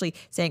 He's actually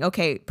saying,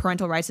 okay,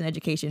 parental rights and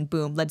education,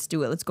 boom, let's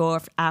do it. Let's go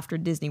after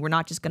Disney. We're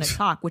not just going to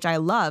talk, which I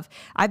love.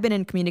 I've been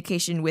in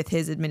communication with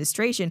his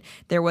administration.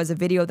 There was a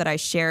video that I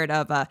shared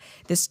of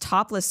this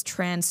topless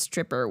trans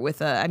stripper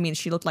with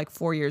she looked like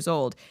 4 years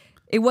old.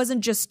 It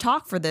wasn't just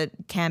talk for the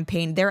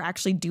campaign. They're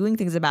actually doing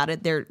things about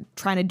it. They're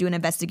trying to do an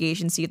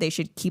investigation, see if they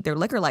should keep their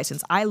liquor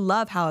license. I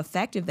love how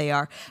effective they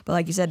are. But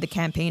like you said, the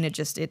campaign,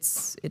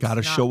 it's got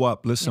to show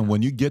up. Listen,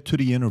 when you get to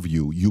the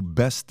interview, you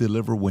best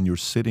deliver when you're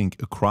sitting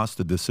across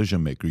the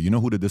decision maker. You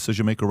know who the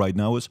decision maker right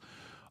now is?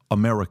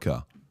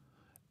 America.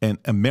 And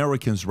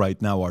Americans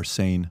right now are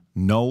saying,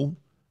 no,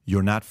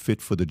 you're not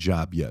fit for the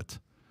job yet.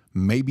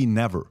 Maybe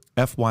never.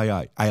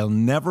 FYI. I will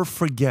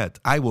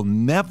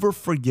never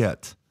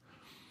forget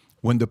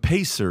when the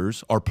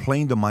Pacers are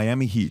playing the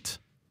Miami Heat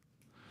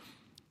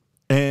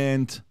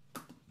and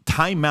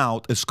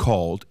timeout is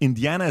called.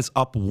 Indiana is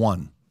up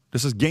 1.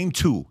 This is game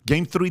 2.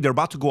 Game 3, they're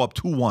about to go up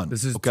 2-1.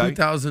 This is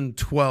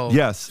 2012.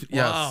 Yes.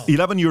 Wow.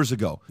 11 years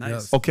ago.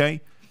 Nice.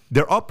 Okay.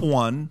 They're up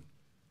 1.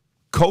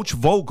 Coach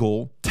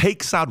Vogel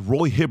takes out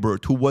Roy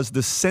Hibbert, who was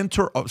the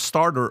center of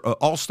starter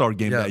all-star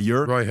game that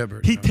year. Roy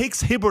Hibbert. He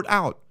takes Hibbert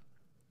out.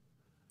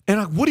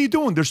 And what are you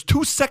doing? There's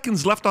 2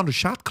 seconds left on the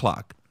shot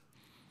clock.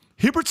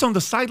 Hibbert's on the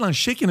sideline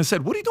shaking his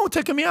head. What are you doing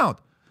taking me out?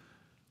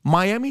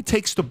 Miami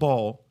takes the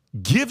ball,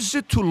 gives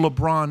it to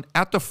LeBron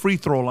at the free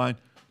throw line.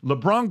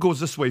 LeBron goes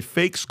this way,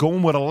 fakes,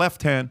 going with a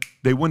left hand.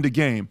 They win the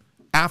game.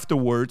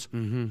 Afterwards,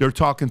 they're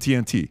talking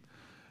TNT.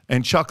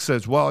 And Chuck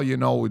says, well, you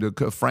know,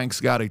 Frank's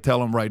got to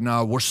tell him right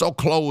now, we're so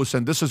close,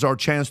 and this is our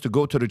chance to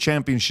go to the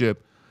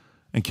championship.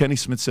 And Kenny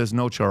Smith says,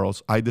 no,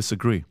 Charles, I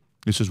disagree.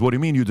 He says, what do you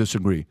mean you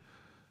disagree?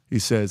 He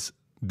says,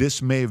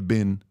 this may have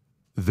been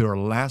their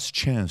last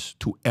chance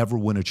to ever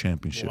win a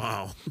championship.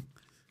 Wow.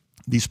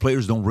 These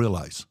players don't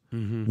realize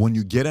when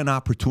you get an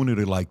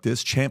opportunity like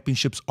this,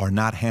 championships are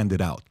not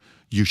handed out.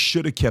 You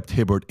should have kept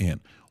Hibbert in.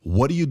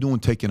 What are you doing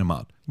taking him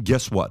out?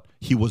 Guess what?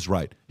 He was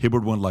right.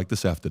 Hibbert went like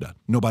this after that.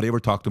 Nobody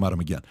ever talked about him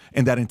again.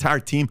 And that entire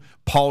team,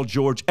 Paul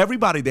George,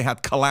 everybody, they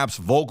had collapsed.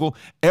 Vogel,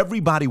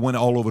 everybody went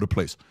all over the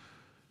place.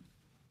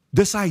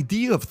 This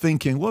idea of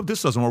thinking, well, if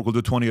this doesn't work, we'll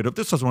do 28. If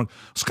this doesn't work,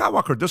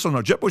 Skywalker, this doesn't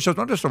work, Jet Bush doesn't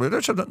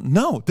work.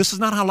 No, this is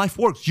not how life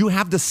works. You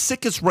have the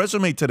sickest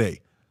resume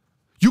today.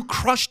 You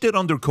crushed it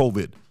under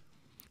COVID.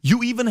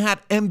 You even had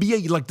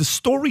NBA, like the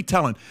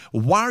storytelling.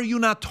 Why are you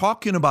not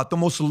talking about the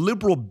most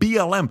liberal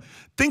BLM?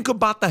 Think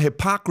about the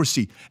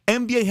hypocrisy.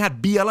 NBA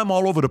had BLM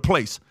all over the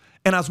place.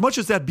 And as much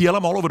as that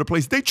BLM all over the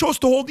place, they chose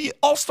to hold the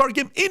All-Star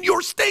game in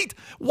your state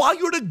while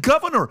you're the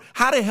governor.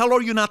 How the hell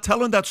are you not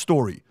telling that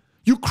story?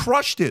 You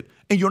crushed it,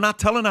 and you're not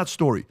telling that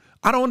story.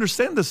 I don't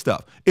understand this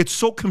stuff. It's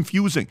so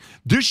confusing.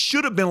 This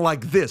should have been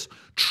like this.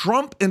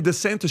 Trump and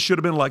DeSantis should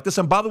have been like this.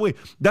 And by the way,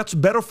 that's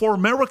better for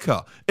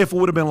America if it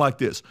would have been like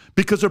this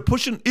because they're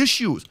pushing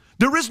issues.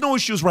 There is no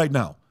issues right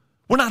now.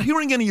 We're not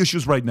hearing any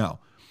issues right now.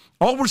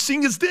 All we're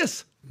seeing is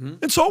this.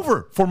 It's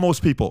over for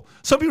most people.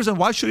 Some people are saying,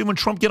 why should even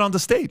Trump get on the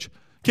stage?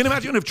 Can you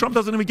imagine if Trump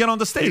doesn't even get on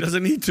the stage? He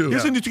doesn't need to. He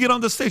doesn't need to get on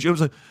the stage. It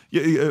was like,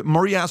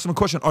 Maria asked him a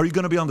question, are you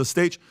going to be on the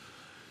stage?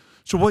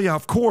 So, well, yeah,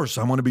 of course,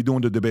 I'm going to be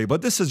doing the debate.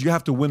 But this is, you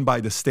have to win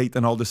by the state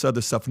and all this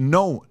other stuff.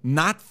 No,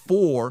 not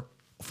for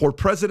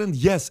president.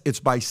 Yes,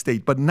 it's by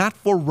state, but not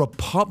for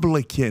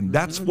Republican.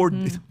 That's for...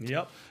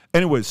 Yep.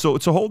 Anyway, so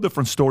it's a whole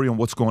different story on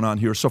what's going on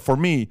here. So for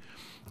me,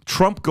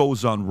 Trump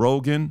goes on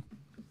Rogan.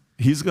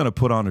 He's going to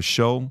put on a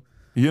show.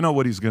 You know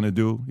what he's going to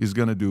do? He's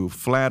going to do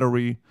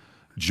flattery.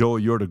 Joe,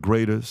 you're the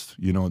greatest.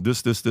 You know,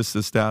 this,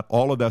 that.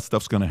 All of that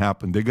stuff's going to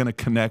happen. They're going to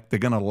connect. They're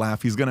going to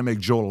laugh. He's going to make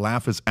Joe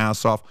laugh his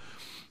ass off.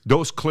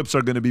 Those clips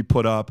are going to be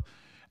put up.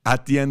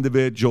 At the end of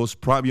it, Joe's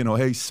probably,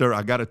 hey, sir,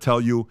 I got to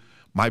tell you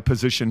my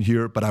position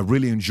here, but I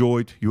really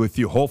enjoyed you with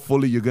you.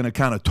 Hopefully, you're going to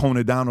kind of tone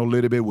it down a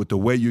little bit with the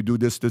way you do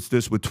this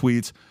with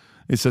tweets.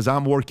 He says,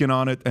 I'm working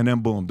on it, and then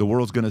boom, the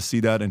world's going to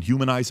see that and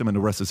humanize him, and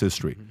the rest is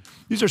history.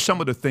 These are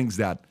some of the things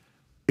that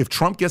if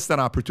Trump gets that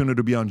opportunity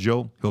to be on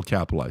Joe, he'll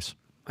capitalize.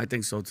 I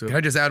think so, too. Can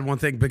I just add one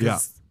thing?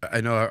 Because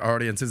I know our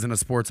audience isn't a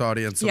sports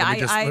audience. So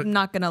I'm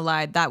not going to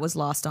lie. That was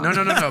lost on me.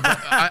 No.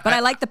 But I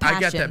like the passion. I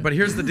get that. But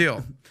here's the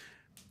deal.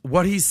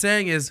 What he's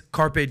saying is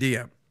carpe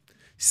diem.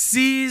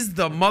 Seize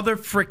the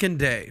mother-frickin'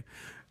 day.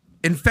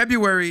 In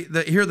February,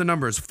 here are the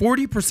numbers.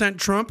 40%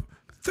 Trump,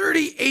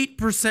 38%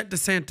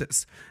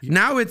 DeSantis.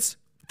 Now it's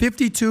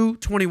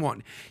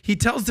 52-21. He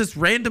tells this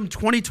random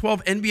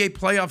 2012 NBA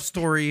playoff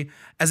story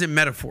as a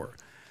metaphor.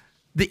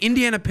 The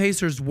Indiana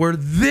Pacers were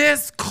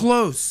this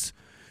close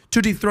to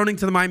dethroning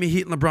to the Miami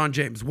Heat and LeBron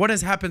James. What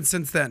has happened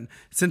since then?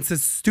 Since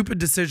this stupid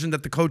decision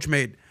that the coach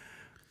made?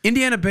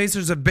 Indiana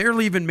Pacers have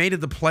barely even made it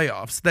the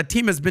playoffs. That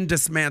team has been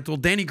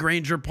dismantled. Danny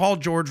Granger, Paul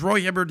George,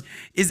 Roy Hibbert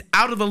is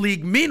out of the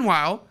league.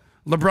 Meanwhile,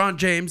 LeBron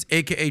James,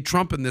 a.k.a.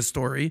 Trump in this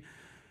story,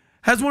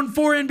 has won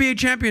 4 NBA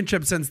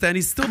championships since then.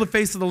 He's still the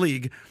face of the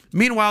league.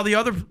 Meanwhile, the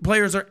other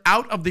players are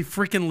out of the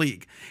freaking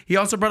league. He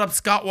also brought up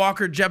Scott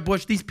Walker, Jeb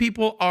Bush. These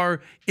people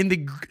are in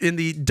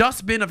the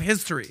dustbin of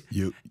history.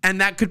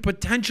 And that could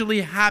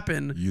potentially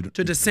happen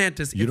to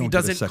DeSantis if he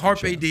doesn't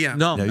carpe diem.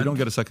 No, you don't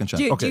get a second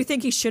chance. Do you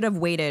think he should have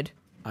waited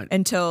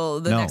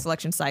until the next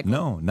election cycle?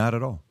 No, not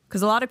at all.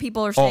 Because a lot of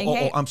people are saying,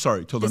 hey, I'm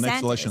sorry, till the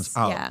next election's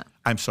out. Yeah.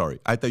 I'm sorry.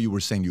 I thought you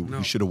were saying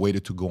you should have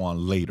waited to go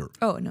on later.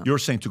 Oh, no. You're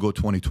saying to go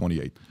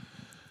 2028.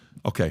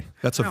 Okay,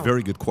 that's a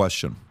very good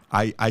question.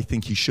 I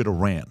think he should have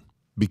ran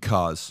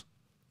because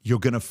you're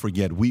going to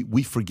forget.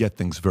 We forget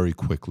things very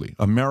quickly.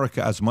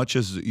 America, as much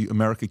as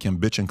America can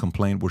bitch and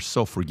complain, we're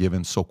so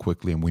forgiven so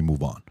quickly and we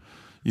move on.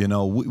 You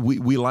know,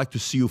 we like to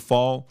see you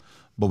fall,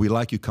 but we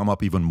like you come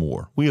up even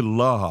more. We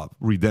love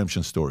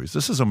redemption stories.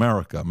 This is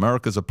America.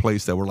 America's a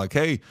place that we're like,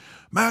 hey,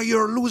 man,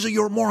 you're a loser,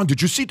 you're a moron.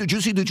 Did you see?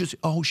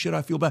 Oh, shit,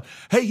 I feel bad.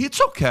 Hey, it's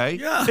okay.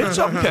 Yeah. It's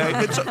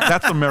okay.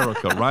 That's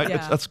America, right?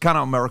 Yeah. That's kind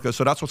of America.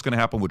 So that's what's going to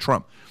happen with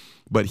Trump.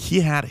 But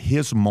he had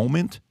his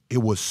moment. It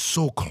was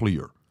so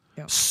clear.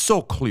 Yeah.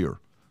 So clear.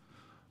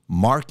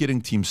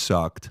 Marketing team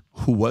sucked.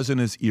 Who was in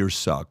his ear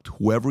sucked.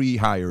 Whoever he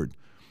hired.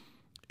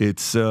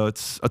 It's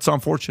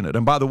unfortunate.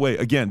 And by the way,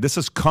 again, this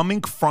is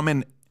coming from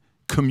an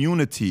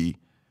community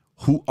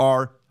who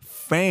are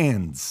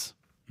fans,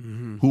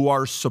 who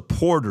are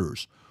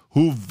supporters,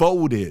 who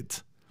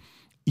voted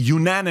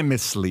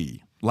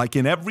unanimously, like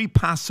in every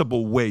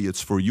possible way.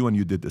 It's for you and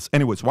you did this.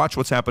 Anyways, watch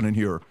what's happening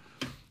here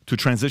to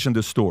transition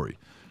this story.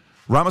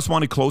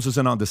 Ramaswamy closes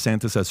in on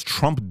DeSantis as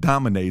Trump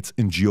dominates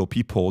in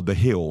GOP poll, The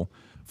Hill.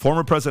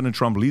 Former President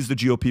Trump leads the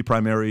GOP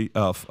primary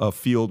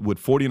field with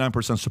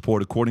 49%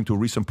 support, according to a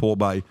recent poll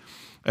by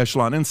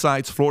Echelon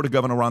Insights. Florida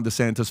Governor Ron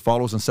DeSantis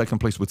follows in second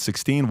place with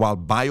 16, while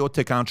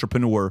biotech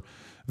entrepreneur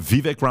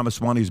Vivek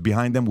Ramaswamy is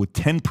behind them with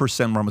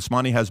 10%.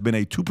 Ramaswamy has been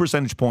a 2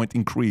 percentage point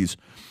increase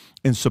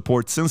in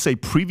support since a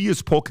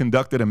previous poll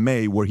conducted in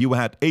May where he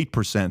had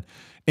 8%.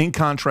 In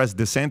contrast,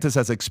 DeSantis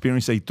has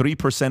experienced a 3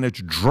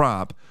 percentage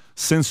drop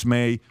since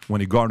May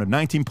when he garnered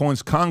 19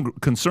 points.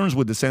 Concerns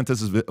with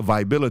DeSantis'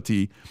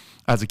 viability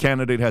as a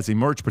candidate has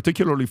emerged,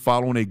 particularly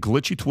following a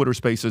glitchy Twitter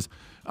Spaces.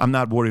 I'm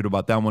not worried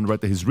about that one right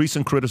there. His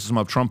recent criticism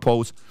of Trump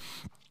posts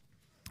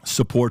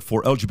support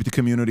for LGBT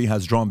community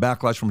has drawn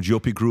backlash from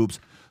GOP groups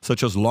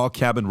such as log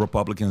cabin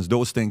Republicans.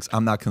 Those things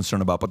I'm not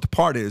concerned about. But the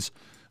part is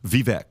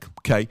Vivek,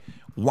 okay?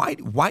 Why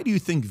do you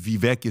think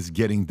Vivek is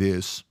getting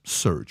this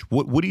surge?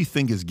 What do you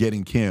think is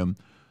getting him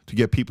to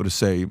get people to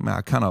say, man,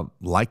 I kind of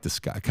like this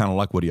guy. I kind of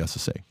like what he has to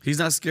say. He's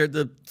not scared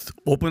to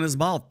open his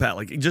mouth, Pat.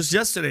 Like just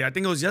yesterday, I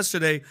think it was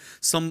yesterday,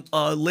 some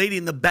lady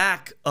in the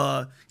back,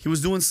 he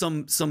was doing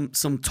some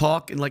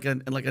talk in like a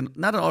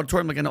not an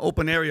auditorium, like in an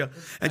open area,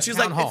 and she's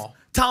like,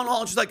 town hall,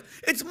 and she's like,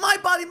 it's my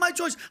body, my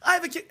choice. I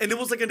have a kid, and it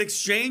was like an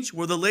exchange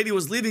where the lady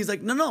was leaving. He's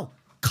like, no.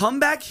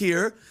 Come back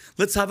here.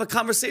 Let's have a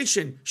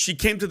conversation. She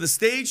came to the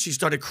stage. She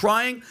started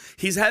crying.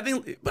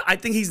 I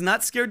think he's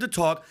not scared to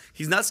talk.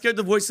 He's not scared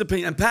to voice his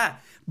opinion. And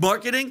Pat,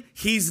 marketing,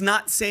 he's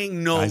not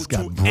saying no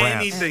to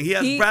anything. He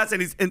has brass,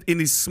 and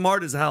he's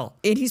smart as hell.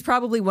 And he's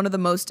probably one of the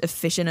most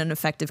efficient and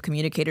effective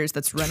communicators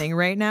that's running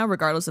right now,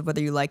 regardless of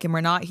whether you like him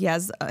or not. He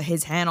has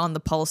his hand on the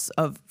pulse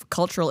of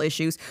cultural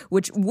issues,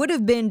 which would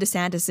have been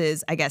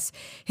DeSantis's, I guess,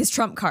 his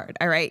trump card.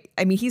 All right.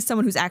 I mean, he's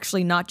someone who's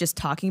actually not just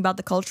talking about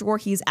the culture war.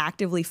 He's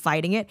actively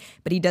fighting it,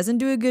 but he doesn't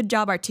do a good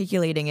job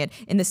articulating it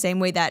in the same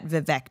way that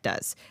Vivek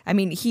does. I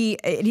mean, he's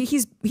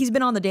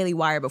been on the Daily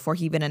Wire before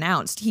he even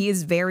announced. He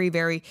is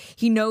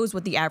he knows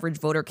what the average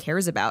voter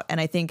cares about. And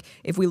I think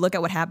if we look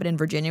at what happened in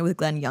Virginia with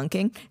Glenn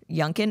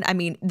Youngkin, I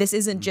mean, this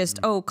isn't just,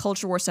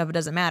 culture war stuff, it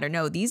doesn't matter.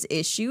 No, these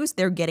issues,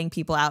 they're getting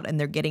people out, and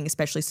they're getting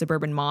especially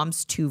suburban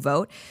moms to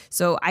vote.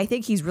 So I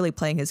think he's really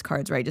playing his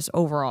cards right, just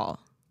overall.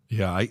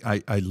 Yeah,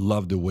 I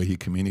love the way he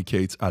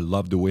communicates. I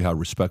love the way how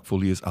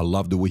respectful he is. I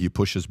love the way he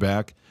pushes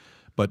back.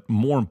 But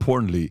more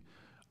importantly,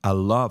 I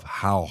love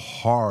how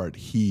hard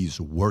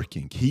he's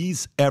working.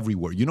 He's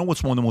everywhere. You know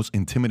what's one of the most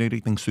intimidating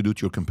things to do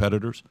to your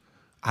competitors?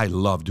 I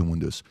love doing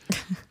this.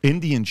 In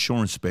the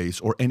insurance space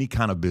or any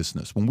kind of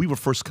business, when we were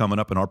first coming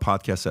up in our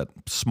podcast at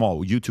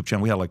small YouTube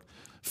channel, we had like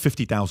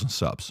 50,000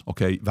 subs,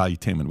 okay?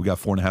 Valuetainment. We got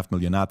 4.5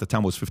 million now. At the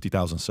time, it was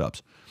 50,000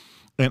 subs.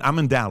 And I'm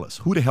in Dallas.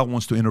 Who the hell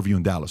wants to interview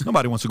in Dallas?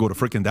 Nobody wants to go to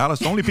freaking Dallas.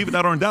 The only people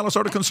that are in Dallas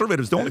are the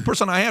conservatives. The only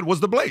person I had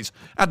was the Blaze.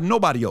 I had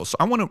nobody else. So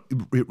I want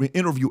to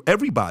interview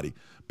everybody,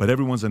 but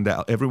everyone's in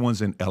Dallas.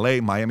 Everyone's in LA,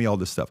 Miami, all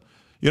this stuff.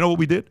 You know what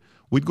we did?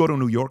 We'd go to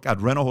New York.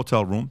 I'd rent a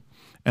hotel room,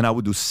 and I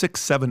would do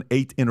 6, 7,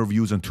 8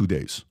 interviews in 2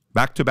 days.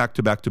 Back to back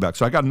to back to back.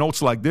 So I got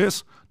notes like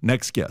this.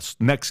 Next guest,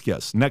 next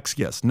guest, next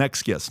guest,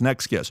 next guest,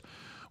 next guest.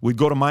 We'd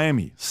go to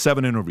Miami,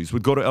 7 interviews.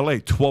 We'd go to LA,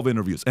 12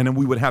 interviews. And then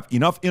we would have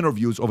enough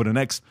interviews over the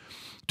next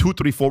 2,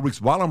 3, 4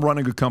 weeks while I'm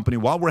running a company,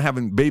 while we're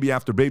having baby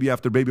after baby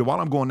after baby, while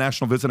I'm going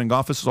national visiting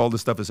offices, all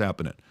this stuff is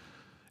happening.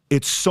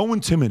 It's so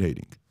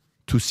intimidating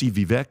to see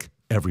Vivek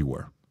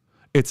everywhere.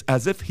 It's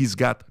as if he's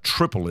got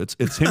triplets.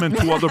 It's him and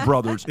 2 other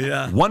brothers.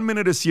 Yeah. 1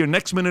 minute is here,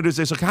 next minute is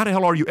there. It's like, how the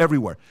hell are you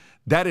everywhere?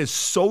 That is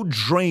so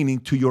draining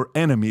to your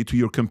enemy, to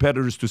your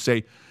competitors to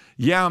say,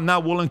 yeah, I'm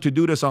not willing to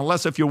do this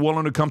unless if you're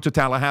willing to come to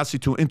Tallahassee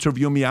to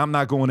interview me, I'm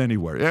not going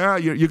anywhere. Yeah,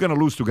 you're going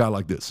to lose to a guy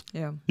like this.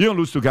 Yeah. You're going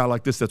to lose to a guy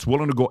like this that's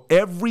willing to go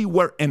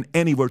everywhere and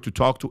anywhere to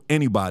talk to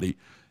anybody.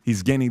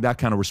 He's gaining that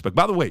kind of respect.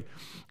 By the way,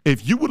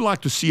 if you would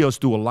like to see us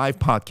do a live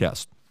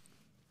podcast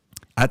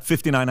at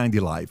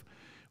 5990 Live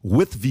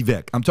with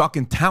Vivek, I'm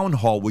talking town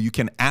hall where you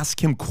can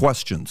ask him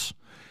questions.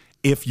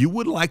 If you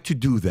would like to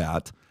do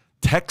that,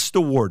 text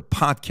the word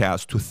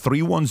podcast to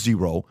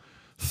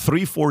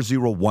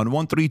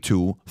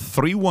 310-340-1132,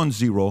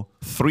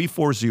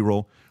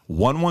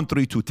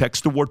 310-340-1132.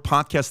 Text the word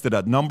podcast to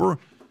that number.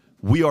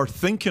 We are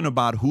thinking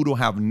about who to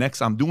have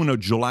next. I'm doing a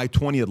July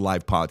 20th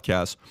live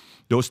podcast.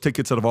 Those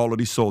tickets have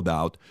already sold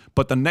out.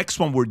 But the next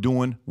one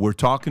we're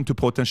talking to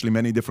potentially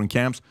many different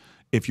camps.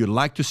 If you'd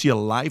like to see a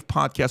live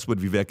podcast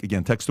with Vivek,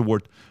 again, text the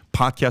word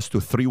podcast to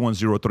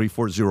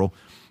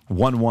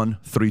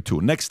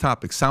 310-340-1132. Next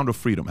topic, Sound of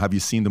Freedom. Have you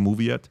seen the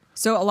movie yet?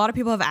 So a lot of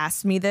people have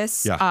asked me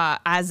this. Yeah.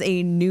 As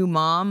a new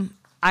mom,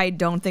 I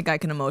don't think I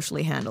can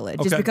emotionally handle it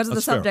just Okay, because of the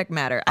that's fair. subject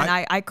matter.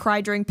 And I cry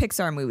during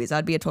Pixar movies.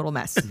 I'd be a total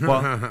mess.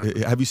 Well,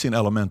 have you seen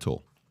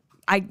Elemental?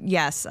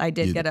 Yes, I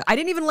did get it. I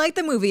didn't even like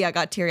the movie. I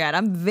got teary-eyed.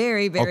 I'm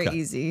very, very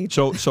easy.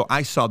 So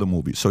I saw the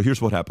movie. So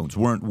here's what happens.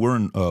 We're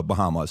in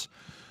Bahamas.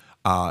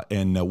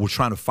 And we're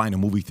trying to find a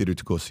movie theater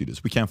to go see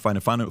this. We can't find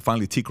it.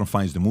 Finally, Tikram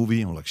finds the movie,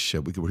 and we're like,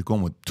 shit, we're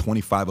going with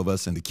 25 of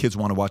us, and the kids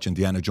want to watch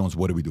Indiana Jones.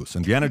 What do we do? So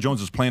Indiana Jones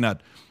is playing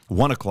at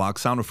 1 o'clock.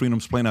 Sound of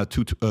Freedom's playing at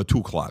 2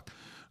 o'clock.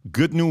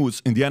 Good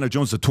news, Indiana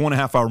Jones is a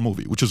 2.5-hour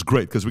movie, which is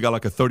great because we got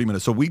like a 30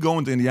 minutes. So we go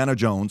into Indiana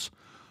Jones.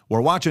 We're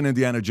watching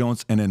Indiana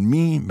Jones, and then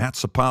me, Matt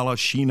Sapala,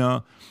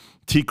 Sheena,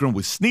 Tikram,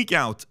 we sneak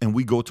out, and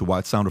we go to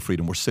watch Sound of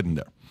Freedom. We're sitting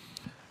there.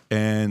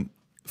 And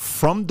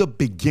from the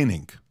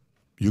beginning,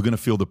 you're going to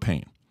feel the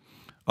pain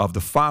of the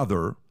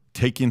father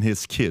taking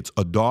his kids,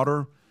 a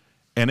daughter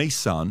and a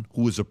son,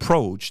 who is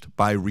approached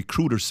by a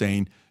recruiter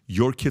saying,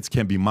 your kids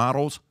can be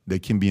models, they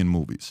can be in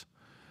movies.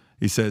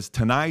 He says,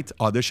 tonight,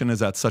 audition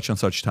is at such and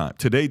such time.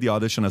 Today,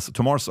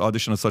 tomorrow's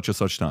audition is such and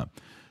such time.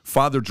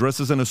 Father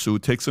dresses in a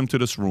suit, takes them to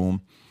this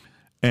room,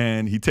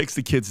 and he takes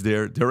the kids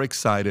there. They're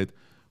excited.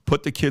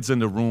 Put the kids in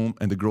the room,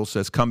 and the girl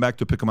says, come back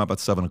to pick them up at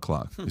 7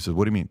 o'clock. He says,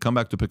 what do you mean? Come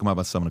back to pick them up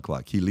at 7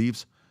 o'clock. He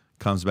leaves,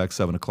 comes back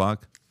 7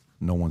 o'clock.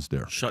 No one's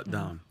there. Shut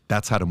down.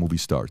 That's how the movie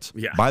starts.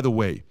 Yeah. By the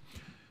way,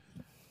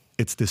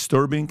 it's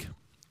disturbing,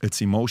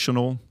 it's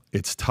emotional,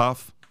 it's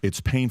tough,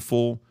 it's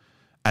painful.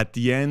 At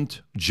the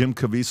end, Jim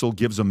Caviezel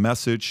gives a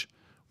message.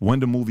 When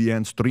the movie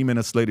ends, 3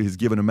 minutes later, he's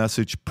given a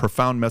message,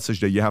 profound message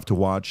that you have to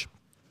watch.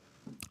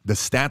 The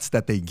stats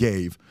that they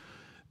gave,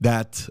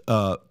 that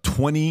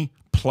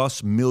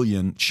 20+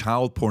 million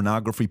child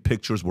pornography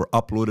pictures were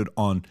uploaded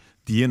on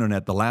the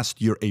internet the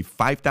last year, a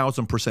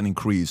 5,000%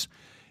 increase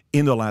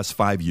in the last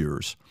 5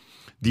 years.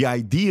 The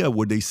idea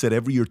where they said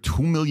every year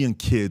 2 million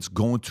kids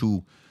go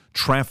into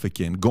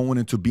trafficking, going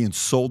into being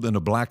sold in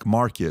the black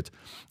market,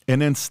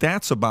 and then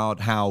stats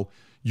about how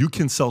you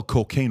can sell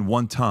cocaine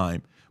one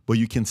time, but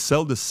you can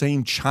sell the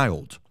same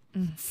child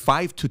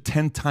 5 to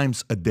 10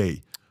 times a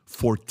day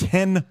for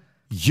 10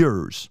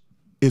 years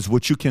is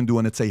what you can do.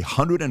 And it's a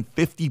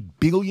 $150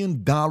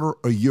 billion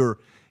a year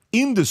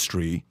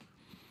industry.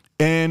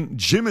 And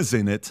Jim is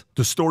in it,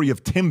 the story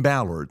of Tim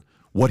Ballard,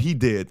 what he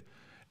did.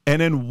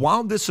 And then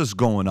while this is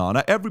going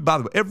on,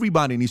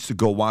 everybody needs to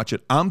go watch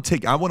it. I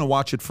want to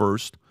watch it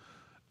first.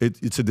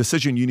 It's a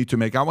decision you need to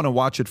make. I want to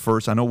watch it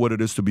first. I know what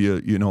it is to be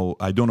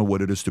I don't know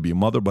what it is to be a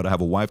mother, but I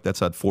have a wife that's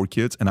had 4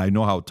 kids, and I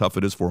know how tough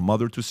it is for a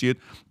mother to see it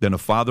than a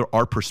father.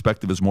 Our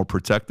perspective is more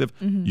protective.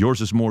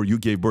 Yours is more, you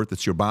gave birth,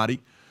 it's your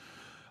body.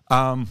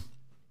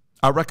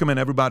 I recommend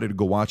everybody to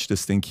go watch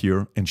this thing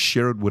here and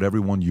share it with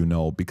everyone you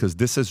know, because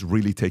this is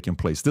really taking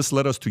place. This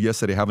led us to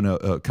yesterday having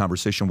a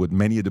conversation with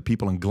many of the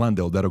people in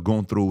Glendale that are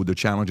going through the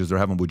challenges they're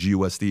having with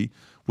GUSD.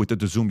 We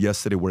did the Zoom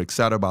yesterday. We're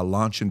excited about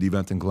launching the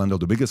event in Glendale.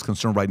 The biggest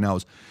concern right now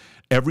is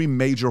every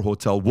major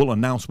hotel will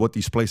announce what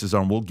these places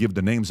are, and we'll give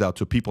the names out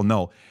so people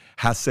know,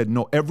 has said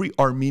no. Every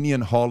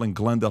Armenian hall in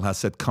Glendale has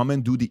said, come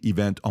and do the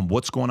event on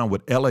what's going on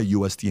with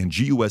LAUSD and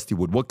GUSD,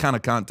 with what kind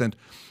of content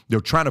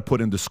they're trying to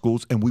put in the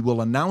schools. And we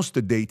will announce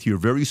the date here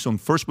very soon.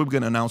 First, we're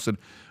going to announce it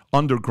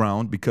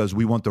underground because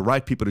we want the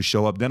right people to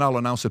show up. Then I'll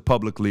announce it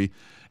publicly.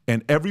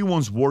 And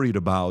everyone's worried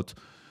about,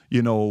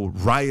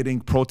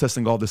 rioting,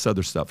 protesting, all this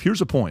other stuff. Here's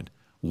the point.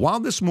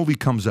 While this movie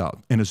comes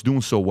out and is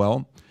doing so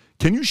well,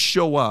 can you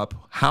show up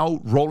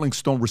how Rolling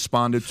Stone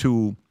responded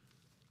to,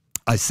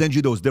 I send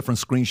you those different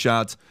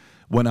screenshots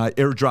when I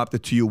airdropped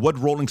it to you, what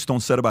Rolling Stone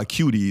said about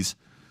cuties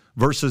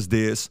versus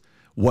this,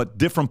 what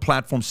different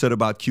platforms said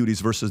about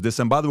cuties versus this.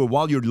 And by the way,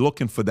 while you're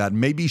looking for that,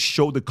 maybe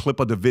show the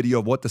clip of the video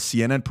of what the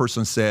CNN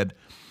person said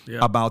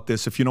about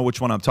this, if you know which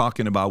one I'm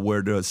talking about,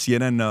 where the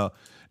CNN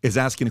is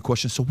asking a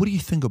question. So what do you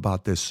think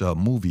about this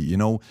movie?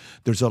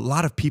 There's a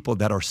lot of people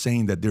that are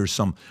saying that there's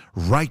some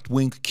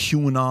right-wing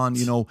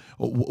QAnon,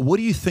 what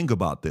do you think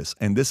about this?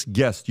 And this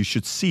guest, you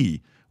should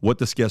see what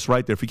this guest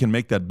right there, if we can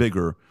make that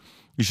bigger,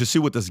 you should see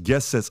what this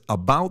guest says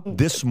about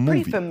this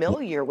movie. Pretty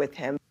familiar with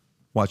him.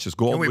 Watch this.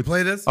 Go on. Can we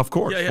play this? Of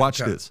course. Yeah,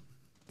 Watch okay. this.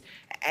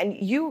 And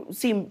you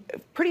seem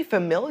pretty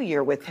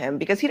familiar with him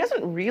because he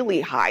doesn't really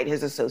hide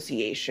his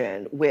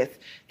association with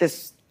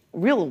this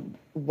real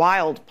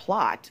wild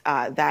plot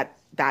that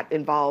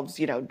involves,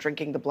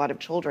 drinking the blood of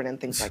children and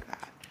things like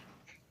that.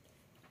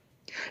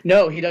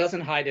 No, he doesn't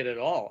hide it at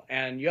all.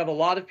 And you have a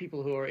lot of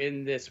people who are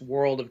in this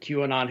world of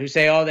QAnon who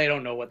say, oh, they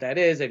don't know what that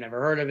is. They've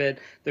never heard of it.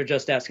 They're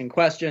just asking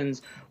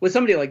questions. With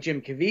somebody like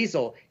Jim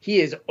Caviezel,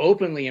 he is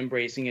openly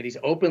embracing it. He's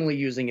openly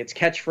using its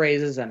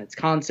catchphrases and its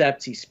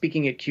concepts. He's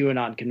speaking at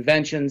QAnon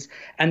conventions.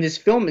 And this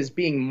film is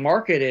being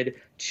marketed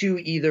to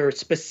either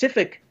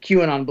specific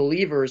QAnon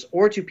believers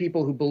or to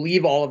people who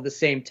believe all of the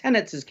same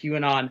tenets as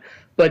QAnon,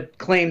 but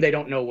claim they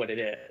don't know what it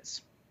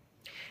is.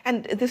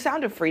 And The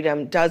Sound of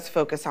Freedom does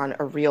focus on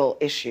a real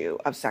issue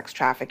of sex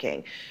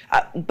trafficking.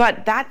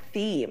 But that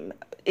theme,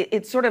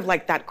 it's sort of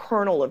like that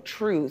kernel of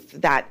truth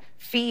that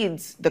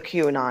feeds the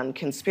QAnon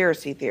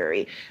conspiracy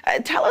theory.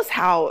 Tell us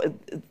how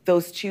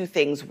those two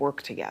things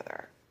work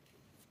together.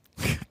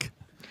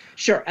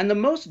 Sure. And the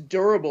most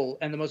durable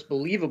and the most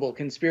believable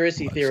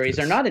conspiracy theories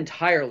are not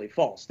entirely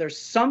false. There's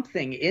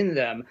something in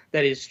them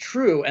that is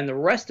true and the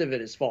rest of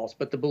it is false.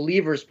 But the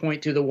believers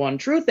point to the one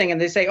true thing and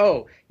they say,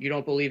 oh, you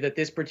don't believe that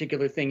this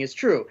particular thing is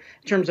true.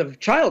 In terms of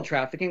child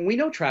trafficking, we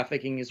know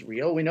trafficking is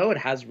real. We know it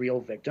has real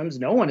victims.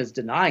 No one is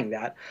denying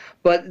that.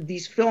 But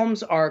these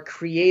films are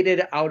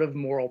created out of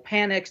moral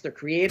panics. They're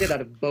created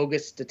out of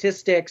bogus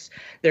statistics.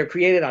 They're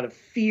created out of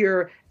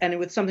fear. And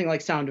with something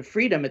like Sound of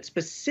Freedom, it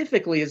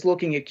specifically is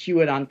looking at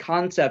QAnon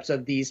concepts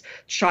of these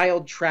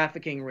child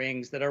trafficking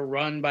rings that are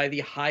run by the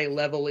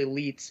high-level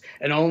elites,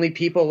 and only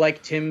people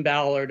like Tim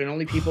Ballard and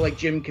only people like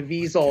Jim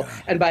Caviezel,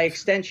 and by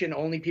extension,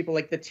 only people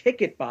like the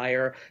ticket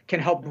buyer can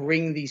help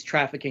bring these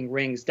trafficking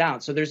rings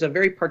down. So there's a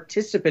very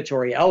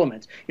participatory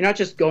element. You're not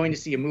just going to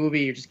see a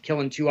movie, you're just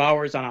killing 2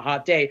 hours on a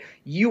hot day.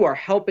 You are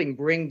helping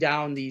bring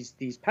down these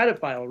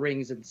pedophile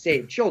rings and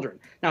save children.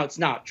 Now, it's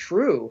not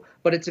true,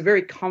 but it's a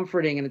very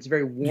comforting and it's a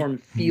very warm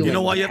feeling. You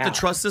know why you have to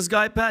trust this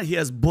guy, Pat? He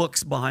has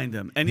books behind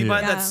him.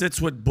 Anybody that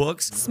sits with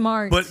books,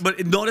 smart.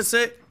 But notice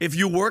it. If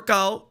you work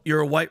out,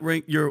 you're a white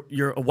ring.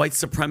 You're a white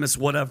supremacist,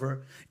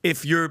 whatever.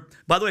 If you're,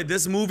 by the way,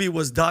 this movie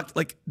was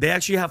they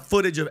actually have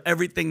footage of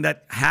everything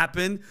that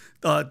happened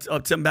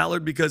of Tim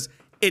Ballard because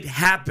it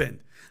happened.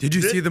 Did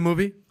you see the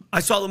movie?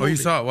 I saw the movie. Oh, you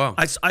saw it? Wow.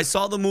 I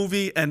saw the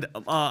movie, and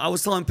I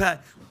was telling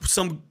Pat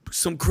some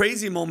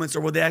crazy moments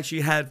are where they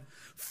actually had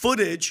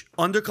footage,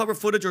 undercover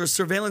footage or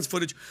surveillance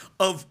footage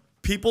of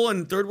people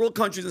in third world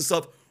countries and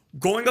stuff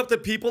going up to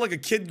people like a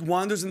kid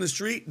wanders in the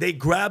street, they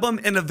grab them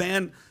in a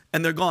van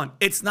and they're gone.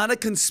 It's not a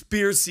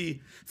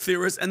conspiracy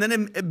theorist. And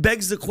then it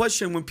begs the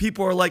question when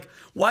people are like,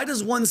 why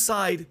does one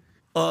side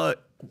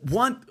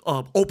want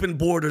open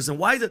borders? And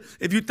why,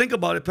 if you think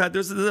about it, Pat,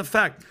 there's a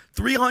fact.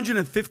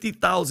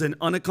 350,000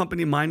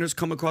 unaccompanied minors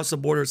come across the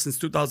border since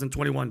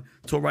 2021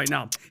 till right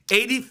now.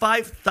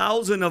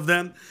 85,000 of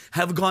them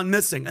have gone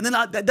missing. And then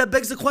that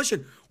begs the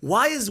question,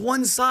 why is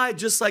one side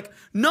just like,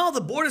 no, the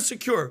border's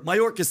secure.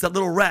 Mayorkas, that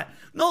little rat.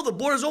 No, the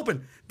border's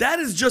open. That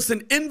is just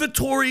an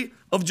inventory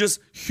of just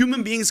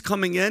human beings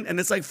coming in. And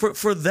it's like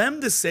for them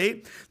to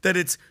say that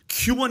it's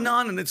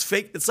QAnon and it's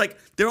fake, it's like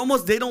they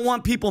don't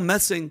want people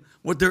messing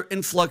with their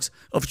influx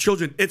of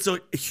children. It's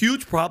a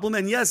huge problem.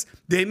 And yes,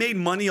 they made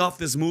money off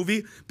this movie,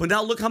 but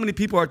now look how many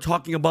people are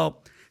talking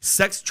about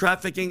sex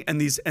trafficking and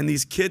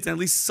these kids, and at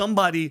least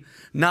somebody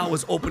now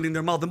is opening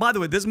their mouth. And by the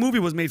way, this movie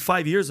was made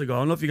 5 years ago. I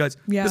don't know if you guys,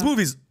 this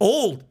movie's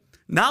old.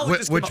 Now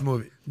which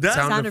movie?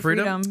 Sound of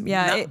Freedom.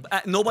 Yeah.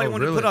 Nobody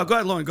wanted to put it out. Go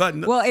ahead, Lauren. Go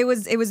ahead. Well, it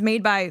was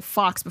made by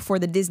Fox before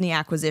the Disney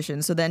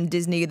acquisition. So then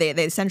Disney, they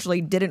essentially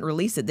didn't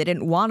release it. They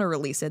didn't want to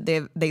release it.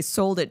 They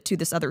sold it to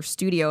this other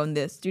studio, and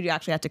the studio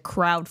actually had to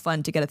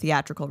crowdfund to get a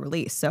theatrical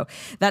release. So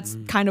that's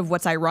kind of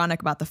what's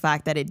ironic about the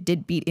fact that it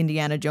did beat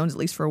Indiana Jones, at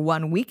least for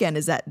one weekend,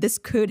 is that this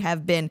could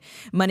have been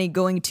money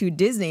going to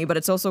Disney, but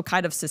it's also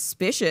kind of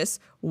suspicious.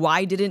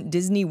 Why didn't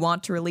Disney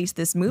want to release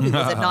this movie?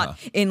 Was it not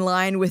in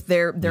line with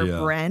their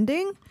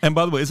branding? And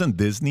by the way, isn't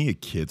Disney a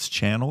kids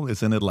channel?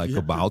 Isn't it like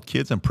about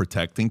kids and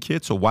protecting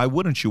kids? So why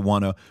wouldn't you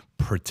want to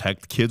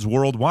protect kids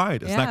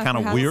worldwide? Isn't that kind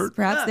of weird?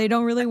 Perhaps they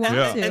don't really want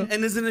to.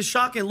 And isn't it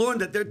shocking, Lauren,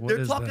 that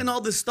they're talking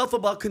all this stuff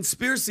about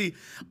conspiracy?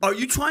 Are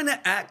you trying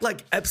to act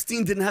like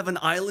Epstein didn't have an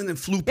island and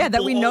flew people? Yeah,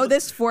 that we know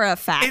this for a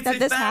fact that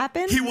this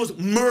happened? He was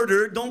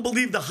murdered. Don't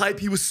believe the hype.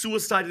 He was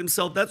suicided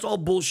himself. That's all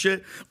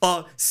bullshit.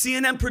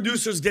 CNN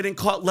producers getting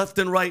caught left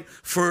and right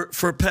for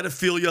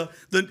pedophilia.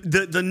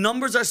 The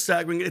numbers are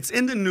staggering. It's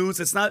in the news.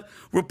 It's not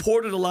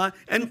reported a lot.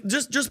 And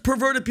just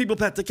perverted people,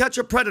 Pat, To Catch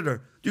a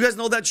Predator. You guys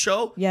know that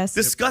show? Yes.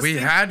 Disgusting. We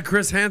had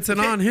Chris Hansen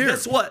on here.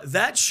 Guess what?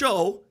 That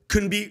show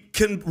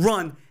can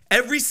run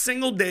every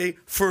single day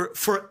for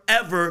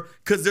forever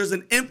because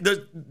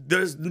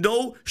there's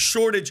no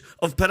shortage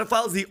of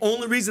pedophiles. The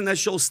only reason that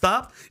show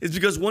stopped is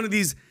because one of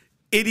these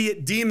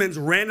idiot demons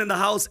ran in the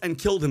house and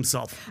killed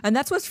himself. And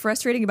that's what's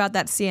frustrating about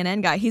that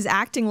CNN guy. He's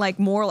acting like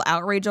moral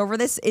outrage over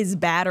this is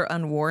bad or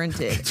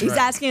unwarranted. He's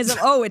asking as if,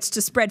 it's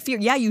to spread fear.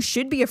 Yeah, you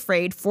should be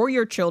afraid for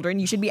your children.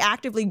 You should be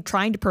actively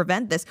trying to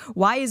prevent this.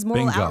 Why is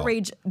moral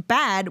outrage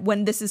bad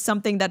when this is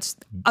something that's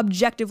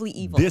objectively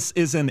evil? This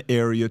is an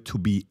area to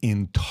be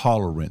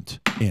intolerant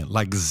in,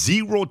 like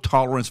zero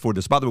tolerance for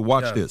this. By the way,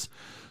 watch this.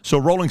 So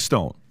Rolling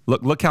Stone.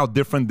 Look how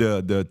different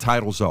the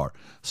titles are.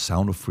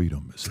 Sound of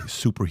Freedom is a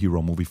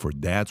superhero movie for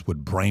dads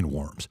with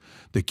brainworms.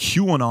 The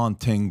QAnon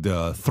thing,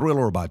 the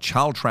thriller about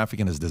child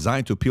trafficking, is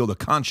designed to appeal the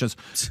conscience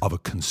of a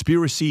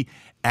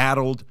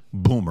conspiracy-addled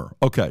boomer.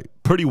 Okay,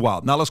 pretty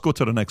wild. Now let's go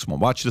to the next one.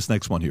 Watch this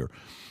next one here.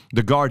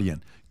 The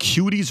Guardian.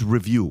 Cuties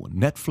Review.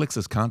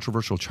 Netflix's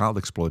controversial child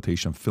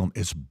exploitation film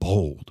is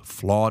bold,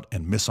 flawed,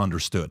 and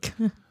misunderstood.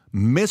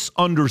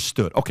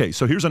 Misunderstood. Okay,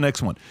 so here's the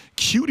next one.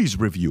 Cuties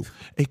Review.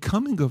 A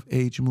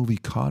coming-of-age movie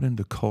caught in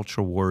the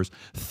culture wars.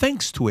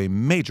 Thanks to a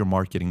major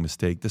marketing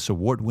mistake, this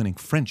award-winning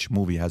French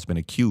movie has been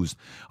accused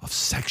of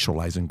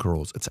sexualizing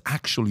girls. It's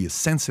actually a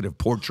sensitive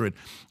portrait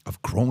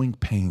of growing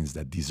pains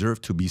that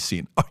deserve to be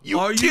seen. Are you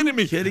kidding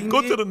me?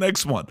 Go to the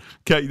next one.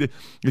 Okay,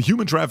 the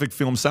human traffic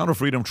film Sound of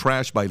Freedom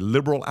trashed by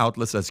liberal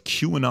outlets as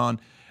QAnon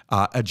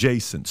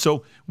adjacent.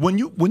 So when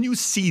you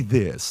see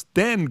this,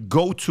 then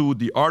go to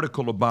the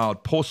article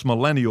about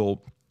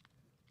post-millennial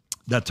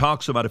that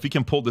talks about, if you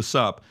can pull this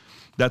up,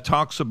 that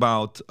talks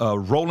about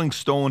Rolling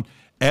Stone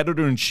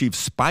editor-in-chief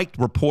spiked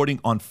reporting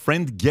on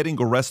friend getting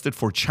arrested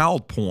for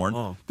child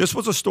porn. This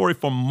was a story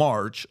from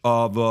March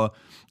of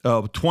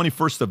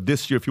 21st of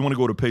this year. If you want to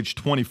go to page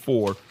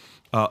 24,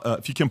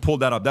 if you can pull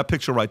that up, that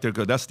picture right there,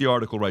 that's the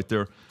article right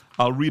there.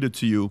 I'll read it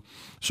to you.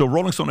 So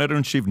Rolling Stone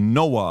editor-in-chief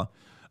Noah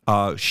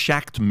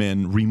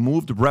Schachtman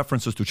removed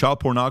references to child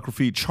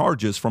pornography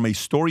charges from a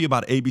story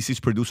about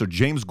ABC's producer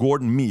James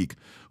Gordon Meek,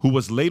 who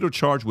was later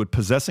charged with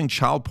possessing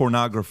child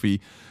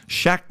pornography.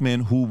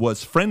 Schachtman, who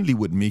was friendly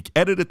with Meek,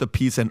 edited the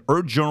piece and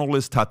urged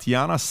journalist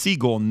Tatiana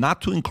Siegel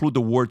not to include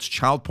the words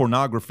child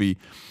pornography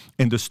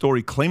in the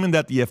story, claiming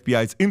that the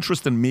FBI's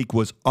interest in Meek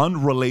was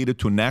unrelated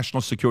to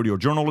national security or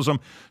journalism.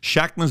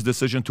 Schachtman's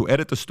decision to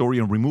edit the story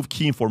and remove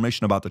key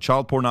information about the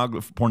child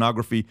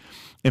pornography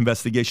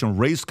investigation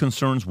raised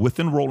concerns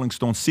within Rolling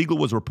Stone. Siegel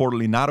was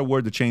reportedly not aware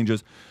of the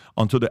changes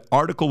until the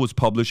article was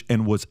published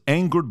and was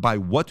angered by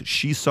what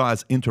she saw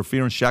as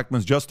interference.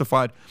 Schachtman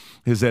justified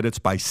his edits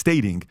by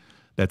stating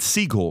that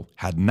Siegel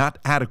had not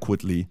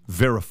adequately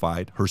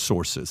verified her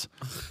sources.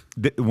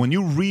 When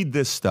you read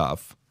this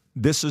stuff,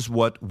 this is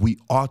what we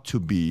ought to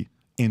be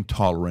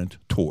intolerant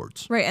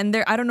towards. Right, and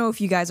I don't know if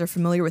you guys are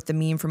familiar with the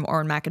meme from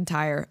Oren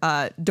McIntyre,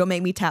 don't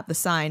make me tap the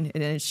sign,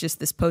 and it's just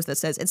this post that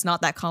says, it's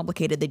not that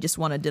complicated, they just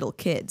want to diddle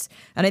kids.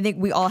 And I think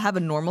we all have a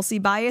normalcy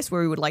bias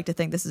where we would like to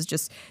think this is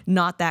just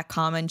not that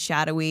common,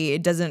 shadowy,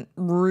 it doesn't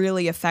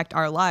really affect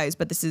our lives,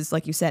 but this is,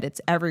 like you said, it's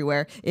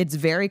everywhere, it's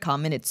very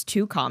common, it's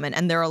too common,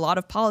 and there are a lot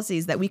of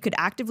policies that we could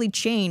actively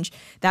change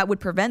that would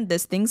prevent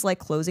this, things like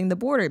closing the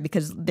border,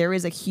 because there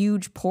is a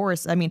huge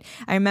porous, I mean,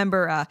 I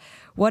remember,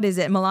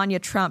 Melania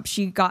Trump,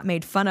 she got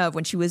made fun of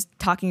when she was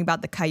talking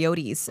about the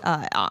coyotes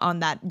on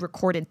that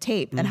recorded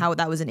tape and how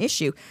that was an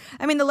issue.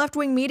 I mean, the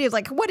left-wing media is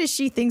like, what does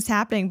she think's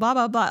happening, blah,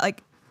 blah, blah.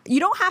 Like, you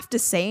don't have to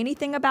say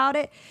anything about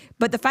it,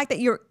 but the fact that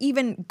you're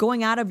even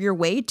going out of your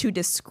way to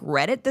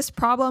discredit this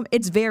problem,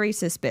 it's very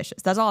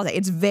suspicious. That's all I'll say.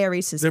 It's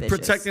very suspicious.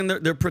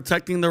 They're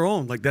protecting their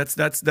own. Like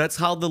that's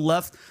how the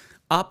left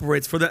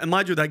operates for that. And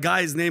mind you, that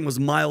guy's name was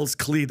Miles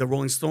Klee, the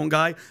Rolling Stone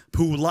guy,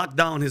 who locked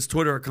down his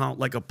Twitter account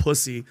like a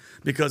pussy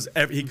because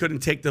he couldn't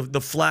take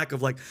the flack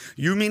of like,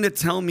 you mean to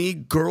tell me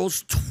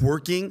girls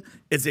twerking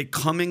is a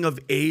coming of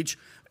age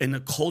in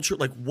the culture?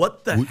 Like,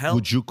 what the hell?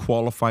 Would you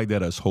qualify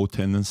that as hoe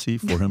tendency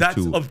for him that's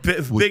to?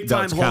 That's a big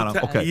time hoe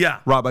tendency. Okay,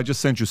 yeah. Rob, I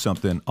just sent you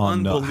something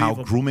on how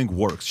grooming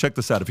works. Check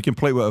this out. If you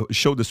can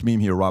show this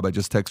meme here, Rob. I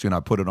just texted you and I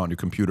put it on your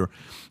computer.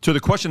 So the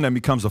question then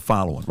becomes the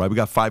following, right? We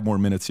got 5 more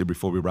minutes here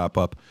before we wrap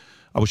up.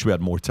 I wish we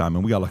had more time,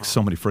 and we got like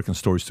so many freaking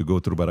stories to go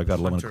through, but I got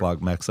 11 o'clock,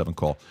 max 7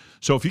 call.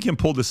 So if you can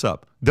pull this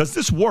up, does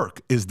this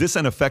work? Is this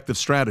an effective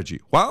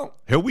strategy? Well,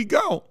 here we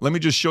go. Let me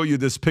just show you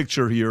this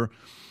picture here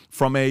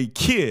from a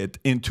kid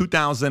in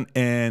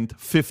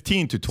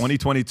 2015 to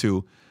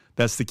 2022.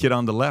 That's the kid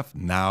on the left,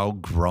 now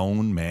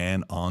grown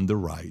man on the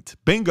right.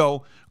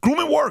 Bingo.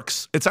 Grooming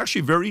works. It's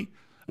actually very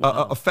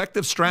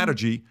effective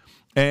strategy.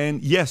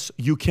 And yes,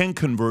 you can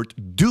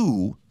convert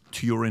due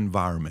to your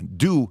environment.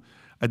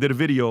 I did a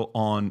video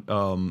on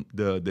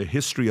the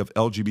history of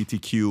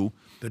LGBTQ,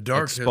 the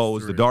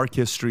dark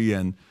history,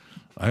 and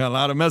I got a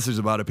lot of messages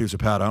about it. People say,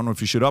 Pat, I don't know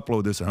if you should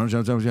upload this.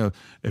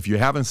 If you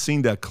haven't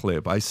seen that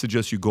clip, I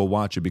suggest you go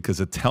watch it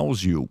because it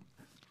tells you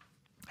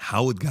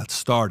how it got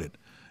started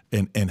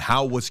and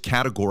how it was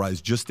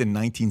categorized just in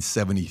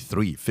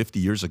 1973, 50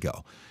 years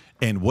ago,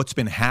 and what's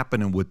been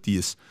happening with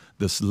this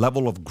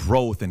level of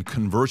growth and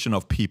conversion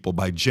of people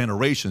by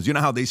generations. You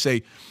know how they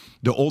say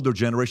the older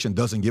generation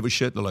doesn't give a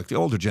shit? They're like, the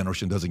older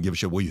generation doesn't give a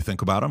shit what you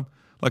think about them.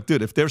 Like,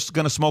 dude, if they're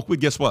going to smoke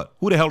weed, guess what?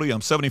 Who the hell are you?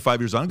 I'm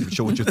 75 years old. I don't give a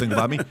shit what you think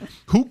about me.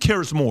 Who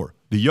cares more,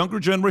 the younger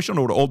generation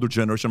or the older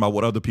generation about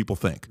what other people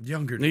think? The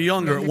younger,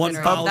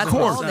 1,000%. Of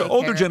course, the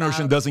older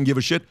generation doesn't give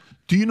a shit.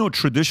 Do you know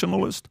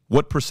traditionalists?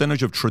 What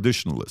percentage of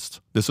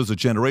traditionalists? This is a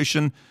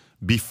generation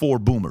before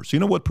boomers. You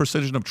know what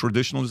percentage of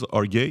traditionalists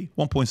are gay?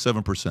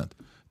 1.7%.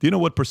 Do you know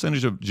what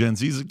percentage of Gen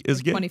Z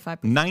is gay?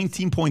 25%.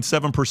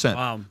 19.7%.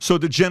 Wow. So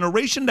the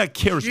generation that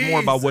cares more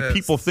about what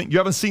people think. You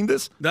haven't seen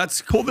this?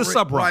 Pull this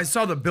up, Rob. Well, I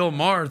saw the Bill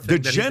Maher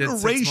thing. The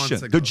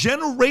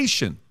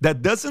generation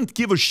that doesn't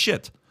give a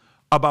shit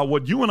about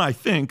what you and I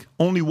think,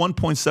 only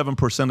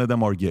 1.7% of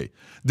them are gay.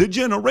 The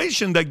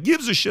generation that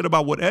gives a shit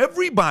about what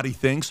everybody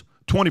thinks,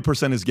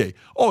 20% is gay.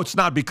 Oh, it's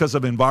not because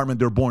of environment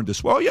they're born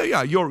this way. Oh,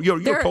 yeah,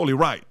 you're totally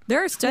right.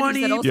 There are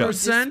studies that also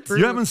 20%?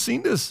 You haven't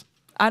seen this?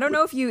 I don't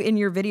know if you in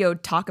your video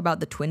talk about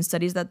the twin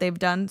studies that they've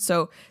done.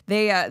 So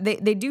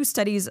they do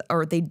studies,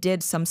 or they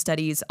did some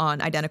studies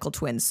on identical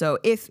twins. So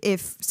if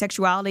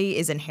sexuality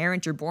is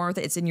inherent, you're born with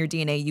it, it's in your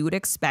DNA, you would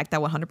expect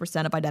that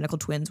 100% of identical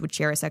twins would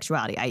share a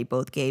sexuality, i.e.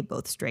 both gay,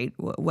 both straight,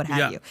 what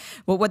have you.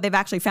 But what they've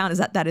actually found is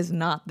that is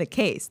not the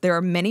case. There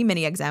are many,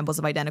 many examples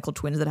of identical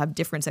twins that have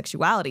different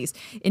sexualities,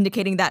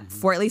 indicating that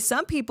for at least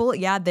some people,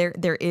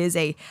 there is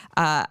a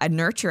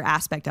nurture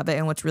aspect of it.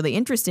 And what's really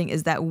interesting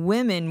is that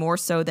women, more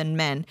so than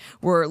men,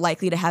 were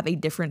likely to have a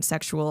different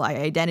sexual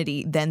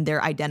identity than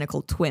their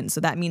identical twins.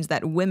 So that means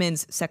that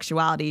women's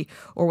sexuality,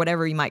 or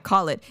whatever you might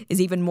call it, is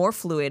even more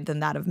fluid than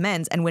that of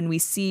men's. And when we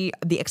see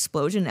the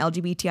explosion in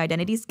LGBT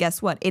identities,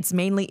 guess what? It's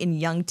mainly in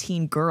young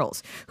teen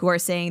girls who are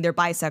saying they're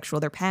bisexual,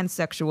 they're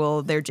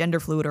pansexual, they're gender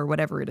fluid, or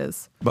whatever it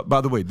is. But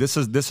by the way, this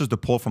is the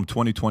poll from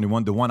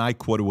 2021. The one I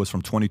quoted was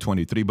from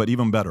 2023, but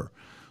even better.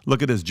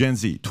 Look at this, Gen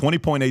Z,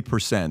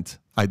 20.8%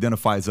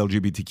 identify as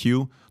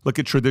LGBTQ. Look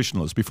at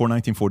traditionalists before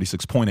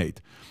 1946, 0.8.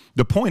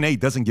 The 0.8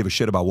 doesn't give a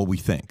shit about what we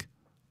think.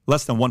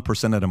 Less than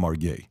 1% of them are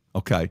gay,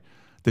 okay?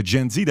 The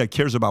Gen Z that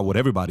cares about what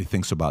everybody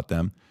thinks about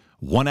them,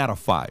 1 out of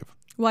 5.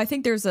 Well, I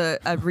think there's a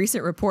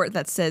recent report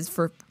that says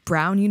for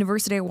Brown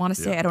University, I want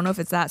to say, I don't know if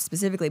it's that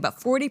specifically, but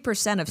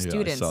 40% of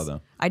students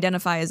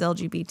identify as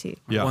LGBT.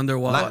 Yeah. I wonder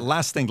why.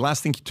 Last thing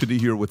to do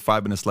here with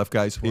 5 minutes left,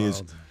 guys,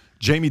 is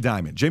Jamie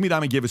Dimon. Jamie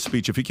Dimon gave a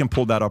speech. If you can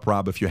pull that up,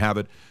 Rob, if you have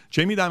it.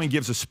 Jamie Dimon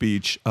gives a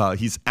speech.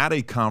 He's at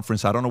a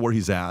conference. I don't know where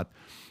he's at.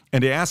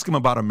 And they ask him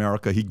about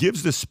America. He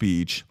gives the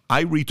speech.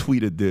 I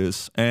retweeted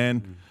this.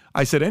 And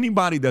I said,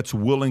 anybody that's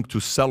willing to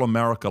sell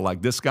America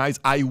like this, guys,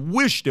 I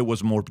wish there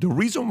was more. The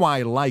reason why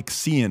I like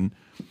seeing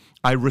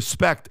I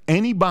respect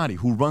anybody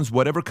who runs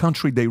whatever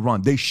country they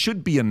run. They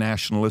should be a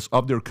nationalist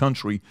of their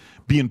country,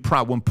 being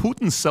proud. When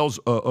Putin sells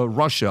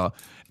Russia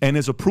and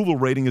his approval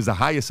rating is the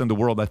highest in the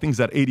world, I think it's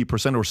at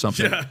 80% or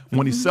something. Yeah.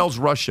 When he sells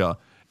Russia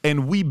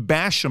and we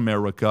bash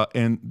America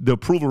and the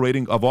approval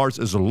rating of ours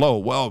is low,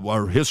 well,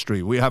 our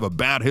history, we have a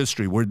bad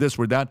history, we're this,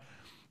 we're that.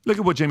 Look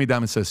at what Jamie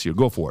Dimon says here.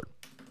 Go for it.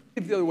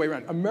 It's the other way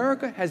around.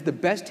 America has the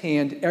best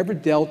hand ever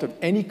dealt of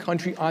any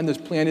country on this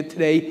planet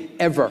today,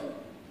 ever.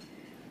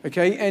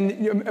 Okay,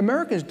 and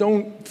Americans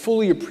don't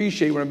fully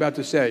appreciate what I'm about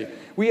to say.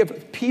 We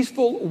have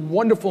peaceful,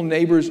 wonderful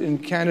neighbors in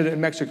Canada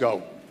and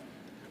Mexico.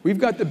 We've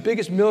got the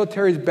biggest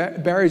military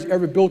barriers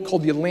ever built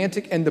called the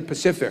Atlantic and the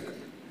Pacific.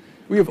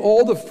 We have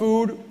all the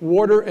food,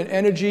 water, and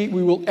energy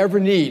we will ever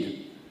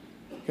need.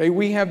 Okay,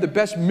 we have the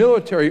best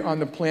military on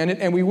the planet,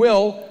 and we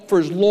will for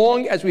as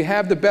long as we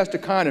have the best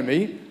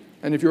economy.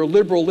 And if you're a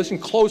liberal, listen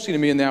closely to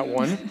me in that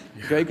one,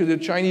 okay? Because the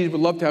Chinese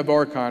would love to have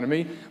our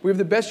economy. We have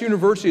the best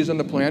universities on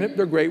the planet.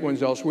 They're great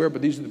ones elsewhere,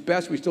 but these are the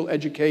best. We still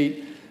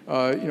educate,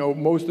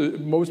 most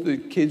of the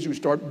kids who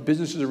start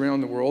businesses around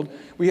the world.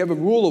 We have a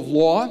rule of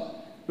law,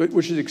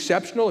 which is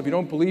exceptional. If you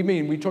don't believe me,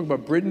 and we talk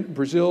about Britain,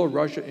 Brazil,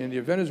 Russia,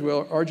 India,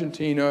 Venezuela,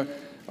 Argentina,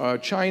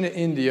 China,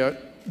 India.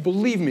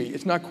 Believe me,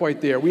 it's not quite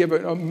there. We have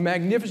a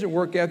magnificent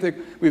work ethic.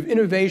 We have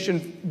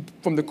innovation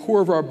from the core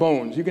of our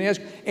bones. You can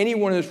ask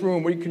anyone in this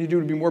room, what can you do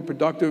to be more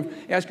productive?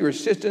 Ask your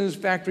assistants,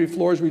 factory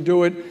floors, we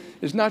do it.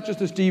 It's not just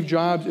the Steve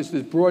Jobs, it's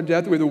this broad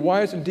depth. We're the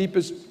widest and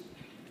deepest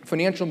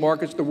financial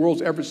markets the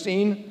world's ever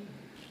seen.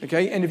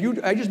 Okay, and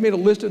I just made a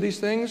list of these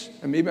things,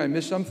 and maybe I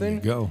missed something.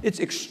 There you go. It's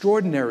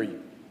extraordinary.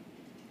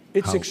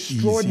 It's how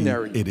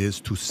extraordinary. Easy it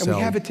is to sell and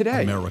we have it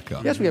today.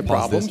 America. Yes, we have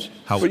problems.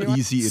 How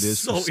easy it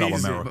is to sell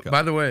America.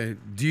 By the way,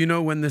 do you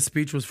know when this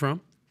speech was from?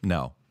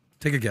 No.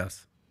 Take a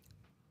guess.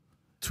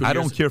 I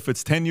don't care if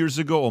it's 10 years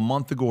ago, a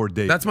month ago, or a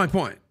day. That's my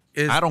point.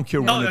 I don't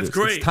care when it is. That's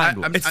great. It's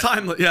timeless. It's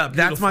timeless. Yeah,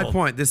 beautiful. That's my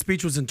point. This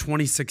speech was in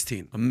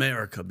 2016.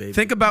 America, baby.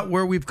 Think about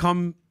where we've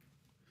come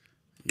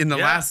in the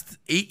last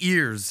 8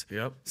 years,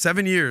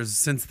 7 years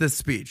since this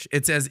speech.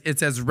 It's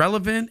as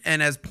relevant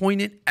and as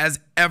poignant as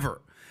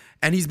ever.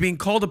 And he's being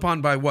called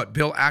upon by what?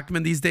 Bill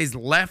Ackman these days,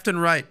 left and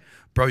right.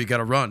 Bro, you got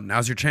to run.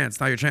 Now's your chance.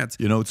 Now your chance.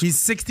 You know, he's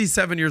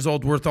 67 years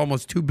old, worth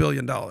almost $2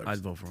 billion. I'd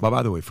vote for him. But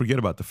by the way, forget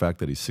about the fact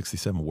that he's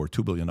 67, worth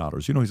 $2 billion.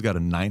 You know, he's got a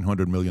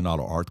 $900 million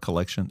art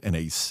collection in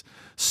a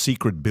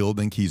secret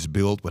building he's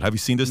built. But have you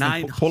seen this?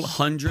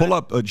 900? Pull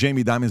up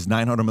Jamie Dimon's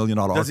 $900 million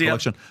art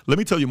collection. Let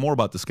me tell you more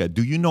about this guy.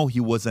 Do you know he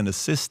was an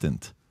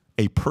assistant,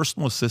 a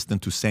personal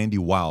assistant to Sandy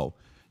Wow?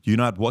 You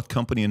know at what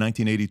company in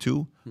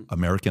 1982?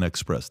 American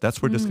Express.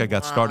 That's where this guy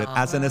got started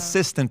as an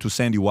assistant to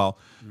Sandy Wow.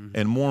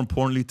 And more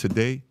importantly,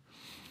 today,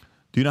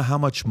 do you know how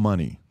much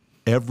money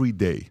every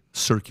day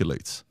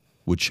circulates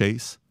with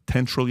Chase?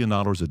 $10 trillion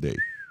a day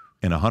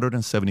in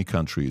 170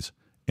 countries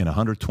in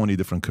 120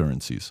 different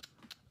currencies.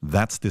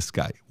 That's this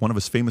guy. One of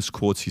his famous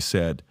quotes, he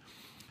said,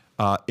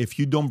 if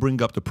you don't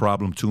bring up the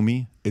problem to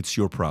me, it's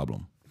your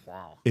problem.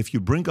 Wow. If you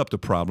bring up the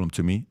problem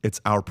to me,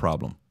 it's our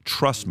problem.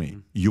 Trust me,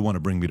 you want to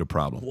bring me the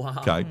problem. Wow.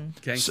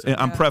 Okay? So,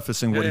 I'm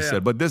prefacing what he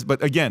said.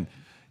 But again,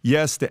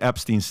 yes, the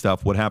Epstein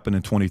stuff, what happened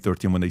in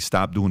 2013 when they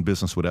stopped doing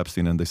business with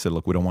Epstein and they said,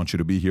 look, we don't want you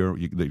to be here.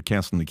 They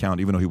canceled the account,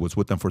 even though he was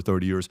with them for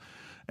 30 years.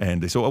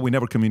 And they said, well, we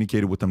never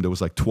communicated with them. There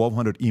was like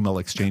 1,200 email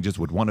exchanges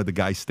with one of the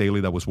guys, Staley,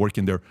 that was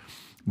working there.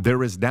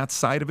 There is that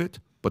side of it.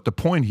 But the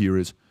point here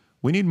is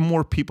we need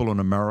more people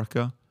in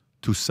America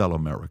to sell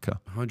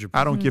America. 100%.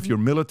 I don't care if you're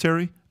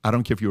military. I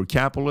don't care if you're a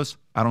capitalist.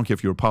 I don't care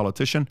if you're a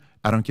politician.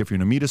 I don't care if you're in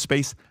the media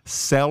space.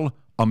 Sell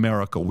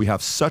America. We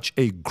have such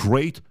a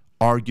great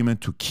argument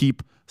to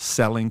keep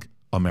selling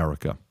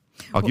America.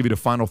 I'll give you the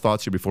final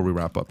thoughts here before we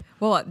wrap up.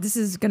 Well, this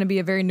is going to be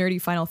a very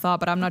nerdy final thought,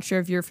 but I'm not sure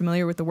if you're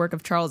familiar with the work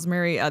of Charles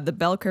Murray. The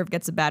bell curve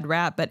gets a bad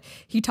rap, but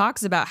he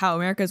talks about how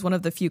America is one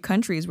of the few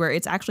countries where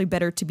it's actually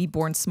better to be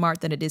born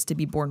smart than it is to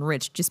be born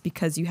rich, just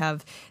because you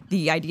have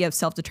the idea of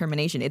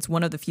self-determination. It's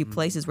one of the few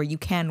places where you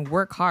can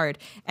work hard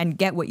and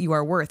get what you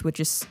are worth,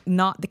 which is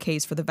not the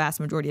case for the vast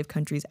majority of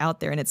countries out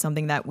there, and it's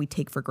something that we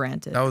take for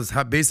granted. That was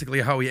basically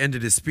how he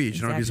ended his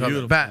speech. Exactly.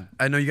 You know, Bat,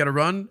 I know you got to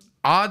run.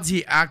 Odds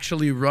he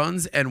actually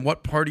runs and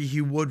what party he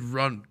would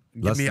run.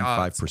 Less than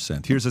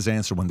 5%. Here's his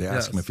answer when they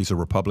ask him if he's a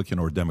Republican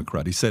or a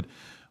Democrat. He said,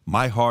 in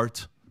my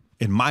heart,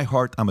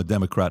 I'm a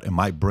Democrat. In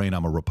my brain,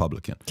 I'm a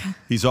Republican.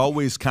 He's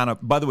always kind of,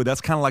 by the way,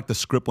 that's kind of like the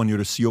script when you're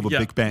the CEO of a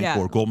big bank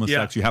or Goldman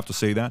Sachs. You have to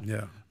say that.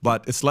 Yeah.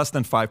 But it's less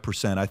than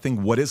 5%. I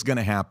think what is going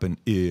to happen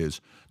is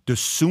the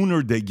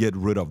sooner they get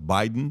rid of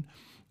Biden,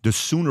 the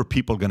sooner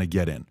people are going to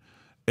get in.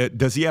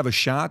 Does he have a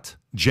shot?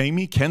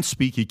 Jamie can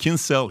speak. He can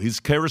sell. He's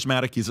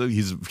charismatic.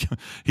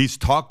 He's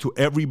talked to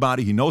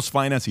everybody. He knows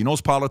finance. He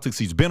knows politics.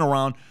 He's been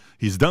around.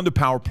 He's done the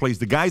power plays.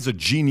 The guy's a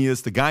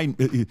genius. The guy,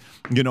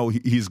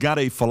 he's got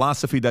a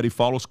philosophy that he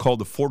follows called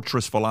the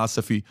fortress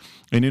philosophy.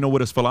 And you know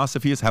what his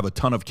philosophy is? Have a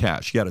ton of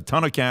cash. He had a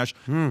ton of cash.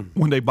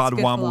 When they bought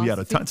WAMU, he had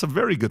a ton. It's a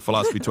very good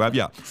philosophy to have,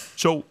 yeah.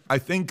 So I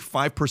think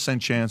 5%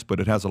 chance, but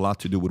it has a lot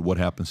to do with what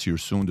happens here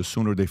soon. The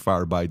sooner they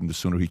fire Biden, the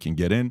sooner he can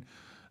get in.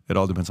 It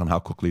all depends on how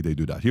quickly they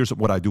do that. Here's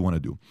what I do want to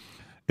do.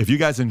 If you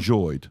guys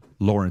enjoyed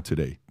Lauren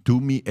today, do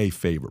me a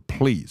favor.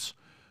 Please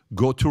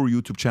go to her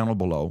YouTube channel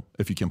below.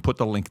 If you can put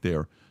the link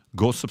there,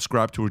 go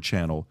subscribe to her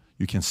channel.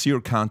 You can see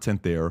her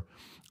content there.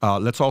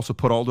 Let's also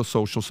put all the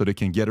socials so they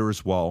can get her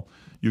as well.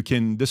 You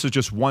can. This is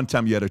just one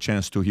time you had a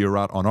chance to hear her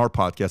out on our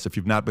podcast. If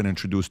you've not been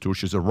introduced to her,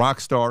 she's a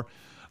rock star.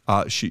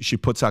 She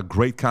puts out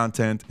great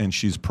content, and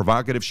she's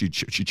provocative. She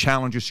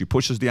challenges. She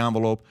pushes the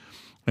envelope,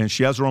 and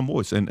she has her own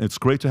voice. And it's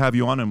great to have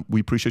you on, and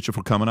we appreciate you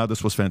for coming out.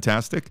 This was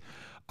fantastic.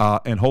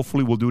 And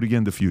hopefully we'll do it again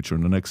in the future,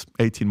 in the next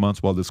 18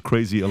 months while this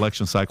crazy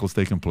election cycle is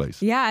taking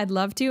place. Yeah, I'd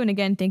love to. And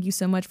again, thank you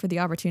so much for the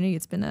opportunity.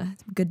 It's been a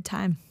good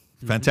time.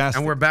 Fantastic.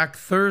 And we're back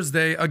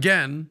Thursday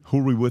again. Who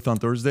are we with on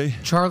Thursday?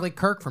 Charlie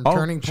Kirk from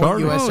Turning Point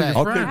Charlie. USA.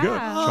 Okay, good.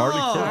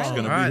 Charlie Kirk's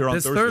going to be here on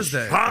this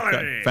Thursday. Thursday.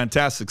 Okay,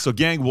 fantastic. So,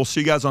 gang, we'll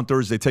see you guys on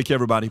Thursday. Take care,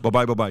 everybody.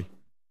 Bye-bye, bye-bye.